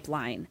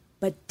pipeline,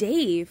 but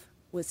Dave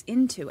was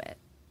into it.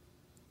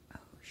 Oh,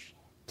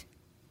 shit.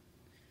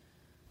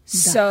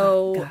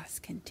 So, The hot goss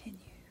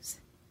continues.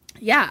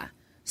 yeah.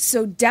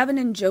 So Devin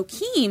and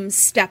Joakim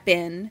step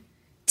in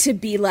to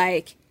be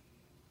like,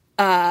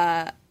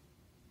 and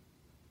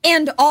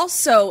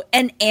also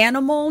an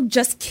animal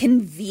just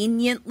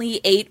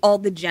conveniently ate all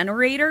the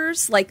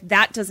generators. Like,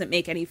 that doesn't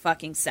make any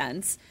fucking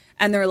sense.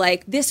 And they're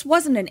like, this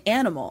wasn't an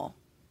animal.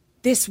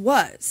 This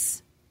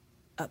was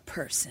a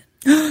person.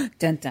 Dun,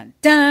 dun,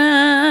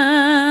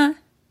 dun.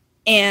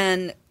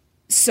 And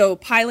so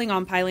piling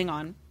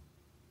on.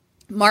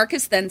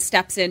 Marcus then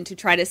steps in to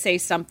try to say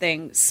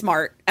something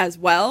smart as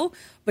well,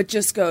 but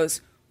just goes,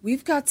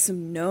 we've got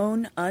some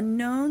known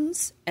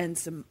unknowns and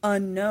some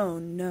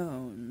unknown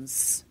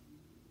knowns.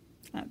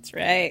 That's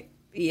right.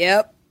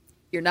 Yep.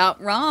 You're not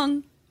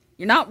wrong.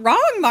 You're not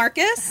wrong,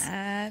 Marcus.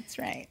 That's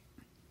right.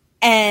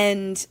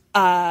 And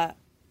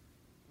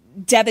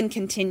Devin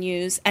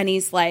continues, and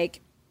he's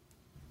like,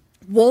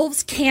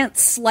 wolves can't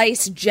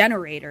slice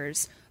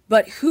generators,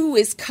 but who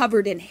is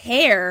covered in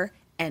hair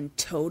and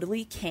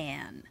totally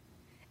can?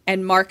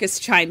 And Marcus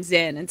chimes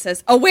in and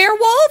says, a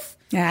werewolf?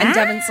 And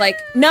Devin's like,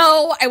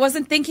 no, I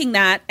wasn't thinking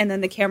that. And then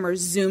the camera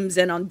zooms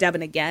in on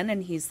Devin again,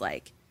 and he's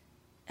like,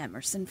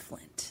 Emerson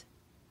Flint.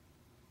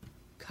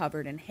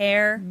 Covered in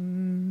hair,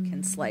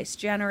 can slice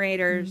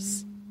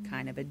generators,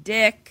 kind of a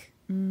dick.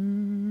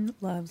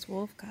 Loves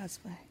wolf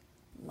cosplay.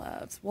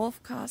 Loves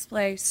wolf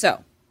cosplay.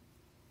 So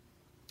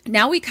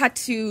now we cut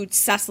to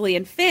Cecily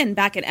and Finn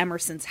back at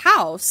Emerson's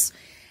house,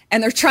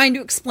 and they're trying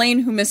to explain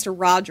who Mr.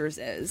 Rogers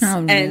is.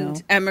 Oh, no.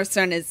 And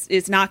Emerson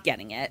is not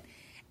getting it.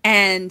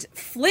 And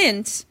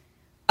Flint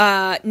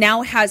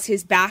now has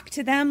his back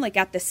to them, like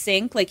at the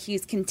sink, like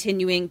he's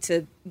continuing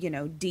to,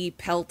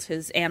 de-pelt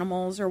his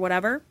animals or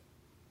whatever.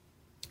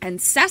 And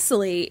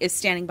Cecily is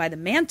standing by the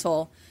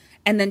mantle,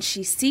 and then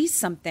she sees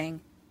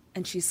something,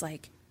 and she's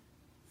like,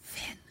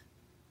 Finn,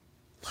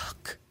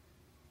 look.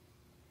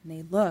 And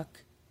they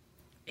look.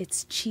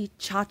 It's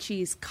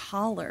Chachi's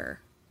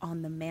collar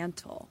on the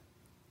mantle.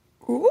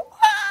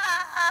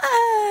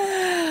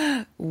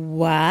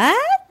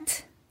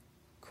 What?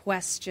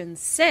 Question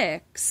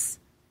 6.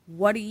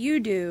 What do you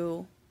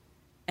do,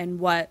 and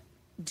what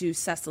do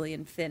Cecily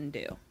and Finn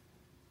do?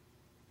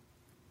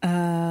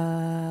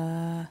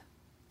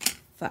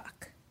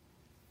 Fuck.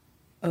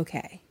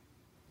 Okay.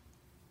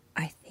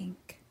 I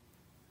think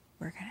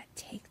we're gonna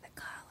take the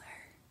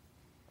collar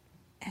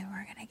and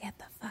we're gonna get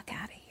the fuck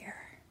out of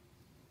here.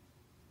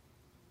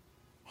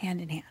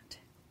 Hand in hand.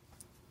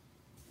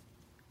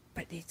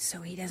 But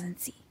so he doesn't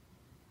see.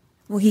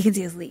 Well, he can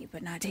see us leave,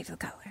 but not take the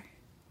collar.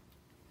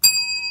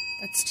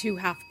 That's 2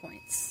 half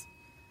points.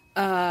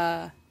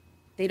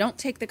 They don't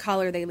take the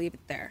collar, they leave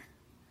it there.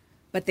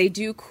 But they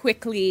do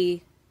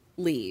quickly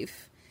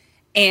leave.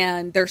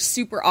 And they're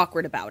super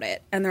awkward about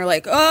it. And they're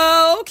like,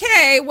 oh,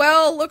 okay,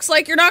 well, looks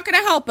like you're not going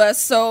to help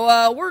us.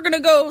 So we're going to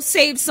go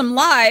save some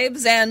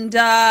lives and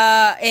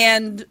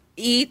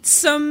eat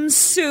some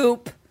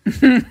soup.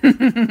 Saving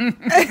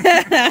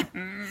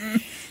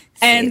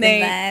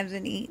lives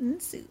and eating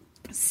soup.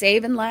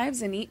 Saving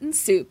lives and eating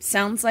soup.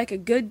 Sounds like a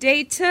good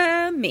day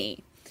to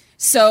me.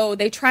 So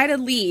they try to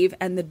leave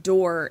and the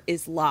door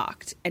is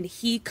locked. And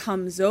he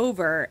comes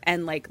over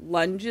and like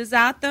lunges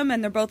at them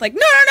and they're both like, no,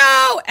 no,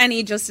 no. And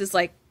he just is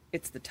like,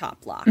 it's the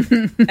top lock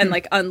and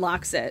like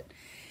unlocks it.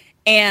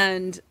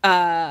 And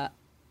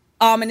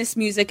ominous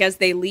music as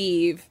they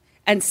leave.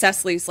 And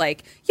Cecily's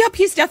like, yep,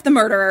 he's Death the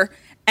murderer.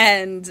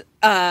 And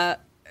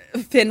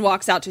Finn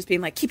walks out just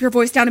being like, keep your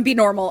voice down and be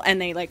normal. And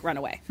they like run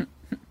away.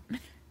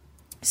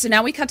 So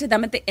now we cut to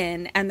them at the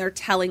inn and they're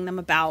telling them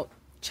about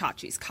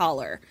Chachi's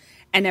collar.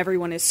 And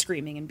everyone is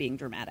screaming and being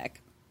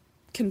dramatic.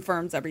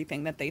 Confirms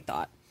everything that they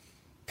thought.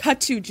 Cut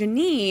to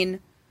Janine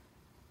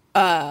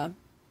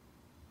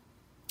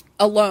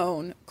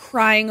alone,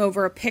 crying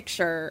over a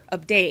picture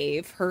of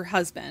Dave, her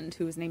husband,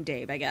 who was named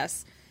Dave, I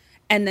guess.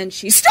 And then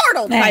she's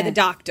startled by the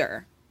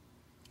doctor.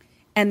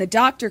 And the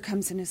doctor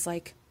comes in and is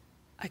like,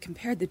 I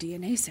compared the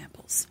DNA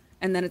samples.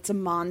 And then it's a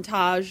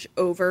montage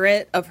over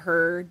it of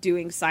her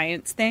doing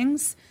science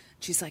things.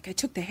 She's like, I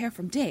took the hair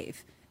from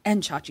Dave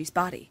and Chachi's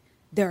body.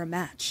 They're a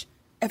match.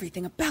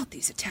 Everything about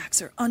these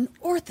attacks are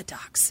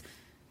unorthodox.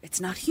 It's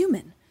not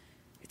human.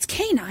 It's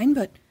canine,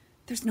 but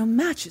there's no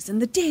matches in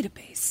the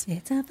database.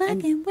 It's a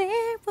fucking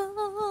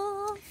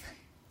werewolf.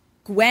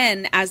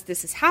 Gwen, as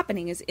this is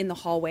happening, is in the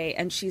hallway,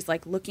 and she's,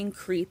 like, looking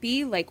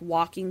creepy, like,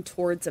 walking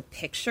towards a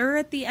picture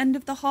at the end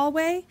of the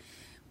hallway.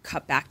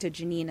 Cut back to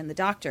Janine and the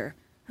doctor.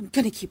 I'm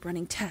gonna keep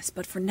running tests,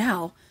 but for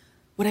now,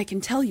 what I can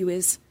tell you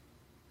is,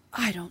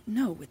 I don't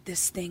know what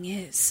this thing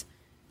is.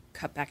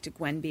 Cut back to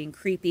Gwen being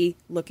creepy,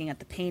 looking at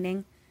the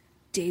painting.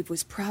 Dave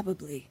was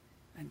probably,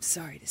 I'm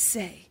sorry to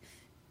say,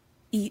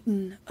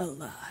 eaten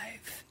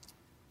alive.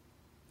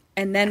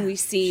 And then we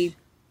see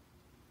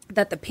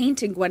that the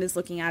painting Gwen is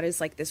looking at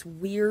is like this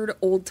weird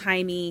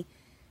old-timey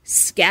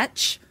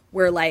sketch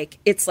where like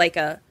it's like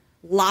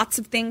lots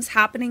of things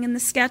happening in the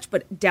sketch,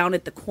 but down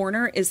at the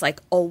corner is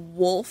like a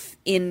wolf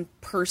in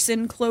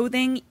person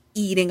clothing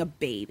eating a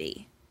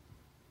baby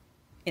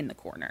in the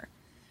corner.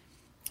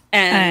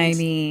 And I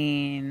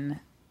mean,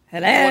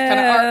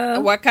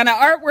 hello. What kind of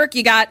artwork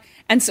you got?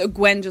 And so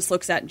Gwen just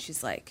looks at it and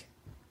she's like,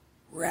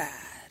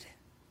 rad.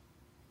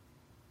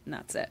 And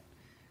that's it.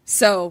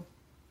 So,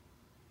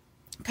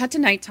 cut to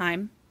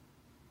nighttime.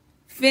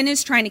 Finn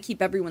is trying to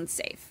keep everyone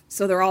safe.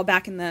 So they're all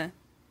back in the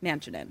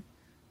mansion inn.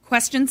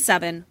 Question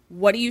 7.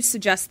 What do you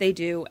suggest they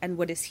do, and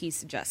what does he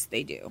suggest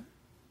they do?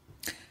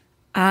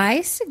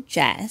 I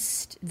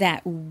suggest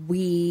that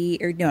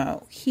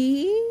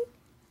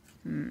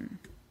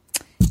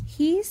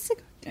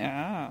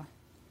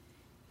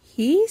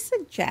he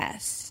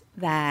suggests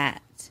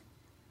that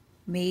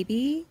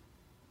maybe,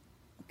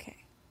 okay,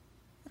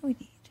 what do we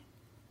need?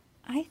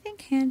 I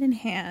think hand in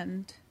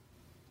hand.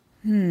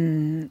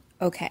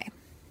 Okay.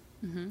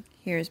 Mm-hmm.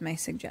 Here's my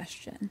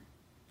suggestion.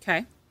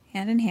 Okay.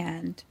 Hand in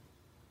hand,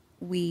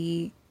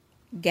 we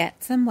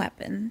get some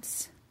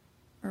weapons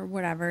or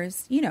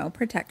whatever's,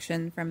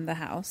 protection from the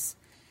house.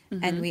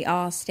 Mm-hmm. And we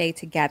all stay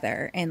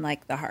together in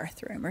like the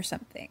hearth room or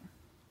something.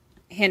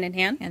 Hand in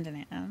hand? Hand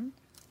in hand.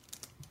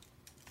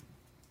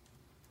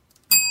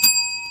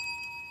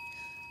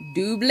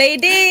 Double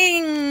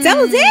ding!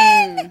 Double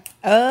ding!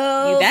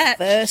 Oh, you bet.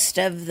 First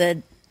of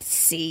the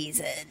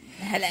season.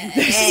 Hello.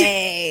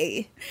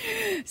 Hey.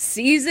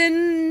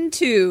 Season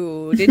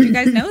 2. Did you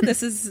guys know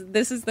this is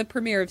the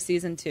premiere of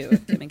season 2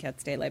 of Tim and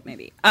Kat's Daylight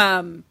Maybe?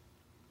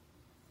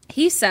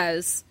 He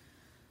says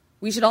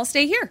we should all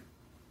stay here.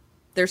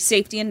 There's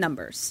safety in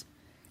numbers.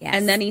 Yes.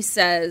 And then he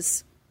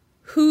says,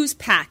 who's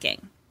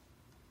packing?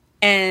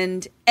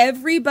 And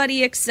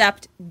everybody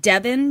except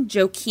Devin,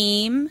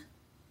 Joakim.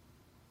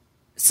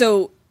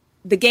 So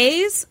the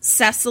gays,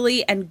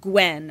 Cecily, and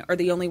Gwen are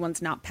the only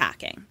ones not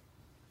packing.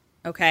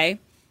 Okay?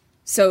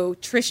 So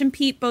Trish and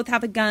Pete both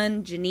have a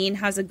gun. Janine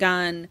has a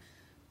gun.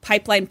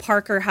 Pipeline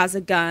Parker has a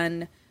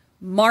gun.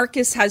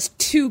 Marcus has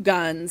 2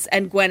 guns.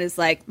 And Gwen is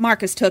like,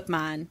 Marcus took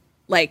mine.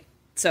 Like,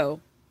 so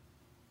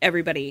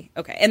everybody.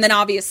 Okay. And then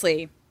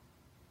obviously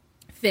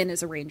Finn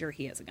is a ranger.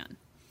 He has a gun.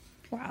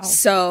 Wow.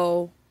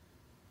 So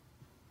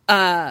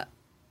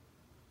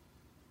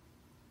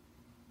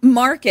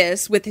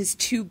Marcus with his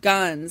 2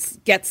 guns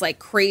gets like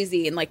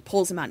crazy and like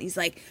pulls him out. And he's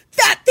like,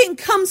 that thing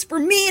comes for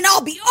me and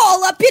I'll be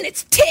all up in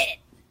its tit.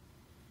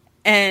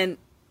 And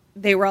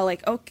they were all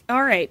like, okay,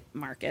 all right,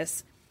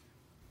 Marcus.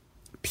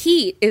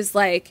 Pete is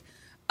like,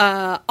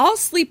 I'll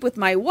sleep with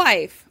my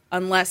wife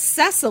unless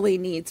Cecily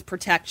needs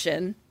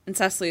protection. And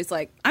Cecily's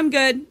like, I'm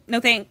good. No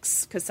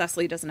thanks. Because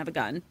Cecily doesn't have a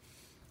gun.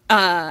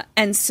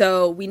 And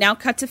so we now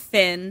cut to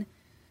Finn.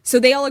 So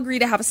they all agree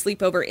to have a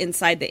sleepover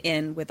inside the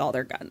inn with all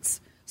their guns.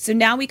 So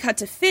now we cut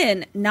to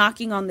Finn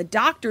knocking on the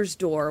doctor's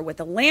door with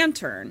a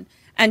lantern.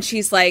 And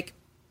she's like,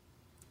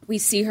 we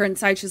see her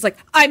inside. She's like,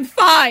 I'm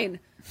fine.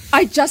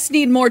 I just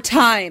need more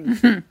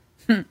time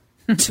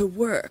to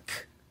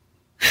work.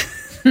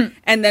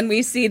 And then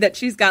we see that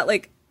she's got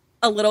like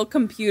a little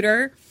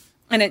computer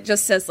and it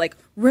just says like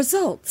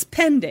results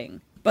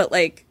pending. But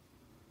like,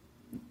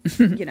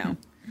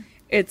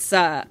 it's,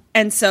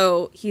 and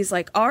so he's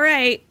like, all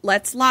right,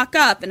 let's lock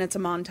up. And it's a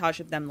montage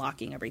of them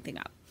locking everything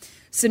up.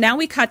 So now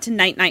we cut to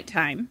night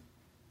time.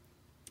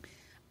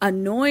 A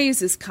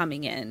noise is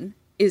coming in,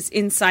 is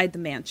inside the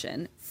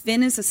mansion.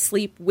 Finn is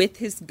asleep with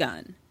his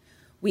gun.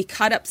 We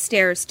cut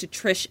upstairs to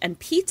Trish and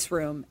Pete's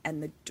room,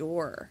 and the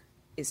door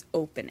is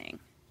opening.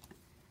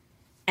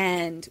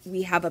 And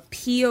we have a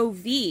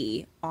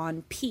POV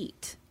on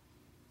Pete.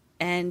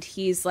 And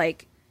he's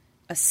like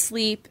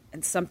asleep,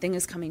 and something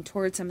is coming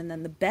towards him, and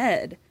then the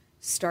bed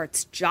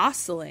starts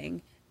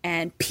jostling,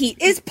 and Pete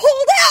is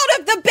pulled out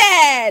of the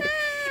bed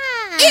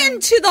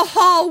into the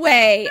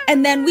hallway,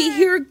 and then we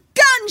hear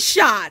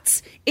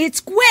gunshots.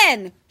 It's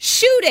Gwen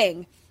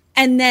shooting,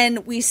 and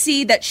then we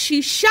see that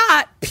she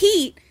shot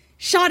Pete.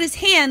 Shot his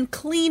hand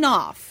clean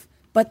off,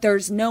 but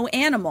there's no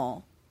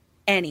animal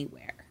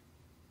anywhere.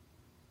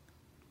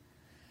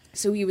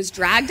 So he was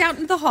dragged out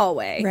into the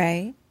hallway.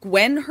 Right.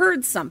 Gwen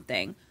heard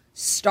something,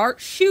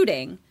 start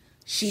shooting.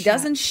 She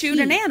doesn't shoot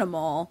an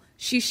animal.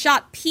 She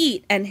shot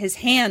Pete and his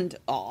hand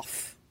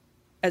off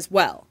as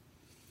well.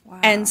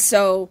 Wow. And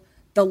so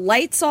the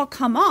lights all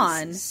come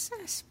on.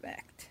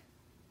 Suspect.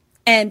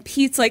 And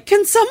Pete's like,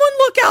 can someone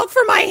look out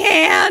for my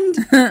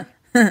hand?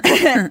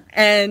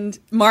 And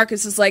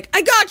Marcus is like,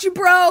 I got you,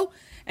 bro.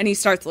 And he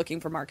starts looking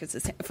for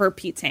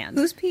Pete's hand.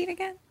 Who's Pete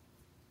again?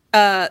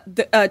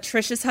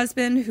 Trish's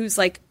husband, who's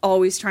like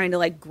always trying to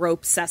like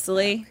grope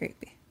Cecily. Oh,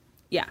 creepy.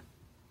 Yeah.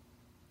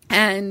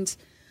 And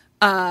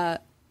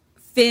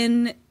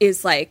Finn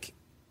is like,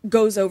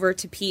 goes over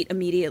to Pete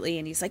immediately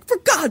and he's like, for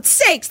God's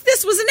sakes,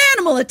 this was an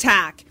animal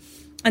attack.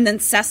 And then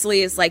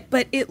Cecily is like,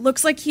 but it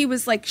looks like he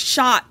was like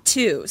shot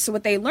too. So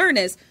what they learn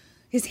is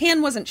his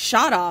hand wasn't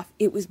shot off,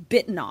 it was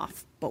bitten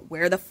off but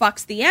where the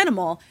fuck's the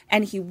animal?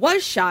 And he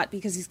was shot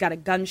because he's got a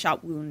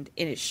gunshot wound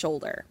in his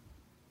shoulder.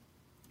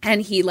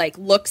 And he like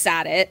looks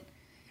at it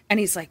and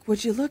he's like,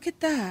 would you look at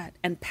that?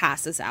 And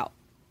passes out.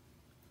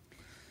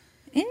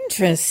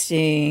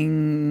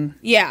 Interesting.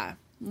 Yeah.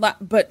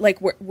 But like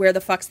where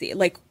the fuck's the,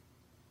 like,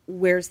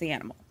 where's the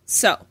animal?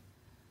 So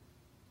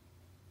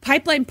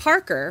Pipeline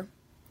Parker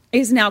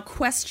is now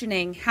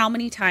questioning how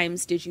many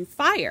times did you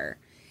fire?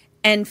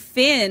 And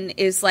Finn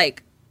is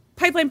like,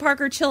 Pipeline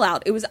Parker, chill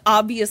out. It was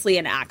obviously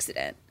an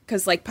accident.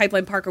 Because like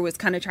Pipeline Parker was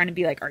kind of trying to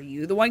be like, are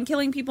you the one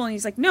killing people? And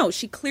he's like, no,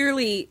 she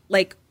clearly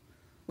like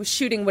was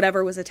shooting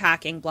whatever was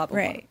attacking, blah, blah,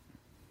 right.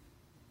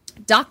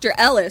 blah. Dr.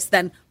 Ellis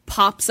then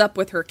pops up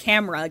with her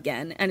camera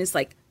again and is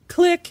like,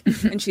 click.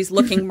 And she's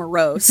looking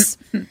morose.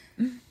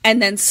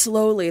 And then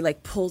slowly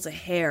like pulls a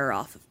hair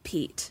off of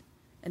Pete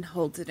and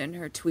holds it in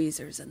her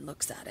tweezers and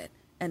looks at it.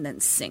 And then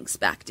sinks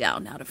back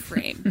down out of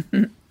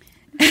frame.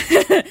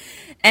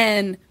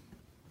 And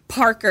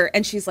Parker,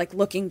 and she's like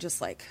looking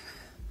just like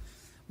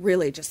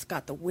really just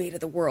got the weight of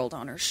the world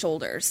on her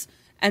shoulders.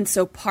 And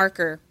so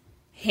Parker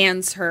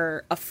hands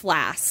her a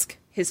flask,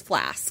 his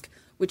flask,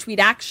 which we'd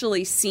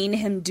actually seen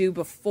him do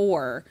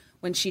before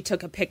when she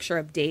took a picture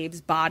of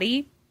Dave's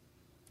body.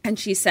 And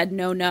she said,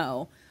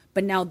 no.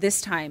 But now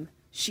this time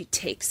she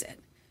takes it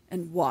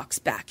and walks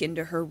back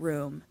into her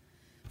room.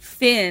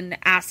 Finn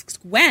asks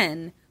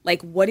Gwen,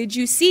 like, what did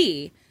you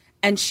see?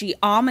 And she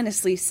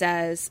ominously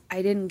says,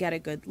 I didn't get a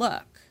good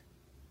look.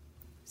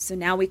 So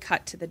now we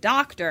cut to the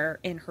doctor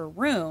in her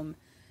room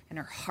and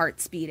her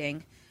heart's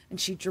beating. And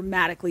she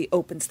dramatically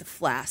opens the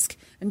flask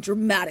and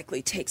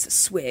dramatically takes a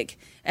swig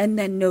and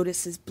then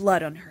notices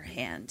blood on her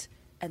hand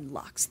and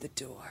locks the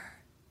door.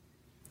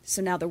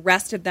 So now the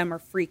rest of them are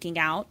freaking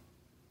out,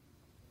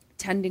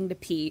 tending to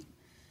Pete.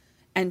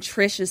 And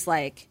Trish is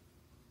like,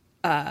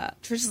 how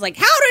did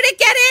it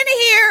get in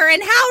here?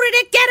 And how did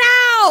it get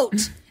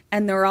out?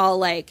 And they're all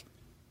like,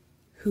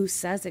 who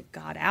says it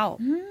got out?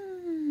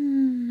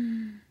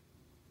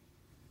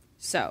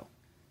 So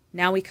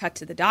now we cut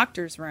to the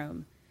doctor's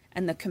room,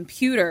 and the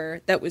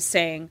computer that was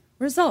saying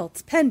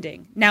results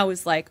pending now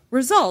is like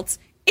results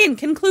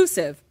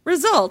inconclusive,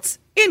 results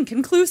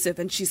inconclusive.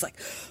 And she's like,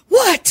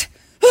 what?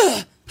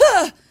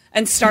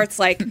 And starts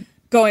like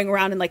going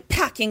around and like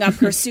packing up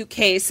her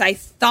suitcase, I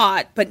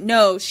thought, but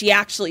no, she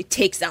actually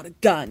takes out a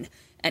gun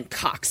and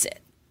cocks it.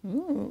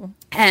 Ooh.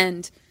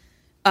 And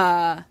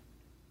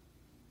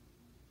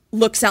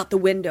looks out the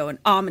window and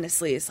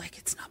ominously is like,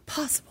 it's not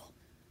possible.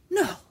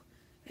 No,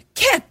 it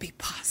can't be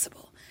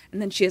possible.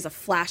 And then she has a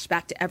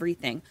flashback to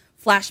everything.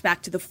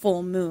 Flashback to the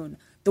full moon,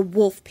 the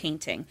wolf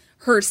painting,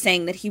 her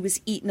saying that he was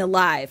eaten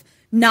alive,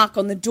 knock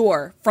on the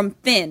door from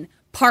Finn.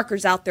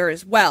 Parker's out there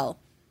as well.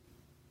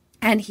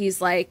 And he's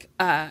like,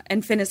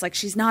 and Finn is like,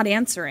 she's not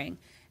answering.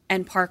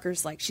 And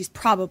Parker's like, she's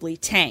probably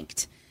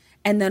tanked.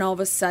 And then all of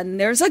a sudden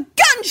there's a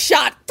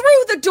gunshot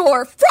through the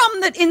door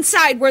from the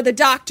inside where the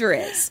doctor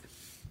is.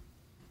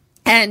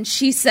 And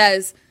she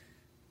says,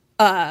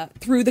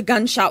 through the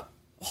gunshot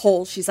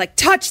hole, she's like,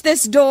 touch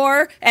this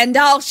door and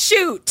I'll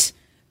shoot.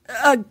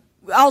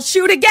 I'll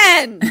shoot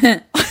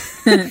again.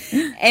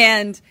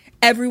 And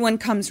everyone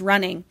comes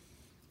running.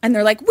 And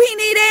they're like, we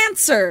need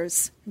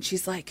answers. And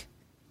she's like,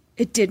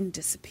 it didn't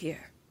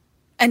disappear.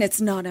 And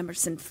it's not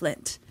Emerson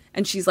Flint.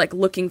 And she's like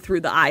looking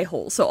through the eye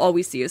hole. So all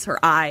we see is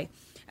her eye.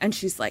 And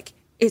she's like,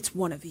 it's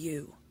one of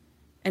you.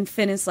 And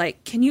Finn is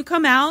like, can you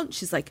come out?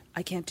 She's like,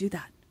 I can't do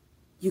that.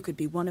 You could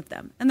be one of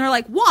them. And they're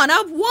like, one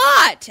of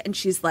what? And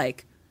she's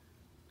like,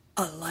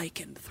 a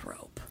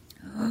lycanthrope.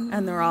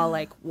 And they're all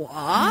like,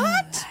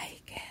 what?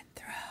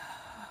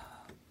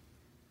 Lycanthrope.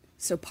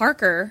 So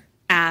Parker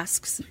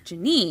asks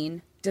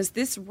Janine, does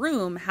this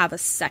room have a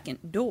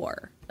second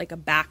door, like a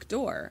back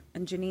door?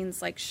 And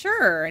Janine's like,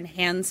 sure, and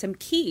hands him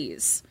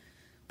keys.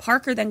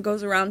 Parker then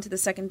goes around to the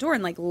second door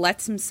and like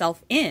lets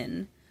himself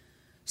in.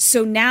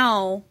 So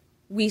now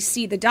we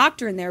see the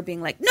doctor in there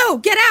being like, no,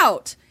 get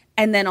out.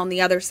 And then on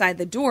the other side of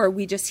the door,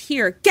 we just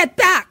hear, get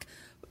back.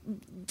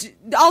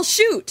 I'll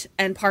shoot.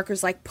 And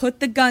Parker's like, put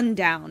the gun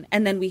down.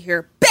 And then we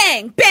hear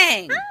bang,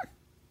 bang.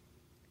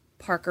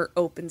 Parker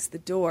opens the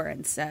door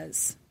and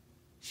says,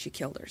 she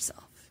killed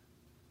herself.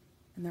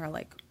 And they're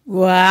like,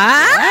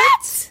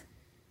 what?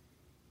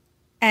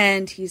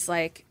 And he's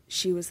like,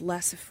 she was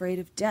less afraid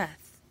of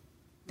death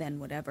than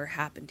whatever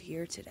happened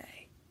here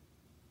today.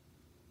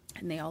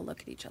 And they all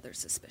look at each other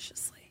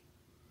suspiciously.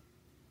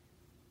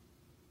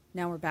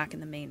 Now we're back in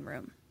the main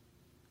room.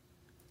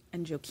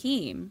 And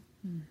Joaquin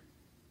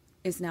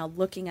is now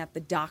looking at the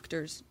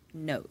doctor's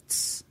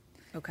notes.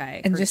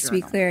 Okay. And just to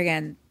be clear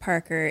again,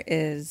 Parker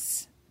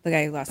is the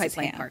guy who lost his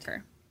hand.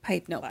 Parker.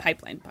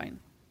 Pipeline Pine.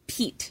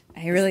 Pete.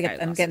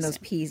 I'm getting those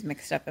P's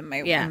mixed up in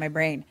my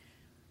brain.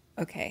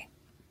 Okay.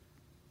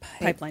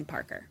 Pipeline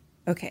Parker.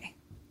 Okay.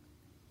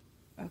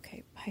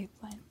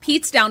 Pipeline.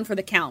 Pete's down for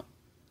the count.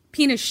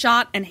 Pete is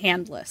shot and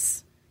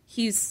handless.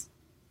 He's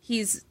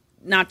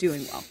not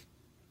doing well.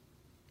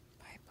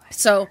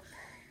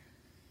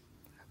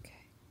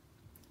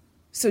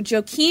 So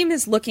Joaquin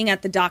is looking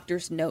at the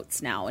doctor's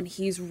notes now, and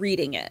he's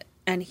reading it.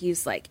 And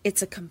he's like,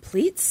 it's a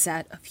complete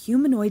set of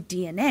humanoid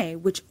DNA,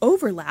 which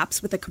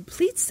overlaps with a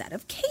complete set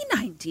of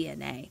canine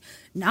DNA.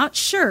 Not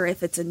sure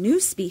if it's a new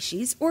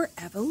species or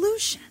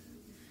evolution.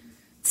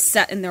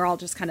 And they're all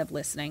just kind of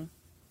listening.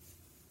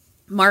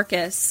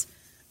 Marcus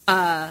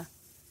then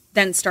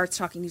starts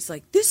talking. He's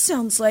like, this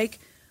sounds like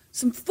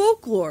some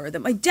folklore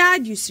that my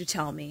dad used to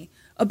tell me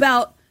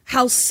about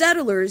how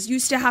settlers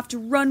used to have to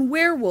run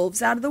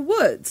werewolves out of the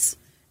woods.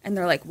 And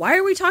they're like, why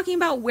are we talking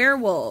about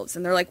werewolves?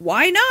 And they're like,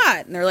 why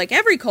not? And they're like,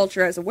 every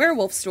culture has a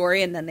werewolf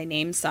story. And then they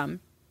name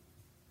some.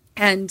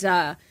 And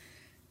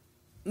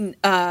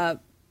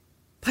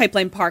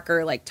Pipeline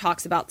Parker like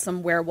talks about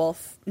some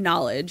werewolf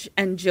knowledge.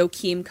 And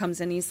Joakim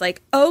comes in. He's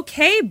like,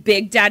 okay,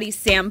 Big Daddy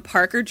Sam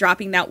Parker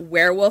dropping that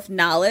werewolf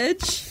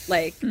knowledge.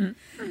 Like,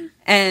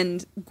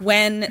 and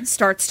Gwen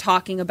starts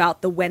talking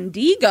about the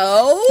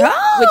Wendigo,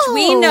 which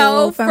we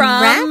know from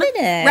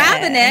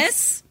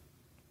Ravenous.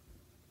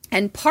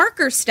 And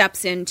Parker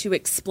steps in to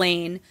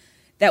explain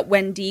that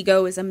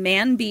Wendigo is a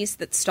man-beast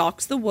that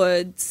stalks the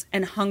woods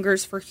and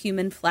hungers for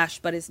human flesh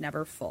but is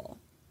never full.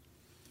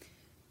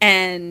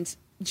 And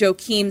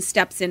Joakim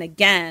steps in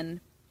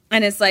again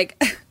and is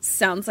like,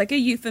 sounds like a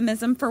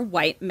euphemism for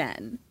white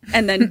men.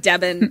 And then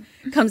Devin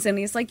comes in and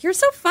he's like, you're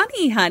so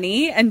funny,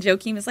 honey. And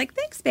Joakim is like,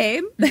 thanks,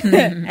 babe.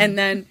 And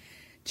then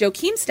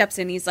Joakim steps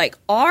in. He's like,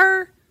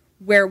 our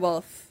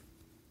werewolf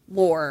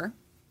lore,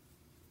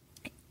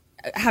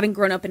 having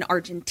grown up in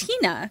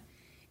Argentina,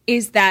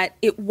 is that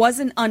it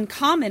wasn't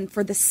uncommon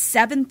for the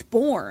seventh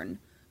born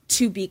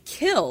to be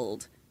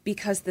killed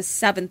because the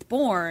seventh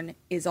born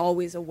is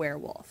always a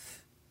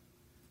werewolf.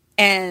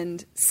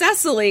 And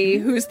Cecily,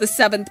 who's the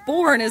seventh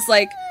born, is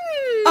like,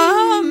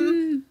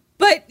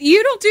 but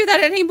you don't do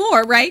that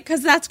anymore, right?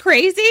 Because that's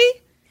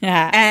crazy.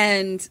 Yeah.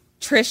 And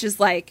Trish is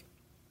like,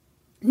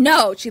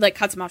 no. She like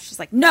cuts him off. She's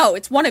like, no,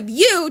 it's one of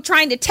you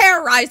trying to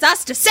terrorize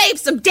us to save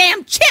some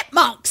damn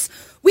chipmunks.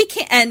 We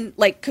can't, and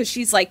like, because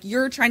she's like,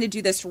 you're trying to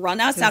do this to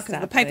run us out because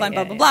of the pipeline,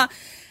 blah, blah, blah.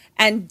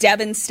 And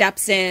Devin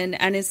steps in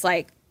and is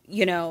like,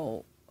 you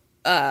know,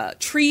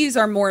 trees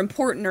are more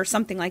important or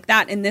something like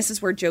that. And this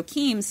is where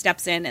Joakim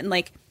steps in and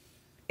like,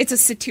 it's a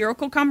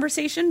satirical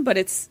conversation, but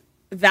it's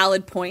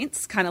valid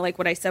points, kind of like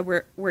what I said,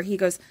 where he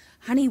goes,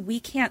 honey, we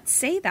can't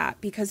say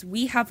that because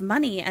we have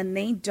money and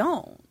they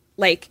don't.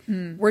 Like,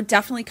 we're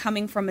definitely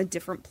coming from a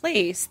different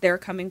place. They're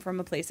coming from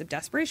a place of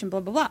desperation, blah,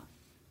 blah, blah.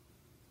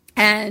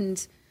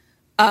 And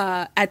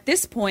at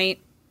this point,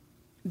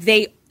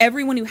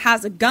 everyone who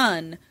has a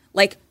gun,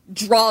 like,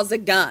 draws a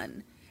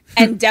gun.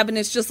 And Devin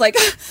is just like,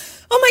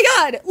 oh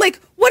my God, like,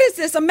 what is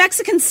this, a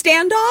Mexican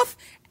standoff?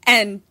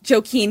 And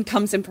Joaquin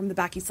comes in from the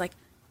back. He's like,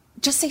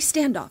 just say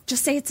standoff.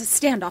 Just say it's a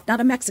standoff, not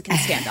a Mexican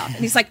standoff. And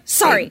he's like,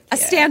 sorry, a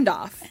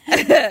standoff.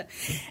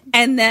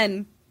 And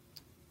then,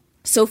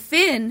 so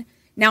Finn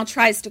now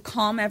tries to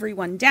calm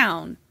everyone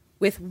down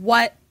with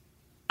what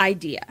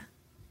idea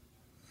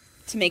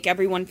to make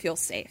everyone feel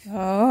safe?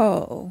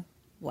 Oh,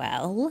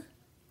 well,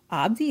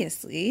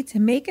 obviously, to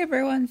make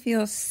everyone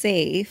feel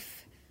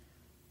safe,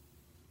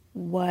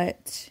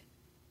 what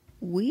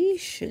we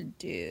should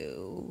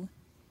do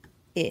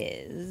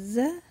is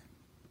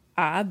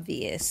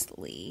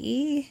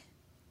obviously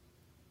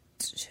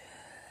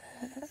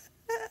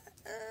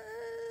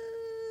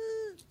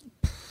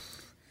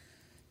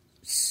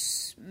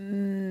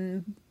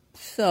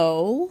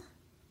so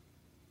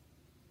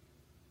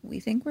we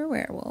think we're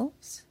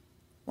werewolves.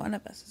 One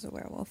of us is a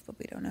werewolf, but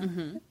we don't know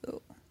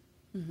who.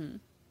 Mm-hmm.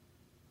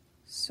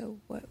 So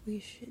what we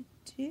should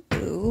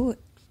do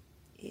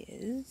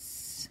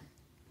is,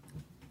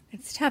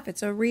 it's tough.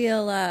 It's a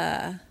real,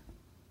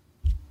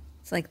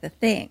 it's like the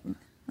thing,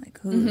 like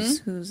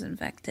who's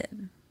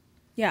infected.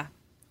 Yeah.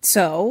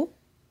 So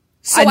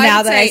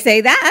now that I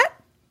say that,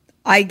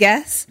 I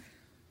guess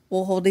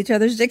we'll hold each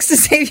other's dicks to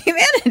save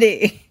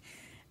humanity.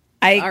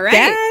 I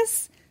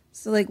guess.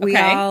 So like we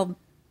all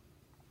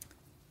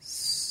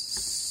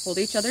hold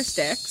each other's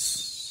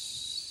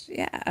sticks.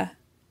 Yeah.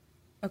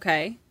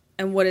 Okay.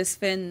 And what does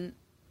Finn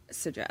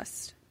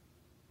suggest?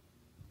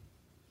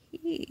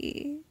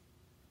 He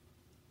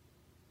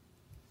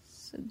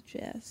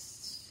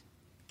suggests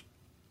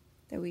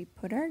that we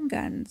put our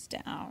guns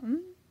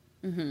down.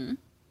 Mm-hmm.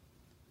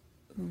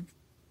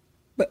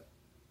 But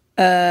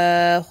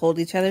hold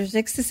each other's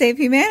dicks to save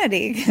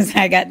humanity, because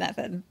I got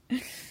nothing.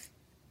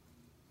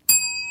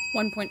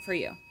 1 point for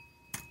you.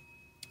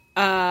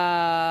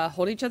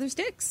 Hold each other's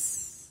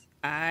dicks.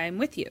 I'm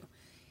with you.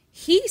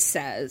 He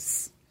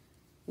says,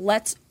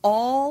 let's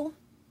all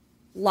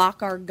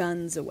lock our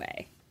guns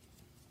away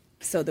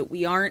so that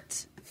we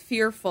aren't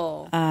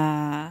fearful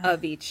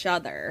of each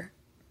other.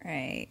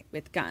 Right.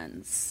 With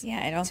guns.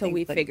 Yeah, I don't think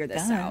we figure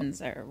this out.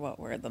 Guns are what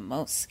we're the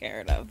most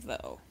scared of,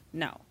 though.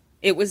 No.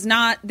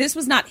 This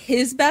was not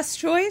his best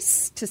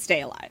choice to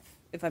stay alive,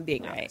 if I'm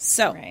being honest.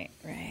 So Right.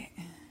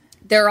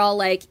 They're all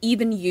like,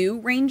 even you,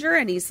 Ranger?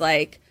 And he's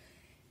like,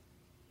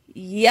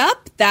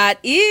 yep, that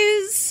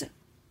is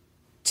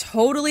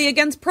totally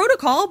against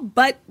protocol,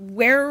 but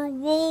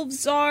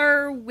werewolves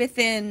are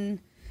within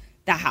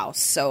the house,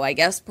 so I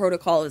guess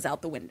protocol is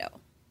out the window.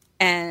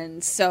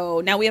 And so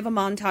now we have a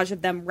montage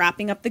of them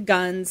wrapping up the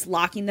guns,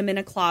 locking them in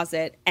a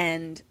closet,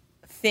 and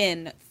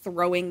Finn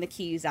throwing the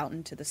keys out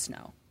into the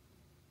snow.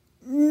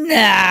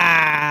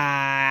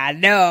 Nah,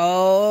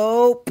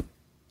 nope.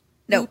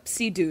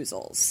 Oopsie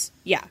doozles.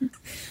 Yeah.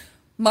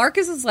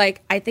 Marcus is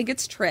like, I think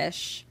it's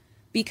Trish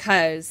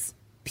because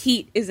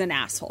Pete is an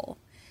asshole.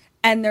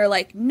 And they're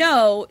like,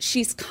 no,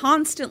 she's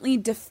constantly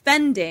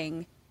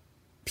defending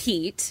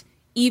Pete,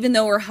 even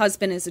though her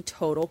husband is a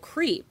total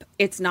creep.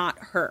 It's not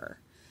her.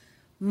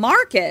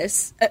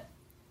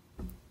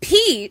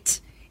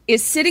 Pete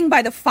is sitting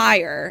by the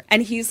fire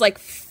and he's like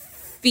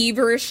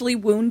feverishly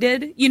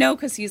wounded, you know,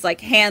 because he's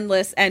like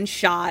handless and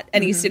shot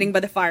and he's sitting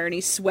by the fire and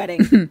he's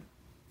sweating.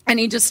 And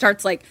he just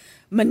starts like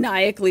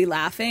maniacally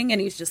laughing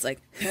and he's just like,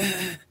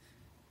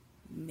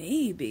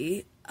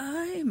 maybe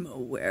I'm a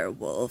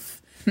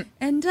werewolf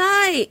and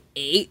I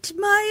ate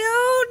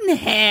my own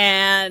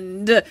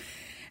hand.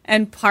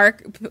 And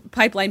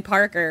Pipeline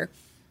Parker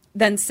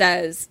then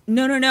says,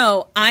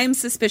 no, I'm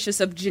suspicious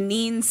of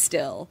Janine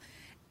still.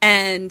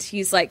 And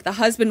he's like, the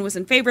husband was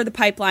in favor of the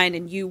pipeline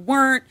and you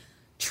weren't.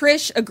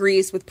 Trish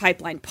agrees with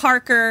Pipeline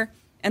Parker.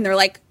 And they're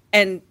like,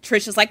 and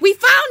Trish is like, we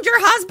found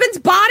your husband's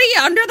body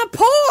under the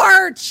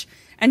porch.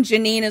 And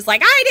Janine is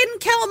like, I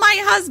didn't kill my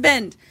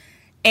husband.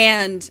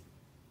 And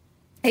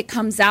it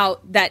comes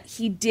out that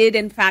he did,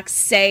 in fact,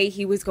 say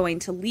he was going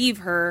to leave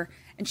her.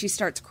 And she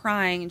starts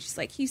crying. And she's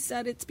like, he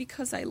said it's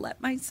because I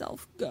let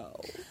myself go.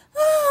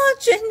 Oh,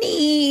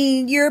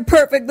 Janine, you're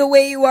perfect the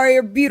way you are.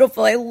 You're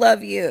beautiful. I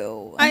love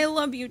you. I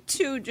love you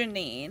too,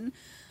 Janine.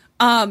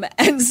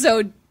 And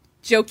so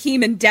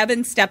Joakim and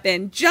Devin step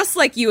in just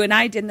like you and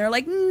I did. And they're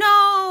like,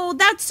 no,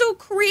 that's so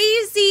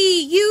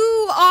crazy.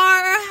 You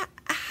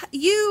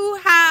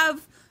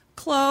have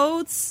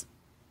clothes.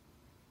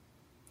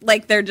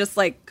 Like they're just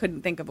like,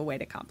 couldn't think of a way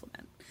to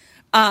compliment.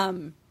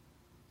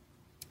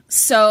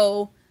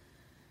 So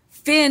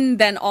Finn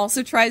then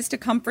also tries to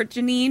comfort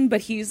Janine, but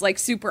he's like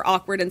super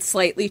awkward and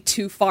slightly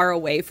too far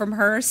away from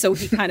her. So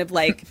he kind of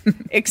like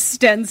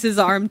extends his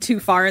arm too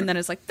far and then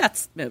is like,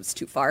 it was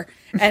too far.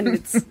 And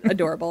it's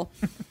adorable.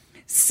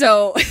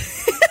 So,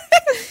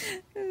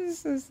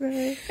 so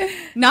silly.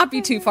 Not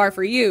be too far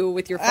for you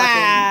with your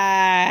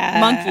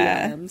fucking monkey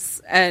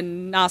arms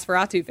and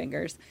Nosferatu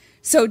fingers.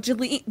 So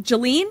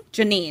Janine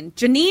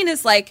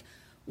is like,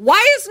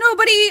 why is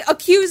nobody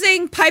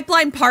accusing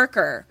Pipeline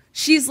Parker?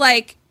 She's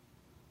like,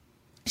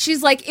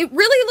 it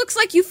really looks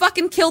like you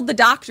fucking killed the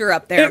doctor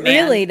up there. It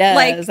really does.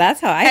 Like,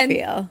 that's how I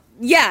feel.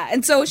 Yeah.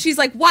 And so she's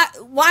like,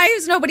 why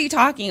is nobody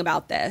talking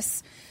about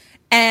this?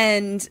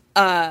 And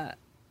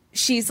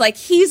she's like,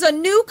 he's a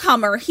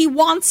newcomer. He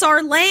wants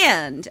our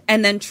land.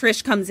 And then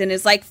Trish comes in and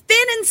is like,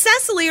 Finn and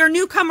Cecily are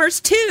newcomers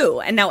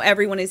too. And now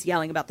everyone is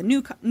yelling about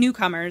the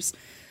newcomers.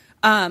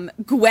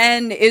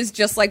 Gwen is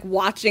just like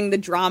watching the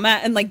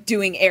drama and like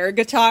doing air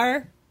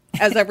guitar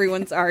as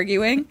everyone's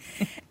arguing.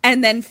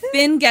 And then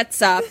Finn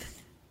gets up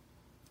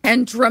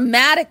and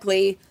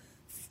dramatically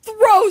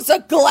throws a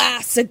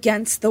glass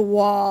against the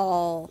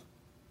wall.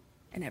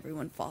 And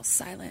everyone falls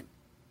silent.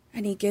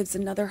 And he gives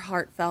another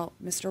heartfelt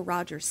Mr.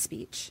 Rogers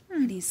speech.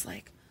 And he's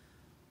like,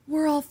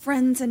 we're all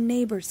friends and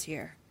neighbors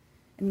here.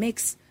 And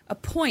makes a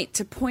point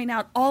to point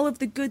out all of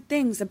the good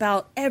things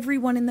about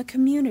everyone in the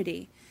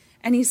community.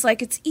 And he's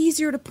like, it's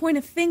easier to point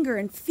a finger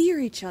and fear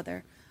each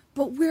other.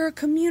 But we're a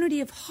community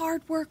of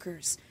hard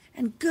workers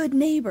and good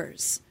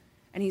neighbors.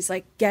 And he's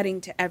like getting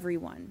to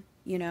everyone,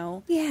 you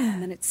know? Yeah.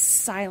 And then it's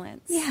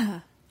silence. Yeah.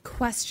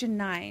 Question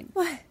 9.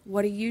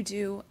 What do you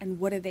do and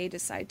what do they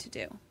decide to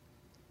do?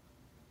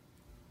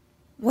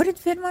 What did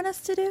Finn want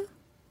us to do?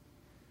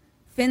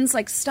 Finn's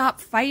like,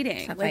 stop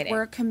fighting. Stop like, fighting.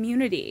 we're a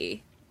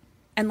community.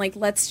 And like,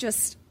 let's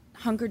just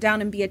hunker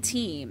down and be a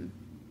team.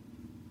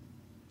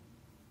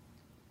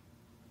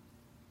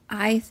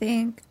 I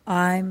think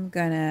I'm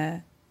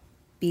gonna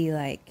be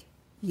like,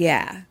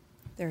 yeah,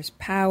 there's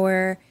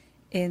power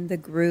in the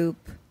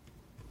group.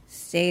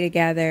 Stay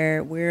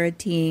together. We're a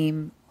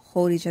team.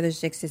 Hold each other's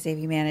dicks to save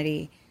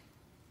humanity.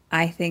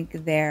 I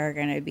think they're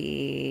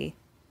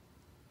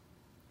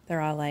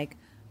all like,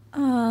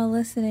 oh,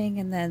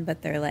 listening.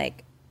 But they're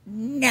like,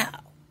 no.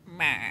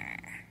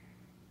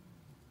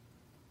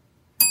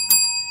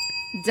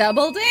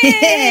 Double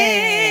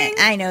ding!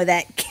 I know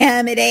that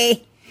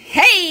comedy.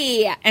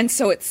 Hey! And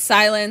so it's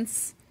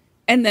silence.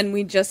 And then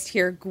we just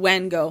hear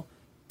Gwen go,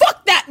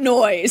 fuck that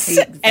noise!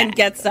 Exactly. And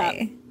gets up.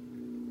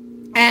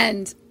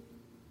 And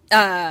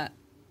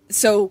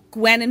so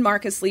Gwen and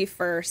Marcus leave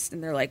first.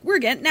 And they're like, we're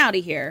getting out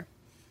of here.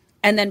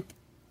 And then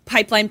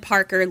Pipeline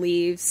Parker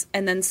leaves.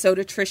 And then so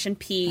do Trish and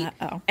Pete.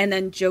 Uh-oh. And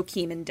then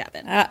Joakim and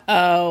Devin.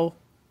 Uh-oh.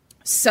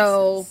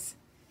 So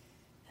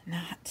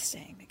Not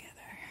staying together.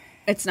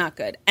 it's not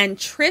good. And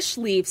Trish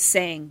leaves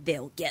saying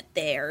they'll get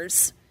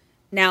theirs.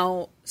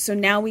 Now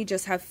we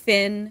just have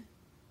Finn,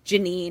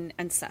 Janine,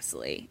 and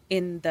Cecily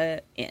in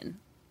the inn.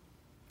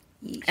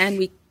 Yeesh. And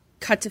we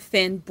cut to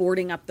Finn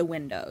boarding up the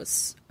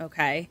windows,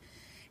 okay?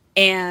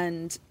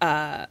 And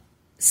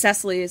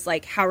Cecily is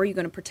like, how are you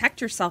going to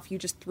protect yourself? You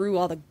just threw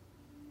all the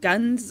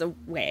guns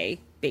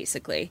away,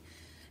 basically.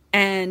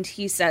 And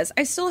he says,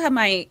 I still have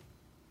my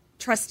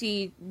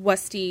trusty,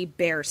 wusty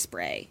bear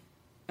spray.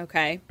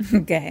 Okay?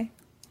 Okay.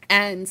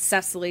 And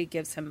Cecily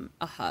gives him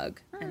a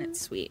hug, and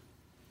it's sweet.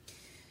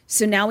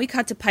 So now we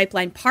cut to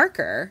Pipeline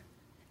Parker,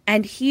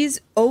 and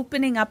he's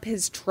opening up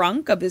his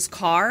trunk of his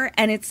car,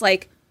 and it's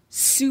like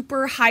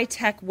super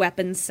high-tech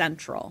weapons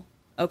central,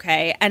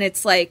 okay? And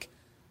it's like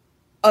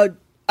a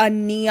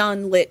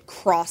neon-lit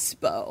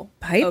crossbow.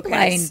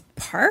 Pipeline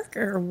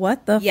Parker?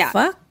 What the Yeah.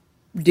 fuck,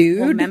 dude?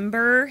 Well,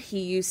 remember,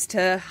 he used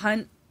to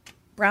hunt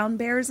brown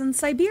bears in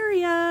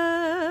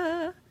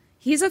Siberia.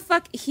 He's a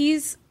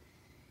fucking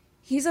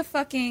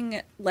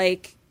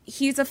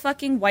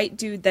white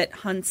dude that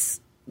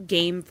hunts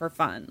game for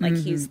fun. Like,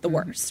 he's the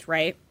worst,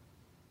 right?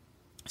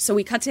 So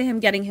we cut to him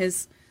getting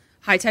his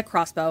high-tech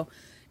crossbow.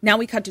 Now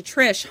we cut to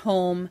Trish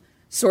home,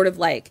 sort of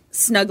like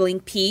snuggling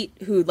Pete,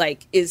 who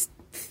like is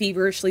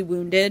feverishly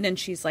wounded, and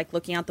she's like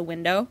looking out the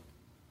window.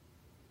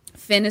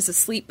 Finn is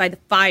asleep by the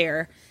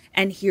fire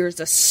and hears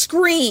a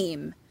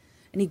scream,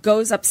 and he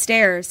goes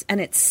upstairs, and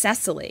it's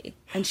Cecily,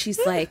 and she's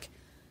like,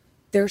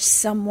 there's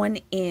someone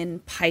in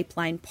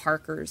Pipeline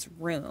Parker's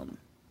room.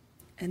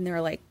 And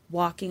they're like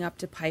walking up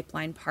to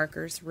Pipeline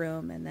Parker's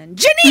room, and then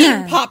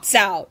Janine pops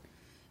out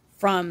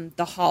from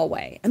the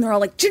hallway, and they're all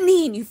like,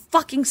 Janine, you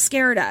fucking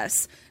scared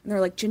us. And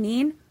they're like,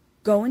 Janine,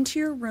 go into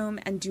your room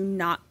and do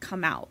not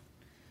come out.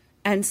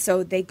 And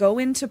so they go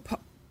into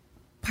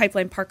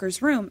Pipeline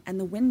Parker's room, and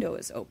the window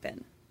is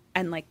open,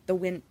 and like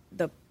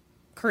the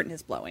curtain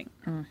is blowing.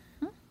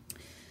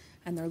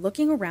 And they're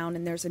looking around,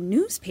 and there's a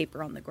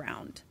newspaper on the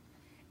ground,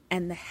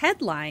 and the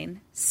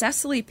headline,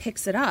 Cecily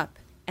picks it up,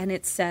 and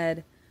it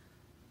said,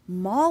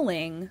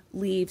 Mauling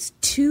leaves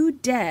 2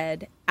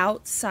 dead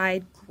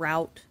outside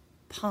Grout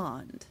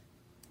Pond.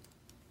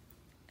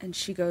 And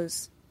she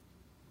goes,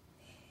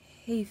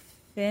 hey,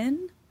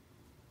 Finn?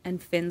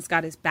 And Finn's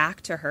got his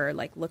back to her,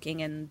 like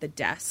looking in the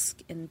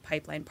desk in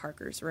Pipeline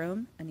Parker's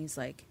room. And he's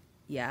like,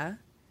 yeah.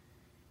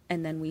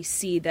 And then we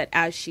see that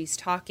as she's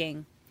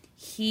talking,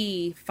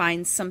 he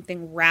finds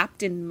something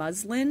wrapped in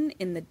muslin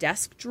in the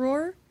desk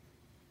drawer.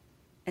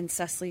 And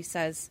Cecily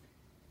says,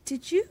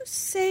 did you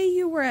say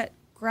you were at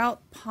Grout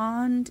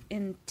Pond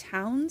in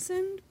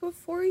Townsend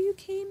before you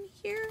came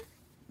here?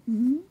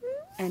 Mm-hmm.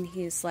 And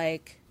he's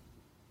like,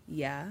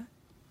 yeah.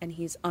 And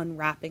he's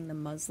unwrapping the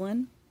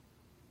muslin,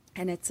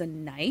 and it's a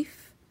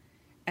knife,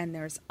 and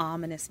there's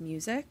ominous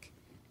music,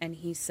 and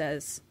he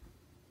says,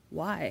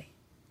 why?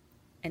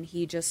 And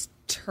he just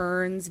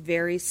turns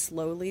very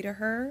slowly to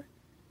her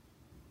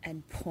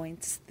and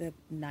points the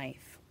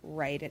knife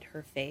right at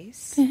her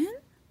face. Mm-hmm.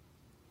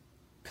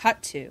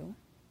 Cut to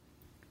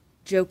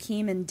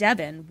Joakim and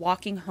Devin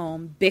walking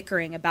home,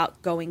 bickering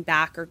about going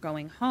back or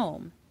going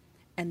home.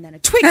 And then a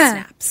twig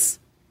snaps.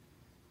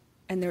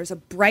 And there's a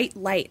bright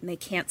light, and they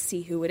can't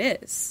see who it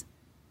is.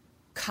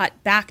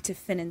 Cut back to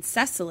Finn and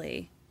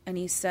Cecily, and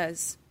he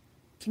says,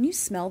 can you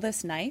smell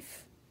this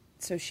knife?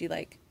 So she,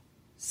 like,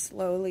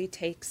 slowly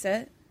takes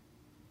it,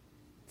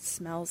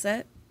 smells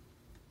it,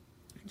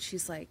 and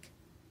she's like,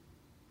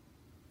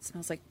 it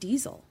smells like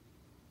diesel.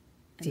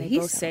 And they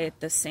both say at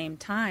the same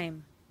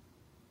time,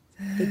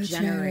 the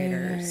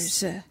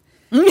generators.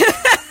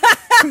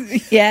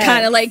 Yeah.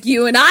 Kind of like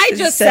you and I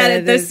just said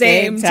at the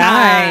same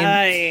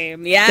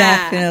time. Yeah.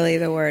 Definitely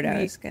the word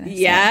I was going to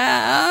say.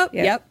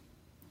 Yep.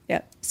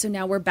 So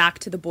now we're back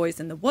to the boys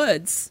in the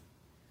woods,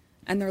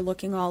 and they're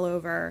looking all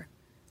over.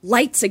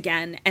 Lights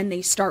again, and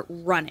they start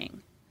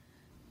running.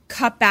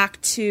 Cut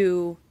back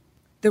to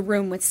the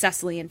room with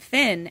Cecily and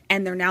Finn,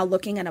 and they're now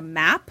looking at a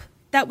map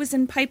that was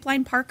in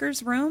Pipeline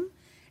Parker's room.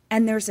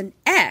 And there's an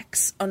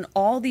X on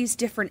all these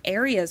different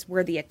areas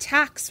where the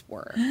attacks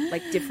were,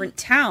 like different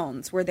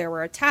towns where there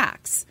were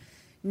attacks.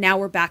 Now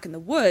we're back in the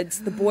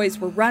woods. The boys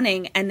were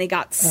running, and they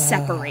got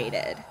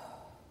separated.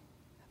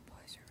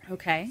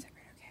 Okay.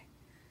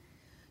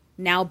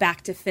 Now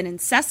back to Finn and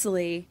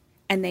Cecily,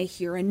 and they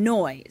hear a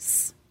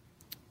noise.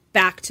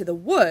 Back to the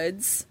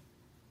woods,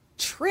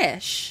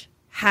 Trish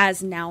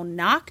has now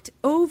knocked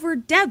over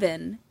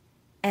Devin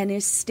and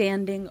is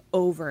standing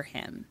over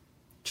him.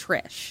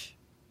 Trish.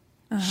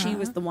 She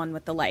was the one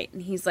with the light,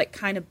 and he's like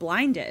kind of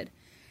blinded.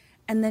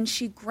 And then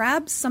she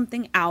grabs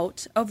something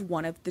out of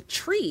one of the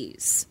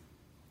trees,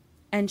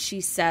 and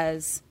she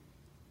says,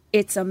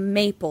 it's a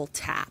maple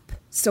tap.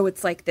 So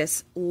it's like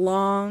this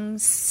long,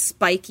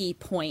 spiky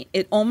point.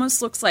 It almost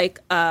looks like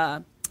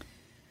a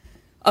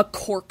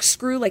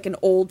corkscrew, like an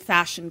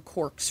old-fashioned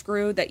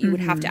corkscrew that you would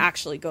have to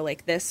actually go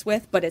like this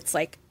with, but it's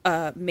like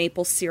a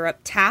maple syrup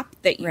tap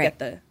that you get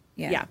the...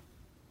 Yeah.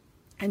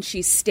 And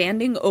she's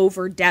standing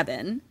over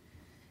Devin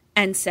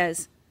and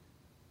says,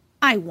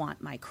 I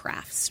want my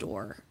craft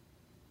store.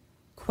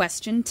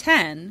 Question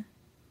 10,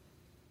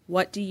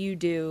 what do you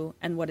do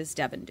and what does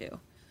Devin do?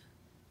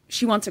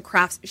 She wants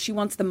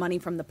the money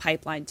from the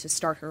pipeline to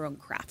start her own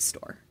craft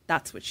store.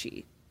 That's what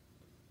she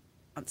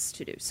wants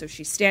to do. So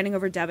she's standing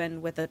over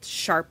Devin with a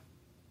sharp,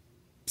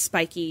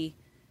 spiky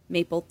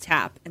maple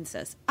tap and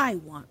says, I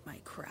want my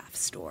craft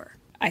store.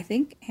 I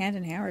think Hand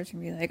and Howard's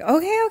gonna be like,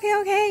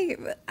 okay.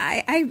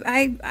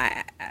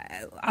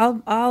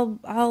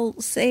 I'll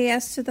say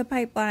yes to the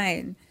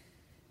pipeline.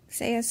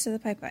 Say yes to the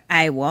pipeline.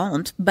 I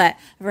won't, but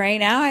right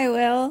now I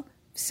will.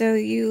 So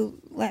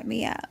you let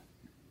me up.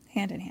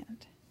 Hand in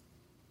hand.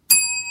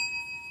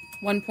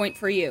 1 point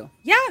for you.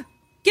 Yeah.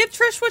 Give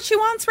Trish what she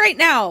wants right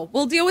now.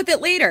 We'll deal with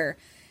it later.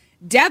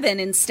 Devin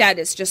instead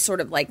is just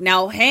sort of like,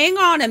 now hang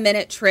on a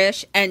minute,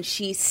 Trish. And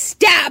she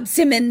stabs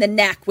him in the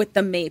neck with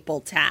the maple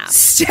tap.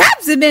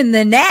 Stabs him in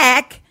the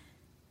neck?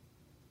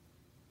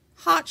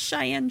 Hot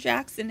Cheyenne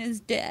Jackson is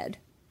dead.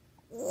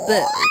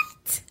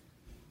 What?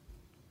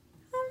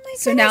 Oh my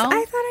So goodness. now-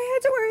 I thought I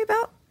had to worry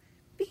about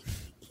being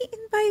eaten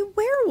by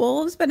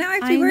werewolves, but now I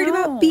have to be I worried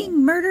know. about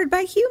being murdered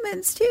by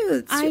humans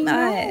too. It's too much.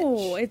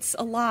 know. It's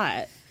a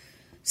lot.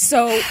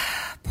 So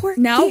Poor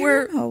now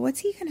Guillermo. What's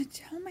he gonna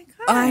do? Oh my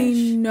gosh. I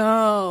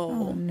know.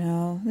 Oh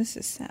no, this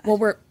is sad. Well,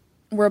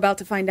 we're about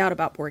to find out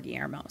about poor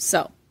Guillermo.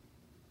 So,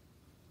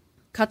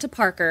 cut to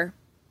Parker,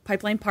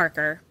 Pipeline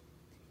Parker,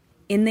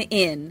 in the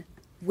inn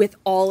with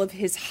all of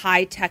his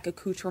high-tech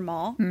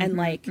accoutrement and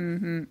like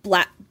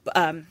black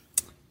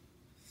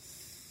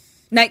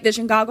night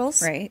vision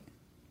goggles. right.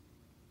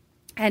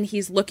 And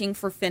he's looking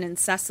for Finn and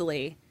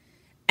Cecily,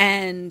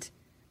 and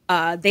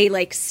they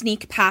like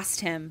sneak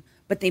past him,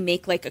 but they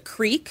make like a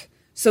creak,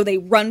 so they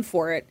run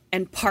for it.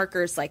 And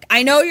Parker's like,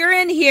 "I know you're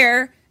in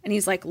here," and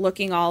he's like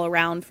looking all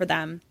around for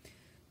them.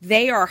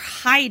 They are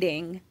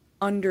hiding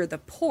under the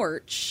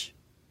porch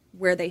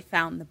where they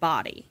found the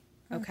body.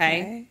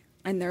 Okay,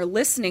 and they're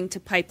listening to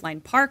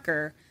Pipeline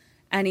Parker,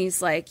 and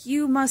he's like,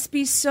 "You must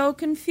be so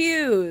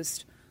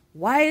confused.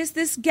 Why is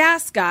this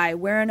gas guy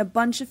wearing a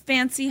bunch of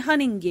fancy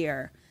hunting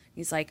gear?"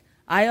 He's like,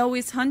 "I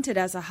always hunted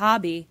as a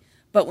hobby,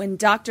 but when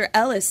Dr.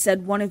 Ellis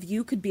said one of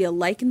you could be a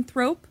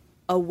lycanthrope,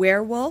 a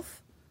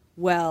werewolf,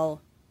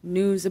 well,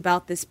 news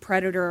about this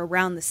predator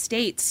around the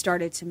state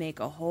started to make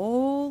a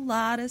whole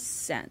lot of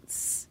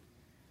sense."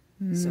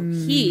 So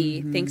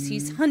he thinks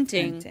he's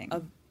hunting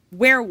a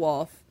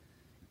werewolf,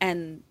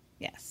 and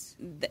Yes.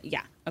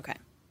 yeah, okay.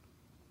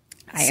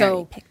 I So-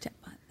 already picked up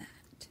on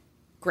that.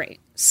 Great.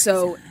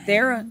 So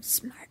they're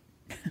Smart.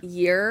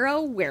 you're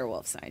a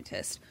werewolf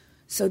scientist.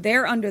 So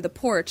they're under the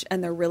porch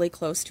and they're really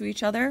close to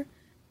each other.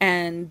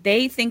 And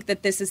they think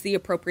that this is the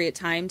appropriate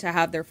time to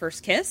have their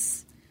first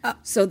kiss.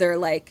 So they're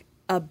like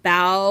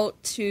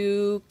about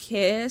to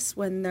kiss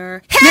when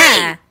they're,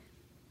 hey!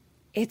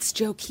 It's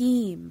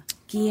Joaquim,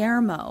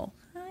 Guillermo.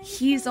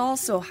 He's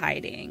also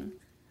hiding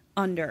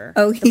under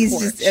Oh, the he's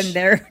porch. just in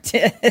there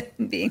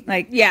being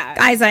like, Yeah.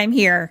 guys, I'm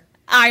here.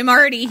 I'm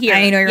already here.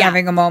 I know you're Yeah.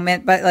 having a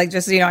moment, but like,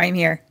 just so you know, I'm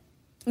here.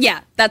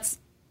 Yeah, that's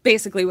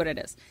basically what it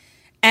is.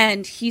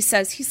 And he's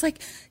like,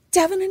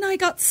 Devin and I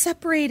got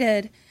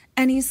separated.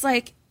 And he's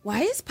like,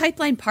 why is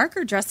Pipeline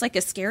Parker dressed like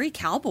a scary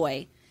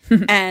cowboy?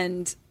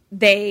 And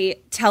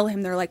they tell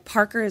him, they're like,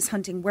 Parker is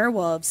hunting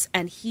werewolves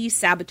and he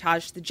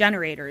sabotaged the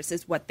generators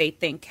is what they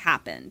think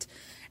happened.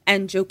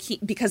 And Joaquim,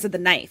 because of the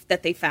knife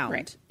that they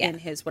found in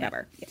his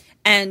whatever. Yeah.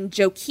 And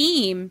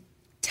Joaquim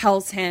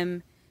tells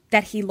him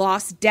that he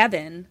lost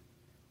Devin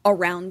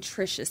around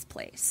Trish's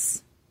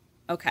place.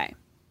 Okay.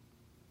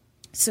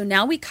 So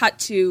now we cut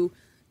to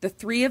the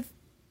three of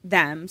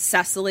them,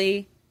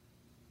 Cecily,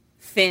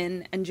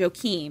 Finn, and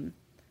Joaquim,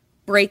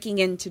 breaking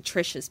into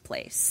Trish's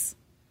place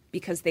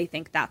because they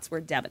think that's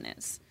where Devin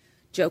is.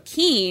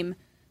 Joaquim,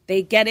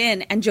 they get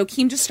in, and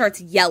Joaquim just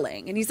starts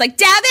yelling. And he's like,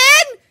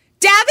 Devin!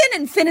 Devin!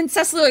 And Finn and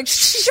Cecily are like,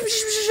 shh, shh,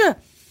 shh, shh.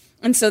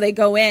 And so they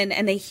go in,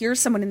 and they hear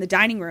someone in the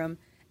dining room,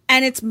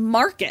 and it's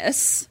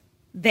Marcus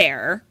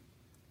there,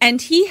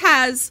 and he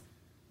has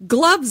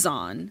gloves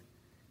on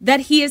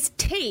that he has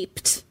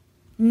taped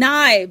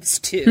knives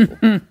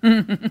to.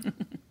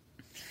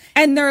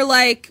 And they're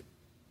like,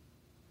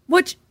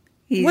 what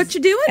you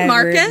doing, Edward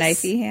Marcus?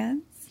 Knifey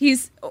hands.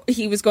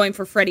 He was going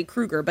for Freddy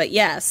Krueger, but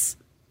yes.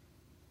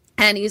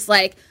 And he's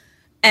like,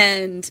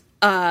 and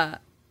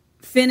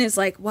Finn is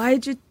like,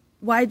 why'd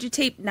you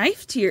tape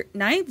knives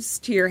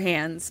to your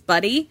hands,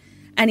 buddy?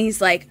 And he's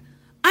like,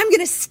 I'm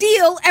gonna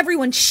steal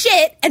everyone's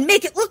shit and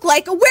make it look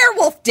like a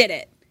werewolf did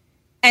it.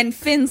 And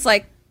Finn's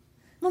like,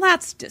 well,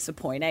 that's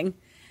disappointing.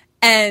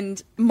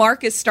 And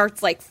Marcus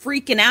starts like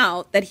freaking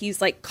out that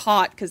he's like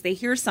caught because they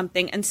hear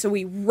something. And so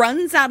he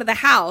runs out of the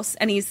house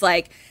and he's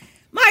like,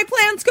 my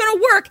plan's going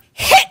to work.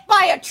 Hit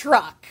by a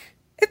truck.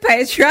 Hit by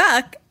a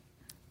truck.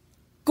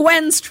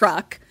 Gwen's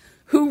truck,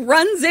 who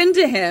runs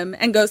into him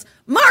and goes,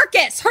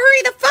 Marcus,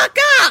 hurry the fuck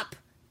up.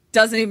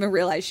 Doesn't even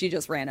realize she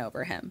just ran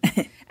over him.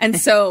 And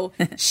so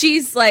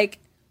she's like,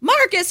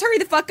 Marcus, hurry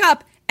the fuck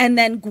up. And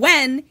then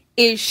Gwen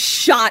is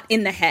shot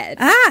in the head.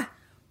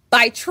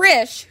 By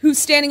Trish, who's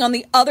standing on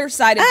the other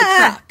side of the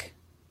truck.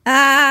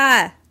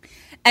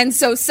 And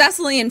so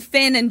Cecily and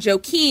Finn and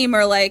Joaquim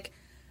are like,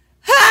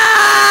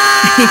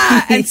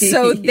 and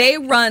so they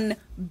run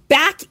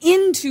back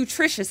into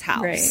Trish's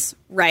house,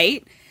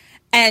 right?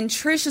 And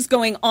Trish is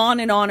going on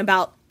and on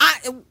about,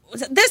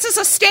 this is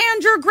a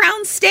stand your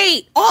ground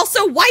state.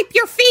 Also wipe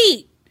your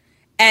feet.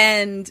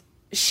 And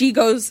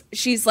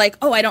she's like,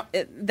 oh, I don't,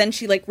 then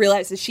she like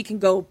realizes she can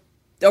go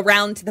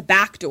around to the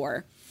back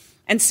door.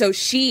 And so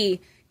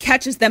she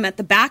catches them at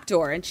the back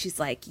door and she's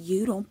like,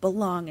 you don't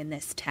belong in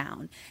this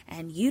town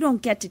and you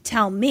don't get to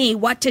tell me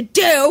what to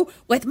do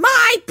with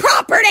my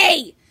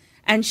property.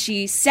 And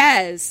she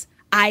says,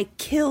 I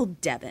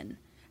killed Devin,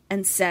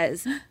 and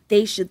says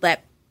they should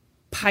let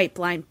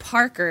Pipeline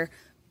Parker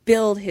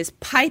build his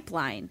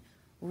pipeline,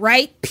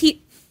 right?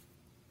 Peter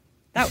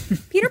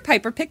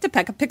Piper picked a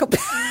peck of pickle.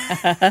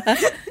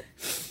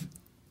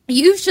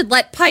 You should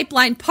let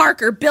Pipeline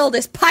Parker build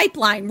his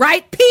pipeline,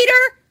 right,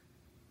 Peter?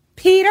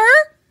 Peter?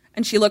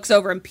 And she looks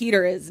over and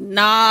Peter is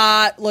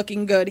not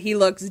looking good. He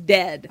looks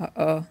dead.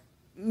 Uh-oh.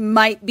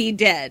 Might be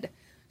dead.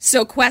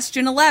 So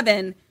question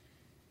 11,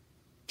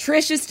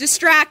 Trish is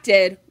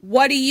distracted.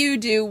 What do you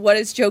do? What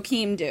does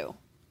Joakim do?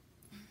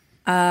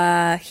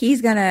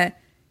 He's gonna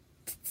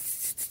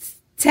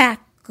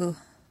tackle.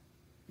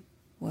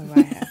 What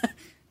do I have?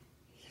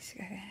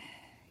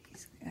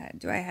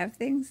 Do I have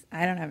things?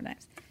 I don't have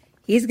knives.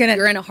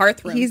 You're in a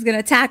hearth room. He's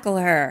gonna tackle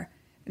her,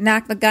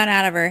 knock the gun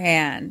out of her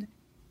hand.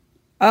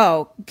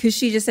 Oh, because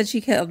she just said she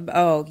killed.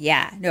 Oh,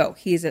 yeah. No,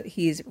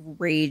 he's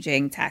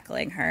raging,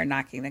 tackling her,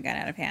 knocking the gun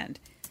out of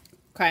hand.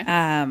 Okay.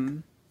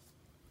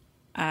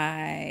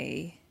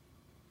 I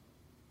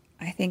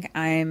think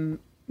I'm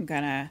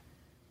gonna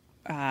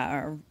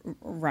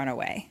run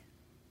away.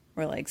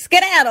 We're like,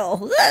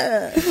 skedaddle.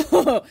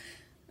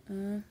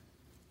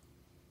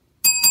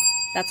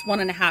 That's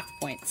 1.5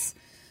 points.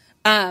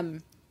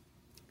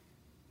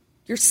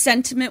 Your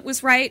sentiment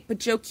was right, but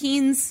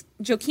Joaquim's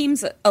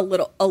a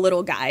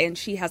little guy, and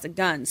she has a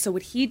gun. So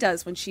what he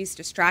does when she's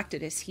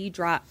distracted is he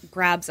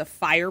grabs a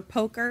fire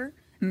poker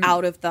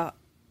out of the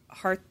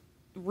hearth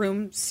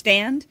room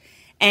stand,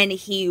 and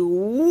he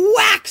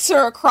whacks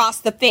her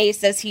across the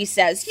face as he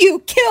says,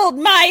 "You killed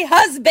my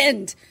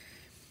husband!"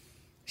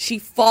 She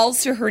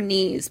falls to her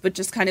knees, but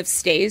just kind of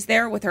stays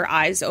there with her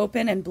eyes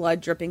open and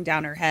blood dripping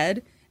down her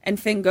head. And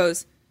Finn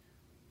goes,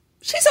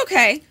 "She's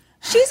okay.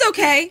 She's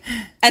okay."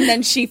 And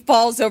then she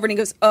falls over and he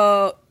goes,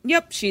 "Oh,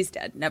 yep, she's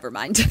dead. Never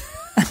mind."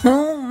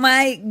 Oh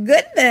my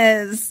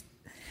goodness.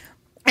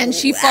 And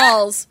she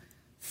falls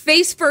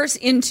face first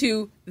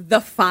into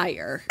the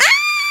fire.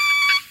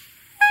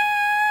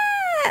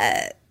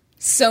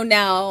 So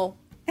now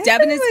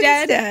Devin is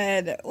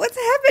dead. What's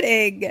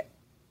happening?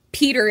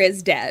 Peter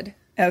is dead.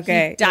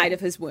 Okay. He died of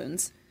his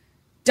wounds.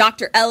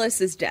 Dr.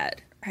 Ellis is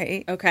dead.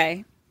 Right.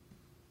 Okay.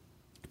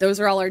 Those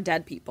are all our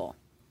dead people.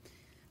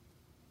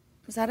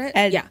 Was that it?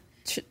 And yeah.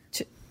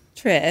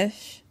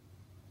 Trish.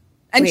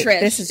 And Wait, Trish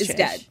this is is Trish.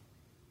 dead.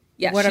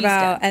 Yeah. What she's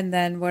about, dead. and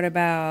then what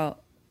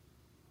about,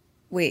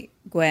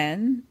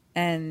 Gwen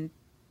and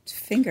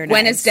Fingernails?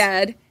 Gwen is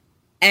dead.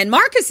 And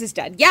Marcus is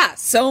dead. Yeah.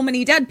 So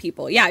many dead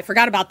people. Yeah. I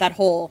forgot about that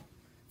whole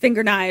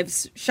finger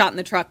knives, shot in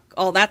the truck,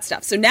 all that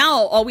stuff. So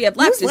now all we have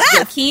left is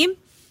Joakim.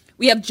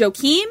 We have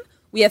Joakim.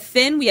 We have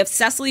Finn. We have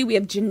Cecily. We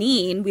have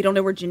Janine. We don't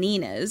know where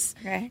Janine is.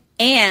 Okay.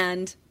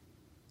 And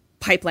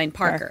Pipeline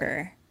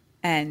Parker.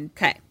 And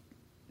okay.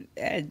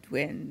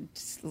 Edwin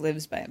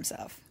lives by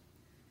himself.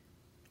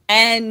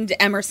 And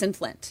Emerson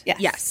Flint.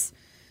 Yes.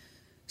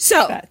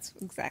 So that's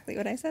exactly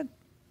what I said.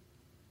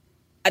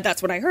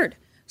 That's what I heard.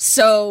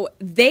 So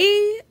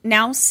they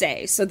now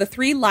say, so the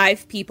 3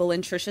 live people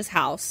in Trisha's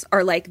house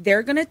are like,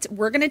 we're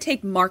gonna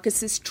take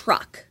Marcus's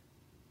truck,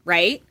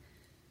 right?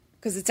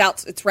 Because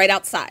it's right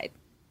outside.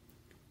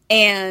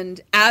 And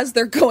as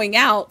they're going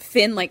out,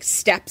 Finn like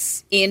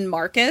steps in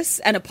Marcus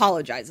and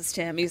apologizes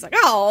to him. He's like,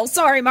 "Oh,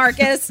 sorry,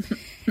 Marcus."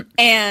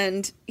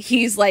 And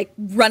he's like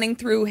running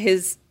through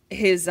his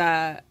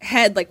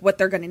head like what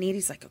they're going to need.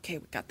 He's like, "Okay,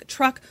 we got the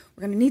truck.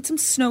 We're going to need some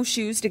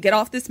snowshoes to get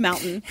off this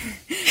mountain."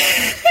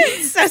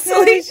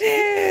 Cecily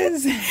and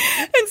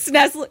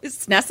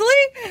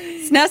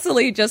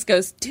Snessley just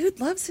goes,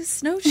 "Dude loves his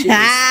snowshoes."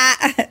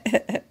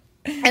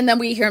 And then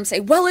we hear him say,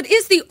 "Well, it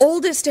is the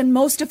oldest and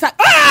most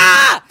effective."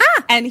 Ah!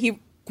 And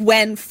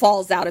Gwen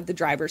falls out of the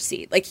driver's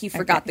seat. Like he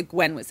forgot that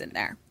Gwen was in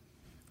there.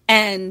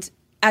 And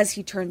as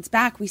he turns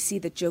back, we see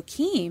that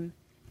Joakim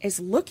is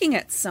looking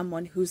at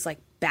someone who's like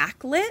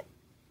backlit,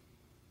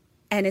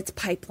 and it's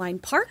Pipeline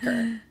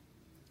Parker.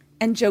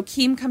 And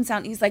Joakim comes out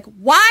and he's like,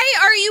 "Why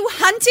are you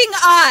hunting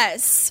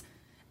us?"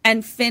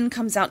 And Finn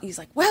comes out and he's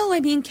like, "Well, I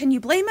mean, can you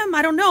blame him?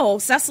 I don't know.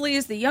 Cecily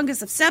is the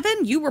youngest of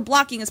 7. You were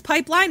blocking his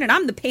pipeline, and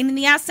I'm the pain in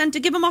the ass sent to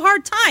give him a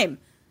hard time.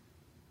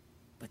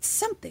 But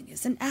something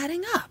isn't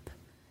adding up."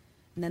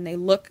 And then they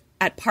look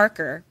at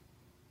Parker.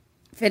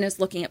 Finn is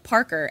looking at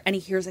Parker, and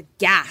he hears a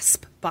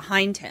gasp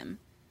behind him.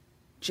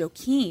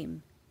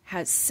 Joakim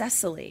has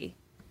Cecily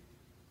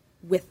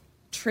with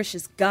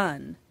Trish's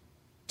gun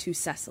to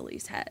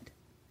Cecily's head.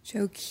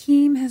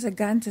 Joakim has a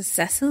gun to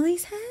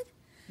Cecily's head?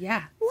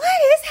 Yeah.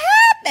 What is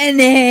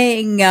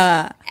happening?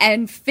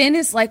 And Finn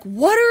is like,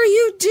 "What are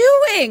you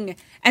doing?"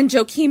 And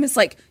Joakim is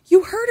like,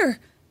 "You heard her.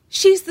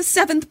 She's the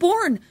 7th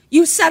born.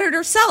 You said it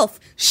herself.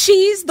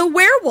 She's the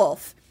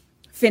werewolf."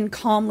 Finn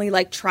calmly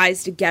like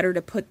tries to get him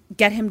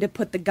to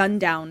put the gun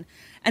down.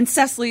 And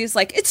Cecily is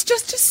like, "It's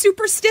just a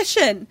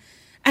superstition."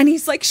 And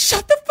he's like,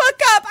 shut the fuck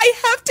up. I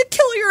have to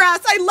kill your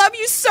ass. I love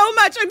you so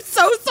much. I'm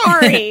so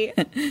sorry.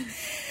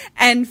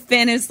 And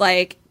Finn is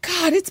like,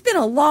 God, it's been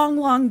a long,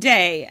 long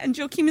day. And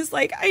Joaquin is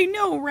like, I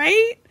know,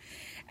 right?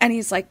 And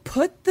he's like,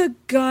 put the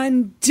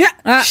gun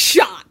down.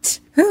 Shot.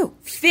 Who?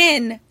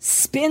 Finn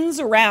spins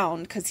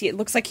around because it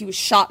looks like he was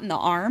shot in the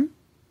arm.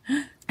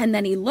 And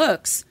then he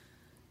looks.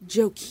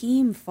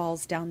 Joaquin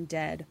falls down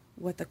dead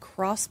with a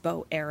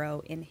crossbow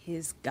arrow in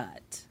his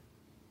gut.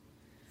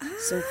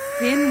 So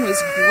Finn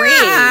was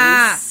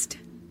grazed.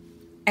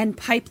 And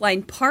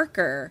Pipeline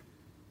Parker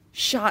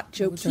shot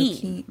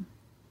Joaquin.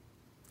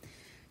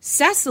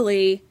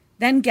 Cecily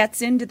then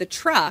gets into the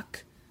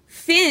truck.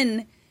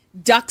 Finn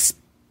ducks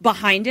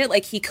behind it,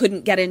 like he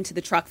couldn't get into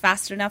the truck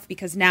fast enough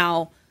because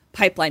now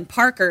Pipeline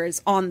Parker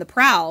is on the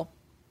prowl.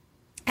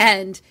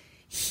 And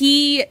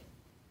he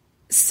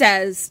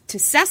says to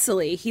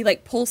Cecily, he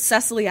like pulls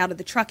Cecily out of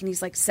the truck and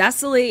he's like,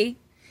 Cecily,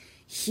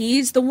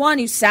 he's the one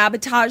who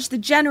sabotaged the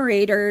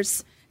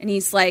generators. And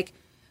he's like,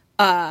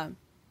 I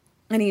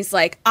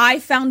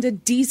found a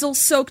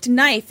diesel-soaked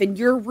knife in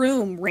your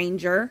room,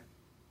 Ranger.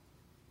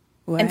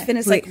 What? And Finn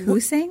is Wait, like,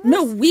 who's saying this?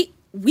 No,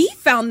 we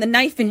found the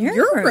knife in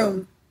your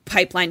room,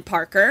 Pipeline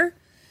Parker.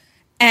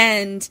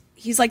 And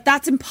he's like,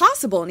 that's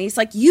impossible. And he's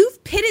like,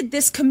 you've pitted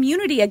this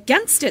community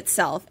against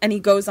itself. And he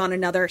goes on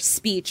another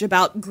speech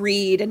about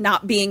greed and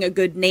not being a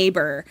good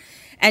neighbor.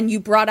 And you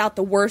brought out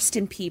the worst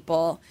in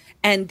people.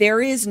 And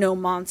there is no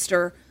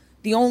monster.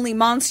 The only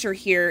monster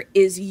here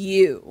is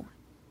you.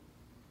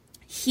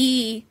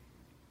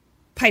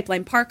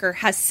 Pipeline Parker,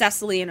 has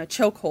Cecily in a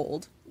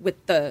chokehold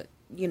with the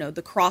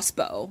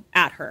crossbow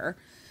at her.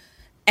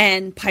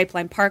 And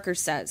Pipeline Parker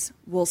says,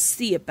 we'll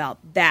see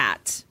about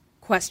that.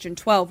 Question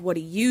 12, what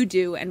do you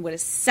do and what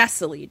does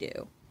Cecily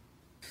do?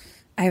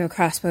 I have a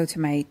crossbow to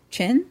my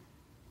chin.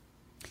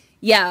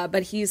 Yeah,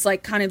 but he's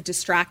like kind of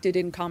distracted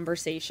in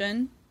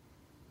conversation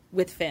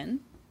with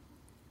Finn.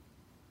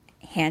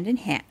 Hand in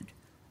hand,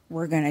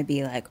 we're going to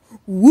be like,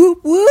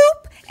 whoop,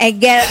 whoop, and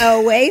get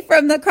away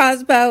from the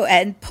crossbow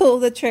and pull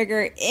the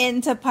trigger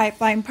into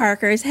Pipeline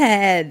Parker's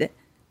head.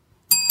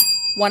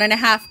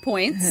 1.5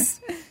 points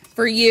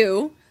for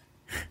you.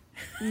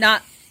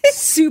 Not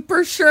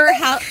super sure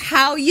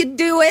how you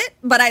do it,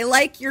 but I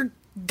like your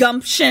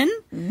gumption.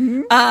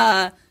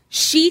 Mm-hmm.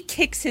 She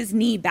kicks his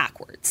knee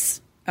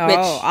backwards.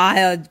 I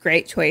had a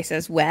great choice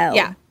as well.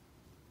 Yeah.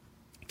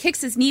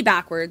 Kicks his knee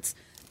backwards.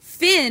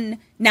 Finn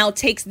now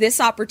takes this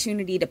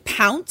opportunity to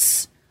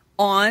pounce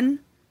on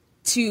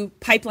to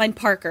Pipeline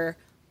Parker,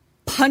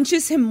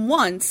 punches him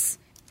once,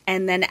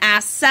 and then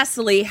asks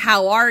Cecily,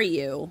 how are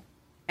you?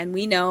 And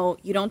we know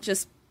you don't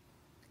just...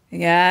 You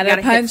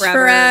gotta punch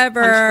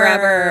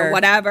forever,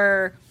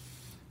 whatever.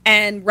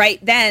 And right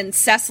then,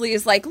 Cecily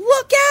is like,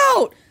 look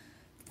out!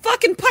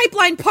 Fucking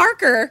Pipeline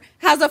Parker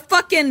has a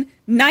fucking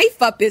knife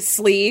up his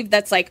sleeve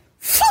that's like,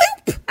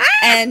 floop!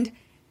 And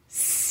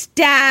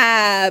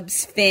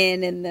stabs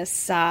Finn in the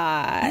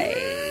side.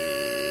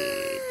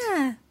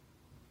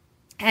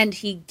 And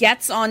he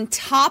gets on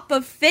top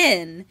of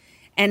Finn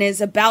and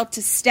is about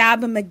to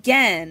stab him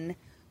again.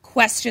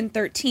 Question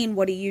 13,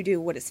 what do you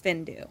do? What does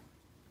Finn do?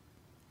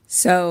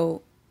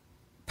 So,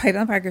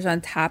 Pipeline Parker's on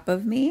top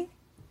of me.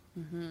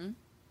 Mm-hmm.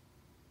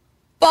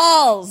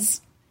 Balls!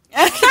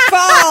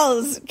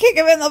 Balls! Kick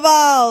him in the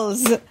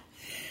balls! Okay,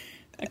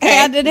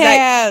 hand in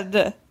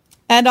hand.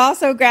 And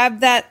also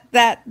grab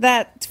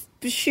that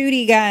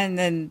shooty gun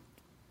and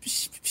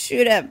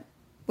shoot him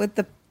with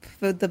the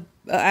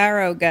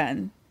arrow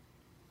gun.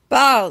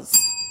 Balls!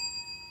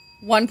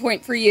 1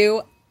 point for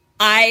you.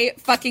 I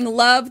fucking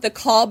love the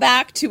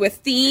callback to a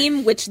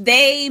theme, which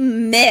they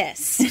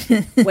miss.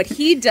 What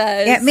he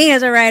does... Get me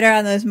as a writer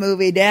on this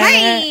movie, damn it.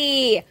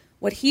 Hey!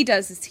 What he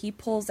does is he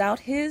pulls out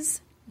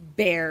his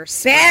bear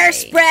spray. Bear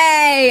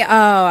spray!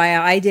 Oh,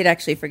 I did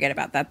actually forget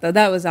about that, though.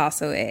 That was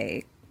also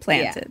a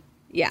planted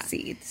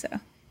seed, so...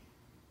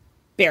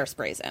 Bear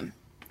sprays him.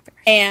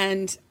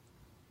 And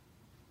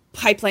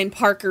Pipeline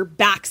Parker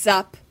backs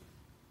up,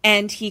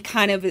 and he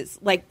kind of is,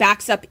 like,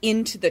 backs up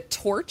into the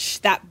torch,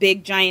 that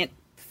big, giant...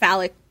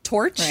 phallic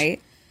torch.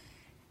 Right.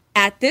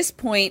 At this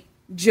point,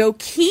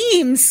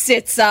 Joaquin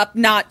sits up,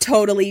 not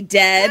totally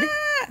dead,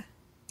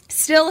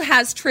 still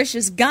has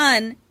Trisha's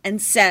gun,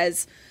 and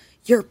says,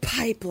 your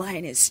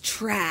pipeline is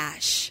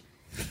trash,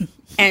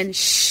 and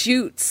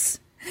shoots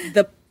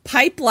the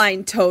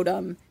pipeline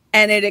totem,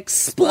 and it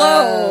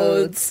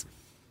explodes,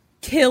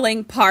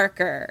 killing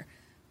Parker.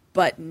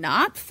 But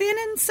not Finn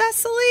and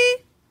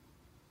Cecily.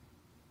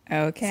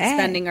 Okay.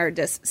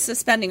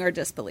 Suspending our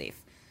disbelief.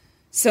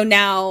 So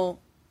now...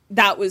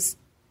 That was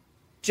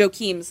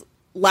Joaquin's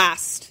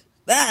last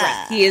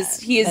breath. He is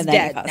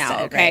dead now,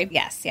 dead, okay? Right?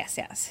 Yes.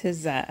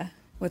 His,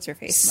 what's her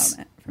face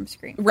moment from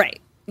Scream.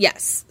 Right,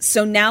 yes.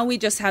 So now we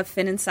just have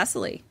Finn and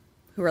Cecily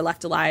who are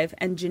left alive,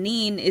 and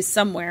Janine is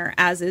somewhere,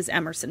 as is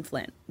Emerson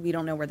Flint. We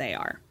don't know where they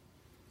are.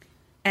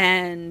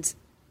 And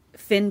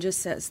Finn just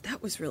says,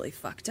 that was really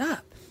fucked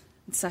up.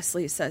 And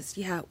Cecily says,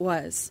 yeah, it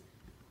was.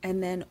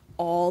 And then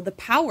all the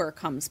power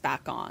comes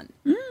back on.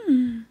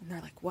 And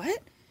they're like, what?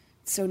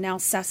 So now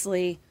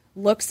Cecily...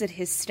 looks at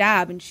his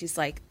stab and she's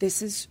like,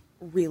 this is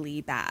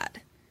really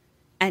bad.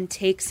 And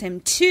takes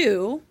him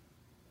to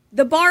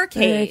the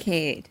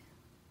barcade.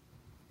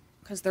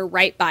 Because they're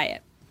right by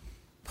it.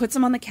 Puts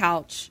him on the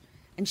couch.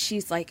 And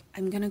she's like,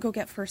 I'm going to go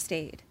get first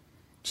aid.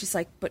 She's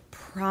like, but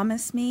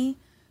promise me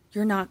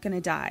you're not going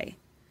to die.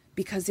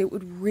 Because it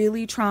would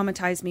really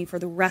traumatize me for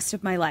the rest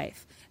of my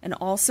life. And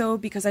also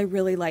because I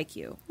really like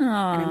you.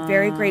 Aww. And I'm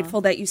very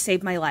grateful that you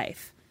saved my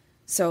life.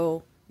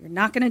 So you're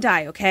not going to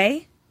die,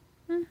 okay?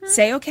 Mm-hmm.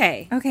 Say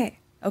okay. Okay.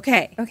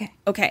 Okay. Okay.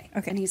 Okay.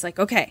 Okay. And he's like,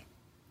 okay.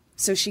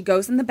 So she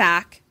goes in the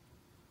back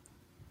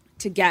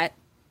to get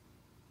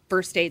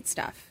first aid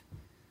stuff.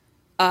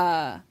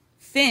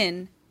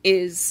 Finn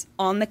is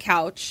on the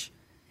couch.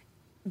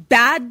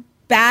 Bad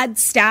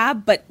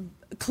stab, but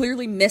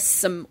clearly missed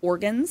some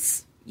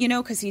organs, you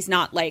know, because he's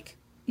not like...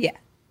 Yeah.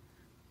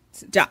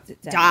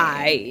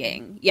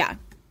 Dying. Yeah.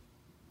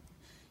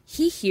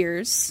 He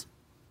hears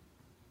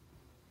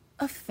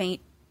a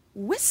faint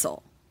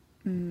whistle.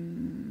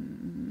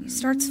 He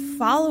starts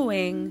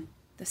following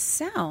the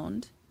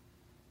sound.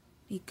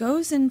 He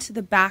goes into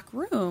the back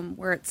room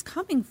where it's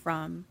coming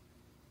from,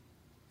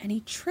 and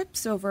he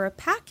trips over a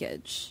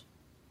package.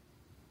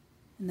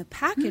 And the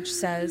package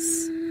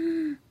says,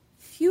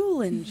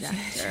 fuel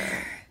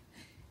injector.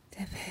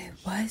 It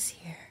was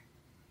here.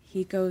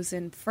 He goes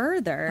in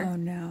further. Oh,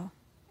 no.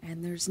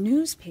 And there's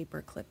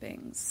newspaper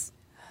clippings.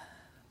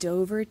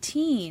 Dover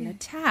teen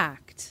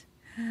attacked.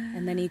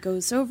 And then he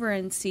goes over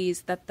and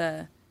sees that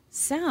the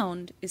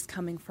sound is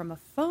coming from a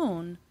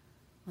phone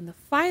on the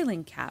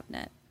filing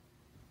cabinet.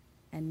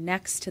 And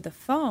next to the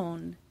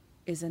phone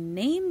is a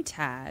name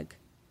tag.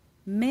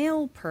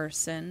 Mail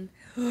person,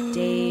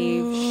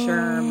 Dave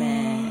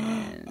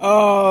Sherman.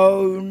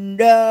 Oh,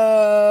 no.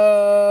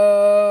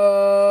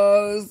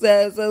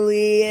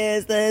 Cecily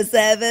is the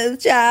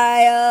seventh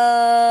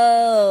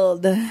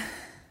child.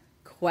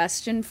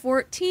 Question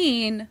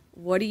 14.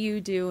 What do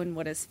you do and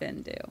what does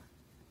Finn do?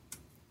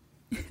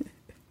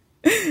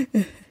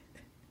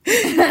 No!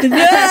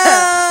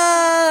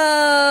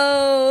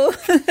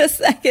 The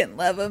second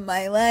love of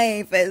my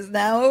life is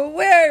now a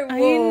werewolf.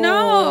 I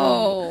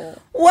know.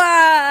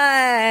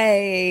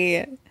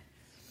 Why?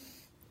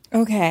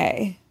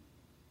 Okay.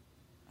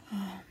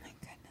 Oh, my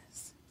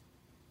goodness.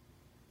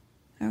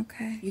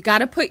 Okay. You got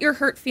to put your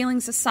hurt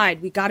feelings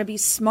aside. We got to be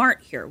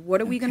smart here. What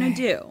are we going to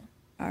do?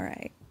 All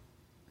right.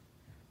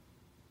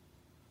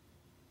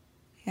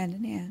 Hand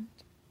in hand,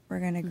 we're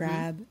going to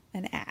grab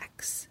an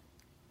axe.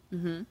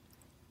 Mm-hmm.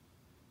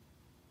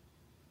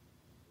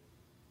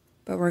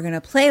 But we're going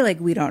to play like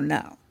we don't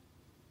know.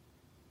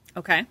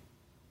 Okay.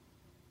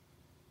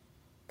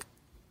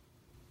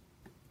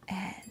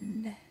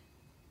 And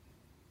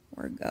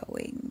we're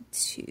going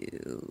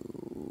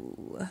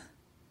to...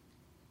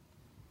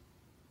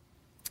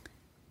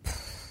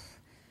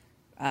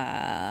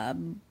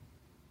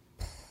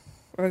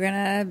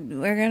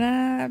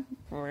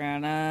 We're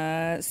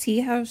gonna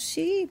see how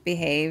she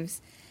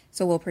behaves.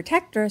 So we'll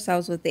protect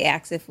ourselves with the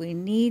axe if we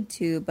need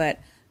to, but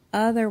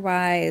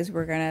otherwise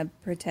we're gonna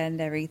pretend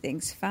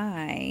everything's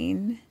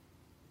fine.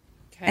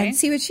 Okay. And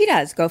see what she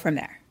does. Go from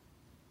there.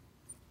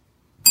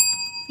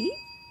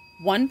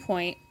 1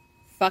 point.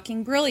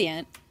 Fucking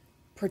brilliant.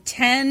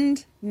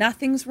 Pretend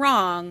nothing's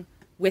wrong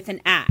with an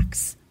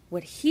axe.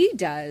 What he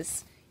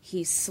does,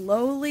 he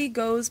slowly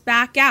goes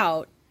back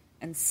out,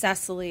 and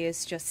Cecily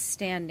is just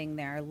standing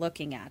there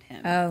looking at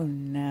him. Oh,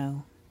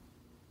 no.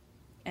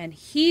 And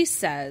he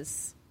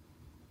says,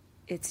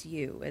 it's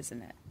you,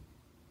 isn't it?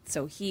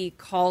 So he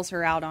calls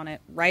her out on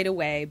it right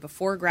away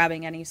before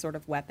grabbing any sort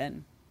of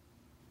weapon.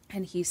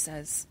 And he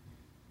says,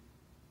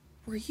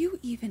 were you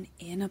even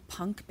in a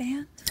punk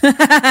band?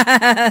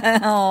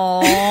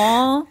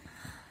 Aww.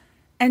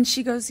 And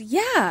she goes,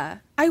 yeah,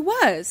 I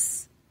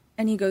was.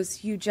 And he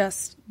goes, you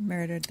just...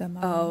 murdered them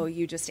all. Oh,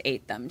 you just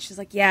ate them. She's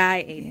like, yeah,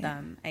 I ate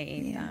them. I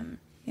ate them.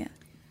 Yeah.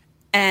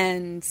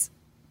 And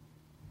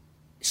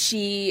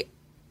she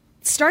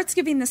starts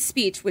giving this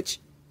speech,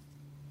 which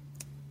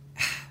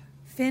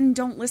Finn,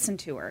 don't listen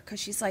to her. Because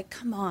she's like,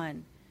 come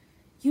on.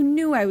 You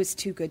knew I was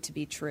too good to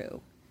be true.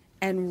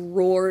 And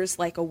roars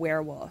like a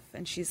werewolf.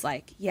 And she's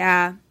like,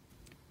 yeah,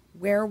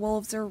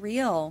 werewolves are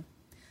real.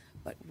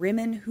 But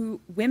women who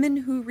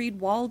read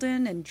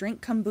Walden and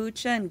drink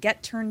kombucha and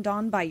get turned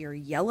on by your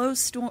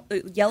Yellowstone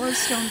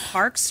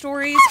Park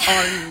stories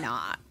are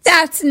not.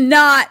 That's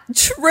not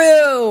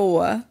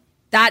true.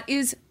 That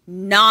is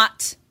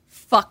not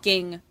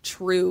fucking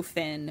true,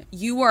 Finn.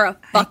 You are a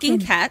fucking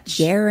catch.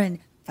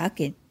 Guarantee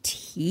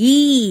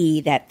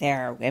that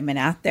there are women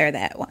out there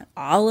that want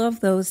all of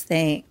those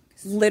things.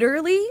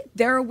 Literally,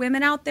 there are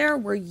women out there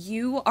where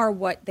you are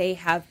what they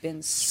have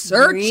been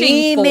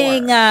searching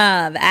Dreaming for.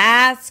 of,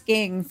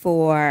 asking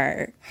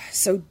for.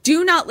 So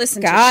do not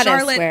listen Goddess, to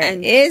Charlotte. Where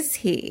and is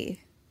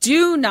he?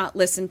 Do not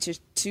listen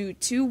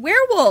to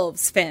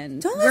werewolves,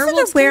 Finn. Don't werewolves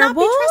listen to werewolves.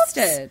 Cannot be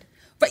trusted.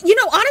 But, you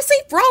know, honestly,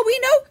 for all we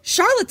know,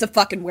 Charlotte's a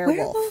fucking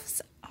werewolf.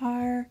 Werewolves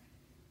are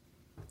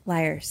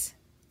liars.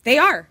 They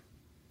are.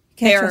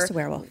 Can't trust a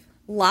werewolf.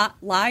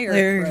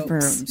 Liar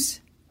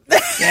Brooms.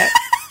 Yep.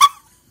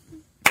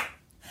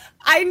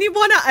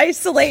 want to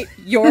isolate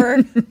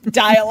your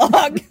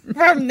dialogue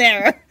from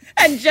there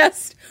and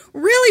just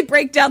really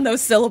break down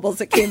those syllables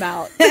that came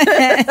out.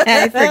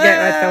 I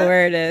forget what the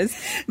word is,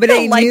 but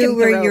I knew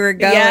where you were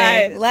going.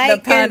 Yeah,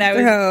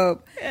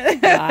 lycanthrope.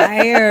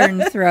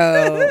 Iron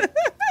throat.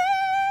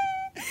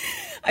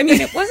 I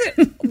mean, it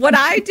wasn't, what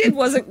I did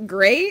wasn't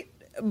great,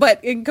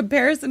 but in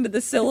comparison to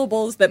the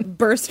syllables that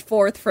burst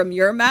forth from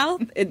your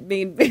mouth, it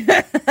made me,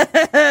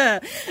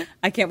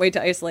 I can't wait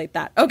to isolate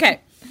that.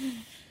 Okay.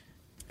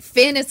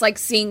 Finn is like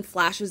seeing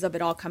flashes of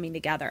it all coming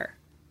together,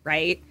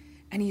 right?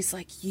 And he's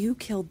like, you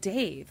killed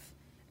Dave.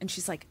 And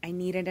she's like, I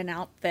needed an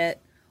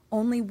outfit.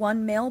 Only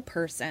one male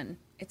person.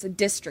 It's a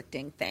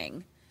districting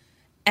thing.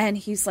 And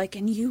he's like,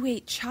 and you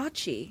ate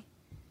Chachi.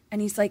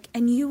 And he's like,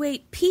 and you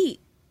ate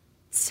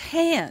Pete's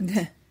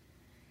hand.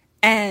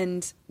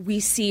 And we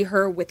see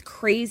her with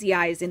crazy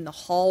eyes in the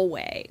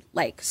hallway.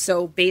 Like,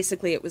 so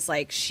basically it was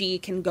like she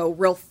can go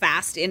real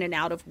fast in and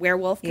out of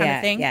werewolf kind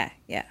of thing.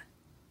 Yeah.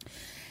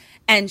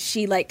 And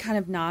she like kind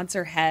of nods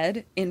her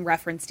head in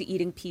reference to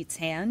eating Pete's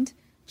hand.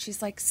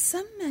 She's like,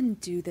 some men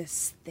do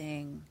this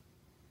thing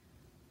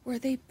where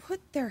they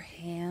put their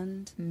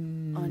hand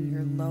on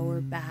your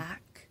lower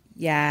back.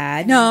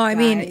 Yeah. No, I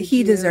mean,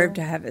 he deserved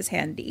to have his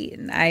hand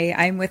eaten.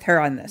 I'm with her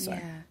on this one.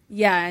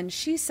 Yeah, and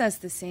she says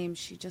the same.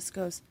 She just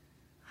goes,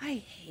 I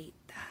hate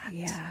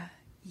that.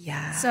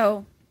 Yeah.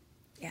 So,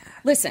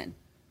 listen,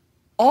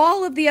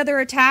 all of the other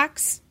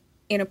attacks,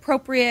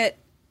 inappropriate,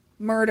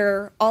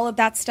 murder, all of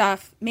that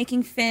stuff,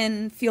 making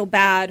Finn feel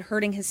bad,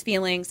 hurting his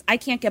feelings, I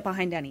can't get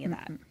behind any of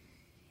that.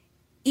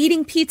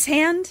 Eating Pete's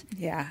hand?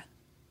 Yeah.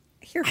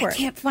 Here for it. I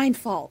can't find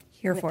fault.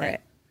 Here for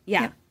it.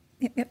 Yeah.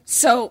 Yep.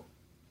 So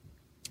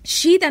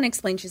she then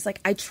explains, she's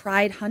like, I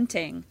tried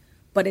hunting,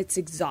 but it's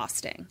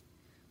exhausting.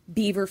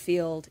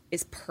 Beaverfield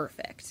is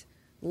perfect.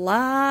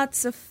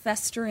 Lots of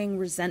festering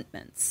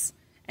resentments.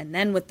 And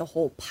then with the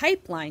whole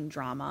pipeline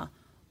drama,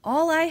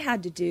 all I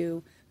had to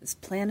do was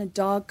plant a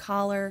dog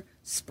collar,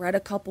 spread a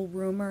couple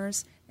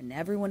rumors, and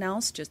everyone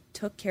else just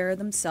took care of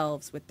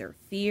themselves with their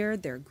fear,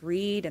 their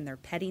greed, and their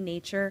petty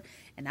nature,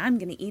 and I'm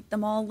going to eat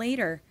them all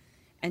later.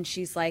 And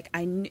she's like,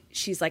 I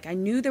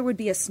knew there would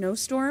be a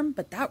snowstorm,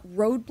 but that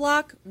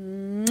roadblock,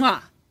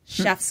 mwah,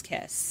 chef's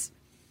kiss.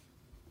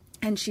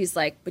 And she's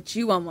like, but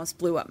you almost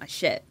blew up my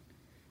shit.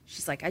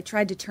 She's like, I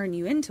tried to turn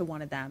you into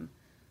one of them,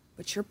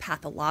 but you're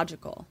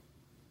pathological.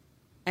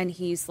 And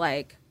he's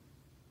like,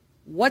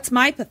 what's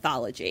my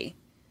pathology?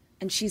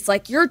 And she's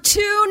like, you're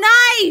too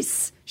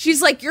nice.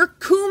 She's like, your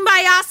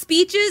kumbaya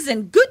speeches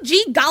and good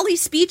gee golly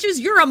speeches,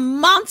 you're a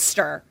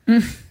monster.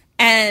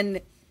 And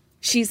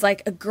she's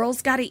like, a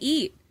girl's got to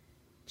eat.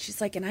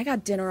 She's like, and I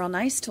got dinner on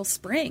ice till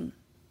spring.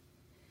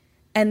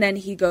 And then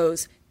he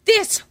goes,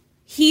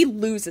 he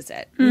loses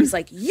it. He's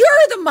like,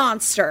 you're the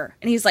monster.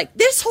 And he's like,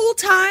 this whole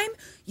time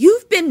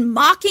you've been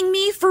mocking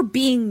me for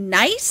being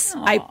nice.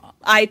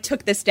 I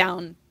took this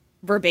down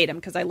verbatim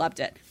because I loved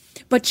it.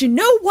 But you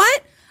know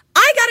what?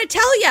 I got to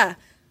tell you,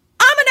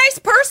 I'm a nice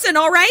person,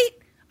 all right?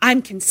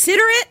 I'm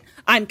considerate.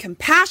 I'm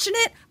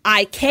compassionate.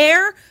 I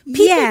care.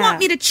 People want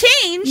me to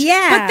change.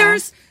 But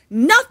there's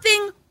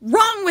nothing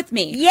wrong with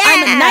me.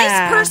 I'm a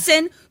nice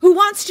person who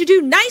wants to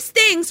do nice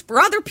things for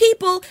other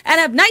people and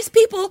have nice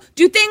people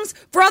do things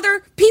for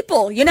other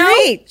people, you know?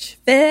 Preach,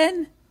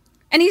 Finn.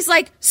 And he's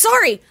like,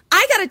 sorry,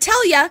 I got to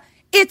tell you,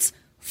 it's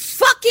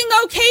fucking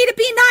okay to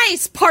be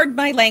nice. Pardon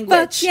my language.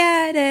 Fuck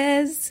yeah, it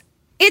is.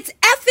 It's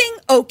effing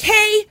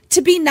okay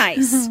to be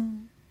nice.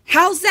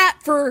 How's that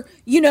for,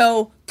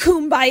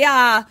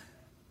 kumbaya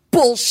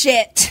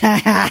bullshit?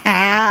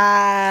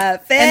 And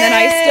then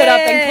I stood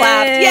up and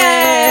clapped.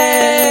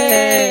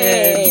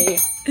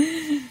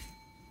 Yay!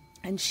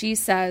 And she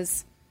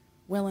says,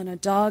 well, in a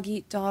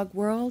dog-eat-dog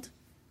world,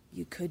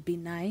 you could be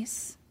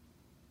nice,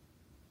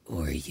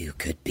 or you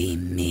could be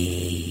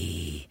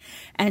me.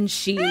 And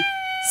she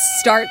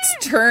starts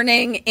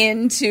turning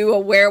into a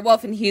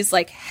werewolf, and he's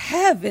like,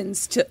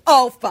 heavens to,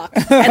 oh, fuck.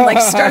 And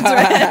like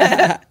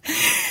starts,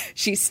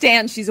 she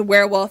stands, she's a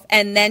werewolf,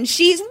 and then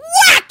she's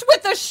whacked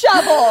with a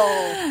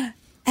shovel.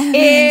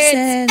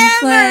 It's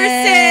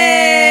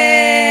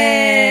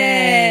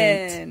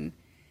Emerson.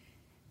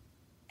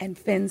 And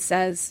Finn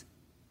says,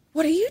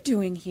 what are you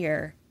doing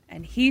here?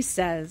 And he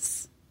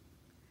says,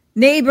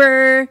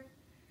 neighbor.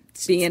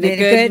 Being a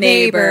good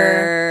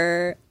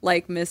neighbor,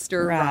 like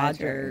Mr.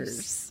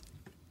 Rogers.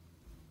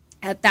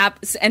 At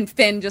that, and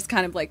Finn just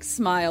kind of like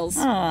smiles.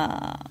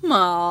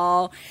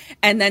 Aww.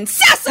 And then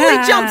Cecily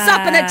jumps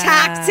up and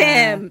attacks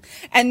him.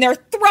 And they're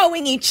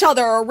throwing each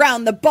other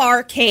around the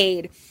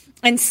barcade.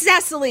 And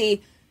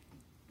Cecily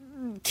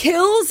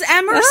kills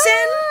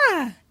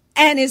Emerson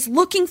and is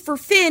looking for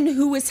Finn,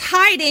 who is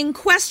hiding.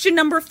 Question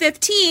number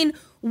 15.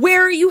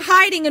 Where are you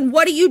hiding and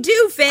what do you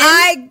do, Finn?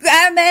 I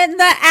am in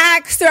the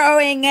axe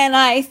throwing and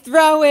I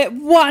throw it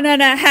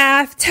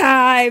 1.5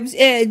 times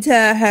into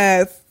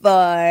her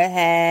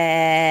forehead.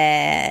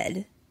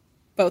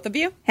 Both of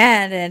you?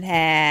 Hand in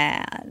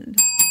hand.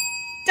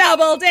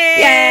 Double ding!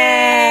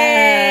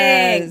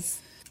 Yes!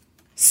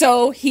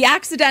 So he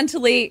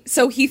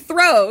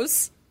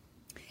throws,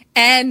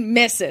 and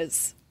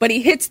misses. But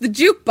he hits the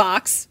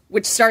jukebox,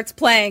 which starts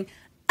playing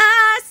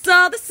I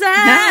Saw the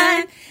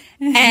Sign,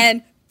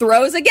 and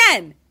throws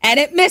again, and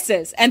it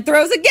misses, and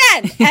throws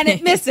again, and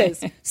it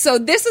misses. So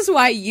this is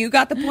why you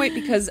got the point,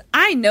 because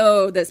I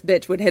know this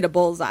bitch would hit a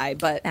bullseye,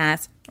 but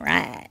That's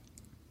right.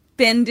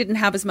 Ben didn't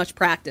have as much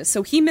practice.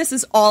 So he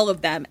misses all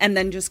of them and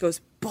then just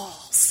goes,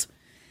 balls.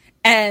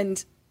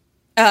 And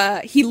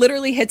he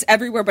literally hits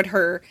everywhere but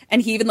her,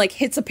 and he even like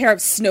hits a pair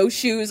of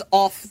snowshoes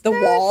off the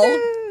wall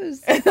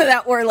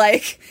that were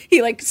like,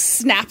 he like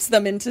snaps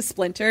them into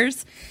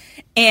splinters,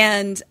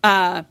 and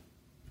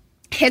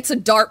hits a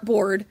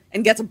dartboard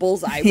and gets a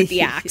bullseye with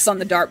the axe on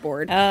the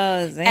dartboard.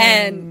 Oh,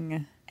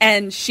 zing.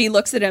 And she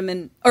looks at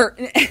him or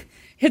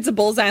hits a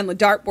bullseye on the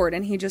dartboard,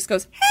 and he just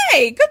goes,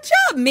 hey, good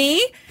job,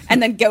 me.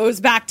 And then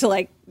goes back to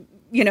like,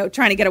 you know,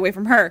 trying to get away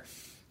from her.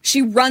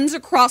 She runs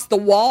across the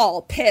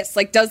wall, pissed,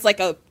 like does like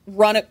a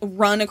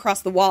run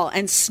across the wall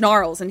and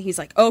snarls. And he's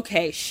like,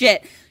 okay,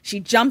 shit. She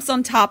jumps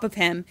on top of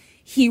him.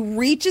 He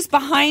reaches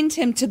behind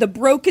him to the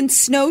broken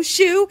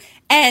snowshoe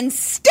and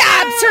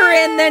stabs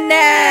her in the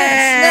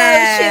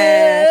neck.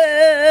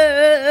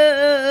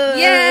 Snowshoe!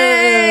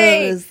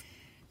 Yay!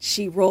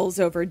 She rolls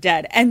over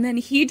dead. And then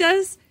he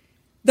does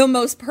the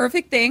most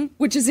perfect thing,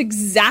 which is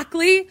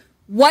exactly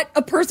what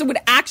a person would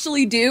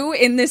actually do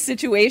in this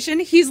situation.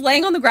 He's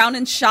laying on the ground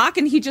in shock,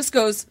 and he just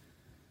goes,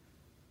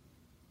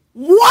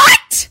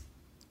 what?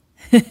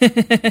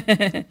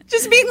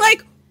 Just being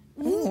like,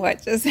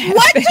 what just happened?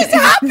 What just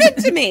happened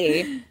to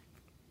me?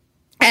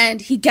 And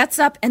he gets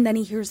up, and then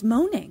he hears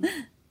moaning.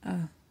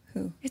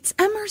 Who? It's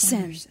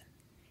Emerson.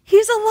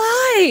 He's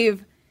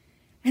alive.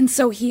 And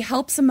so he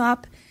helps him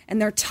up, and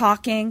they're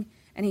talking,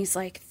 and he's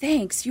like,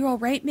 thanks. You all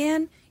right,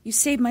 man? You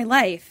saved my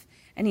life.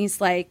 And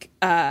he's like,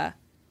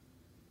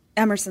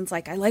 Emerson's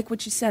like, I like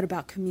what you said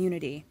about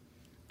community.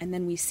 And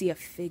then we see a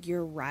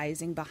figure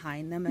rising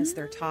behind them as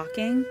they're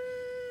talking.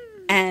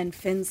 And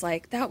Finn's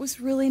like, that was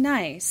really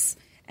nice.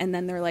 And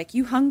then they're like,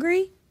 you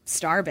hungry?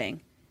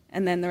 Starving.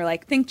 And then they're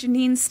like, think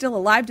Janine's still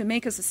alive to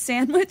make us a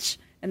sandwich?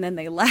 And then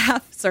they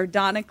laugh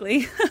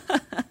sardonically.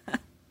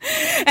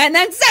 And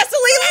then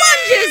Cecily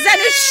lunges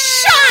and is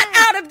shot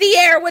out of the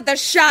air with a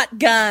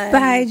shotgun.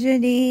 By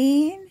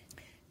Janine.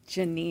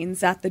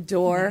 Janine's at the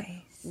door. Nice.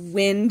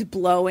 Wind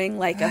blowing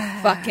like a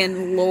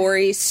fucking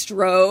Laurie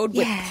Strode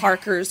with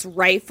Parker's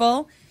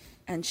rifle.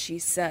 And she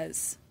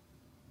says,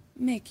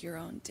 make your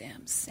own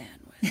damn sandwich.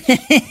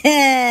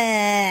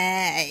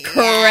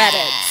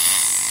 Credits.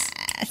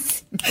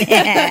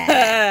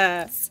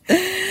 Yes.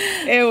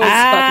 It was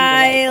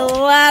I fucking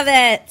delightful. love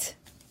it.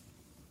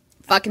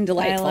 Fucking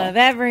delightful. I love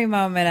every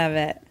moment of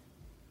it.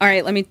 All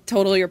right, let me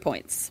total your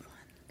points.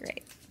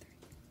 Great.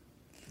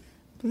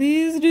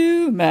 Please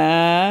do,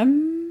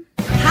 ma'am.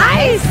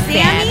 Hi,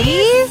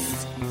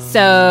 Sammys!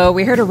 So,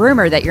 we heard a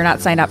rumor that you're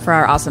not signed up for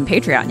our awesome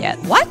Patreon yet.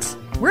 What?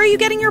 Where are you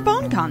getting your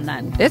BoneCon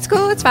then? It's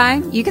cool, it's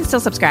fine. You can still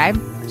subscribe.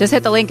 Just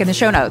hit the link in the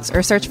show notes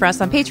or search for us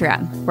on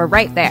Patreon. We're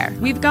right there.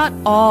 We've got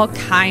all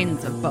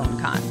kinds of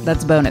BoneCon.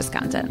 That's bonus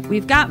content.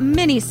 We've got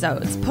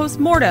mini-sodes,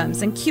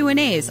 postmortems, and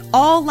Q&As,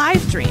 all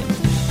live streamed.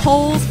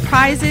 Polls,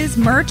 prizes,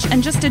 merch,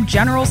 and just a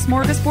general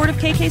smorgasbord of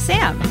KK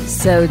Sam.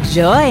 So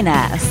join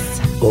us.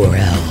 Or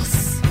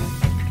else.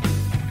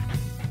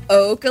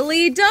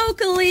 Oakley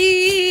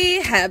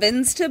dokley,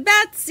 heavens to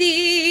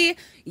Betsy.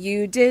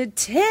 You did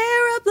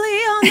terribly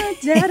on the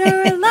Dead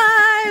or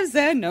Alive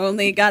and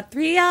only got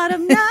 3 out of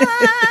 9.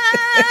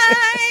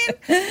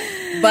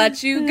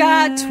 But you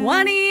got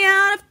 20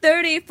 out of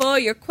 30 for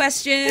your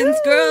questions,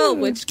 girl,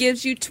 which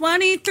gives you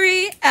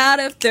 23 out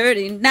of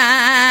 39.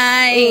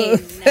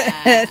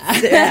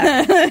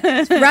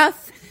 It's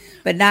rough,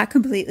 but not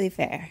completely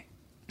fair.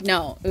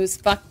 No, it was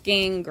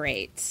fucking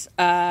great.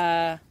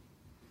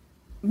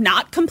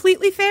 Not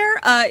completely fair?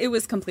 It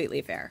was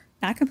completely fair.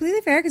 Not completely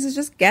fair because it's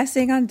just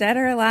guessing on Dead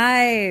or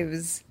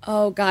Alives.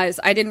 Oh, guys,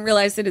 I didn't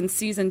realize that in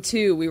season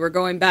 2 we were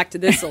going back to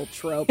this old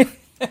trope.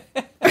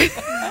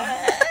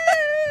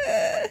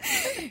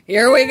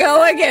 Here we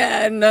go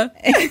again.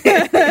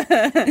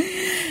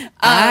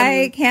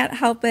 I can't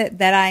help it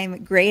that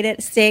I'm great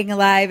at staying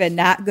alive and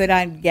not good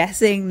on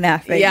guessing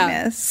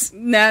nothingness.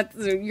 Yeah,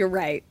 you're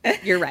right.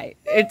 You're right.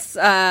 It's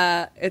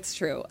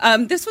true.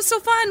 This was so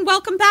fun.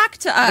 Welcome back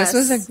to us.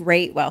 This was a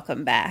great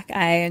welcome back.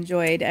 I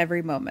enjoyed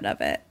every moment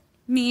of it.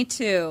 Me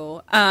too.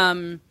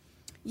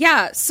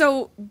 Yeah.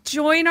 So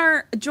join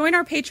our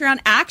Patreon.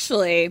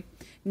 Actually,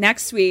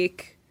 next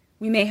week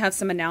we may have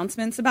some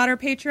announcements about our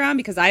Patreon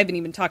because I haven't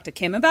even talked to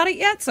Kim about it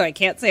yet, so I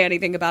can't say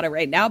anything about it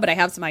right now. But I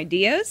have some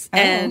ideas,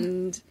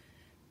 and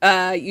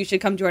you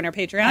should come join our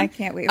Patreon. I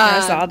can't wait for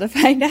us all to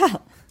find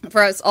out.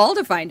 For us all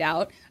to find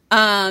out.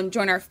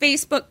 Join our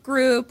Facebook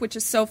group, which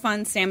is so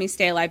fun. Sammy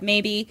Stay Alive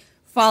Maybe.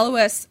 Follow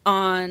us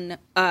on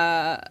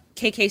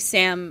KK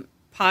Sam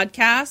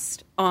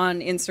Podcast on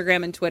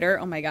Instagram and Twitter.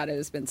 Oh my God, it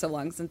has been so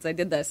long since I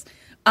did this.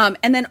 And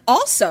then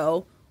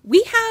also,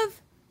 we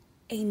have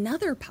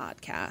another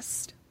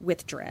podcast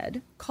with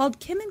Dread called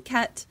Kim and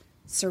Ket's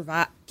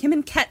Survive.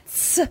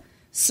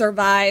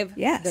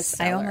 Yes, the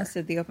Cellar. I almost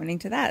did the opening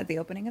to that at the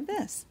opening of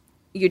this.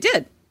 You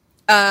did.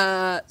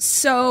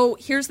 So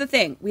here's the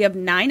thing. We have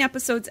 9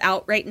 episodes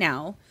out right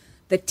now.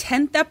 The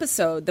 10th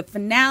episode, the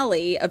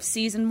finale of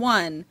season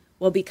 1,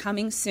 will be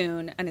coming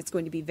soon, and it's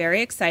going to be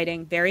very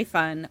exciting, very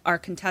fun. Our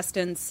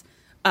contestants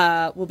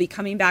will be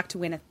coming back to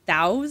win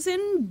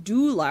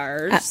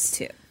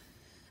 $1,000.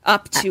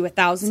 Up to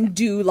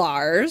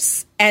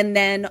 $1,000. And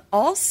then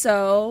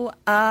also,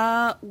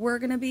 we're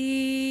going to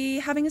be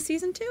having a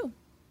season 2.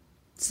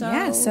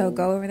 So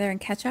go over there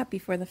and catch up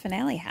before the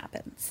finale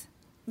happens.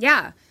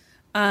 Yeah.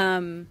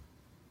 And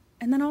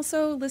then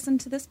also listen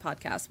to this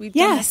podcast. We've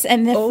yes, done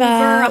and if,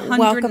 over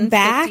welcome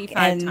back,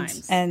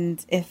 times.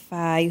 And if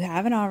you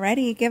haven't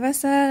already, give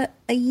us a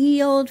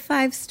ye old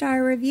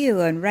 5-star review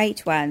and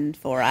write one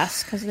for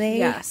us because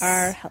they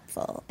are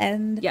helpful.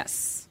 And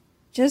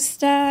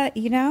just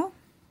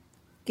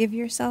give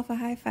yourself a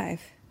high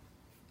five.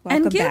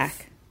 Welcome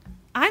back.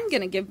 I'm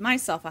gonna give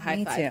myself a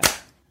high five. Me too.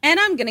 And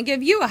I'm gonna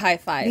give you a high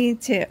five. Me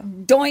too.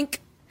 Doink.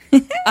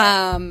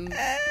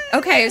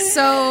 Okay,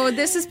 so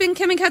this has been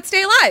Kim and Kat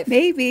Stay Alive.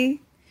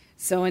 Maybe.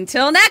 So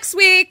until next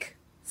week,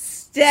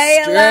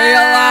 stay alive.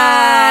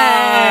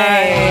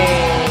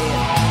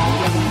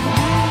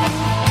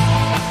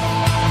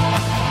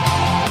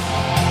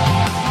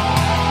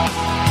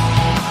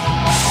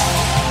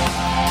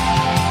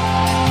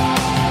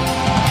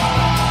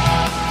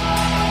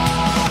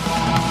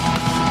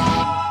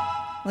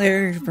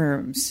 There's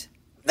berms.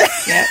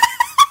 Yep.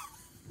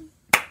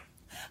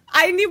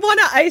 I want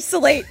to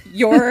isolate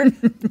your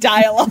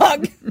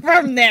dialogue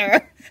from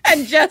there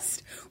and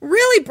just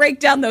really break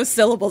down those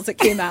syllables that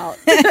came out.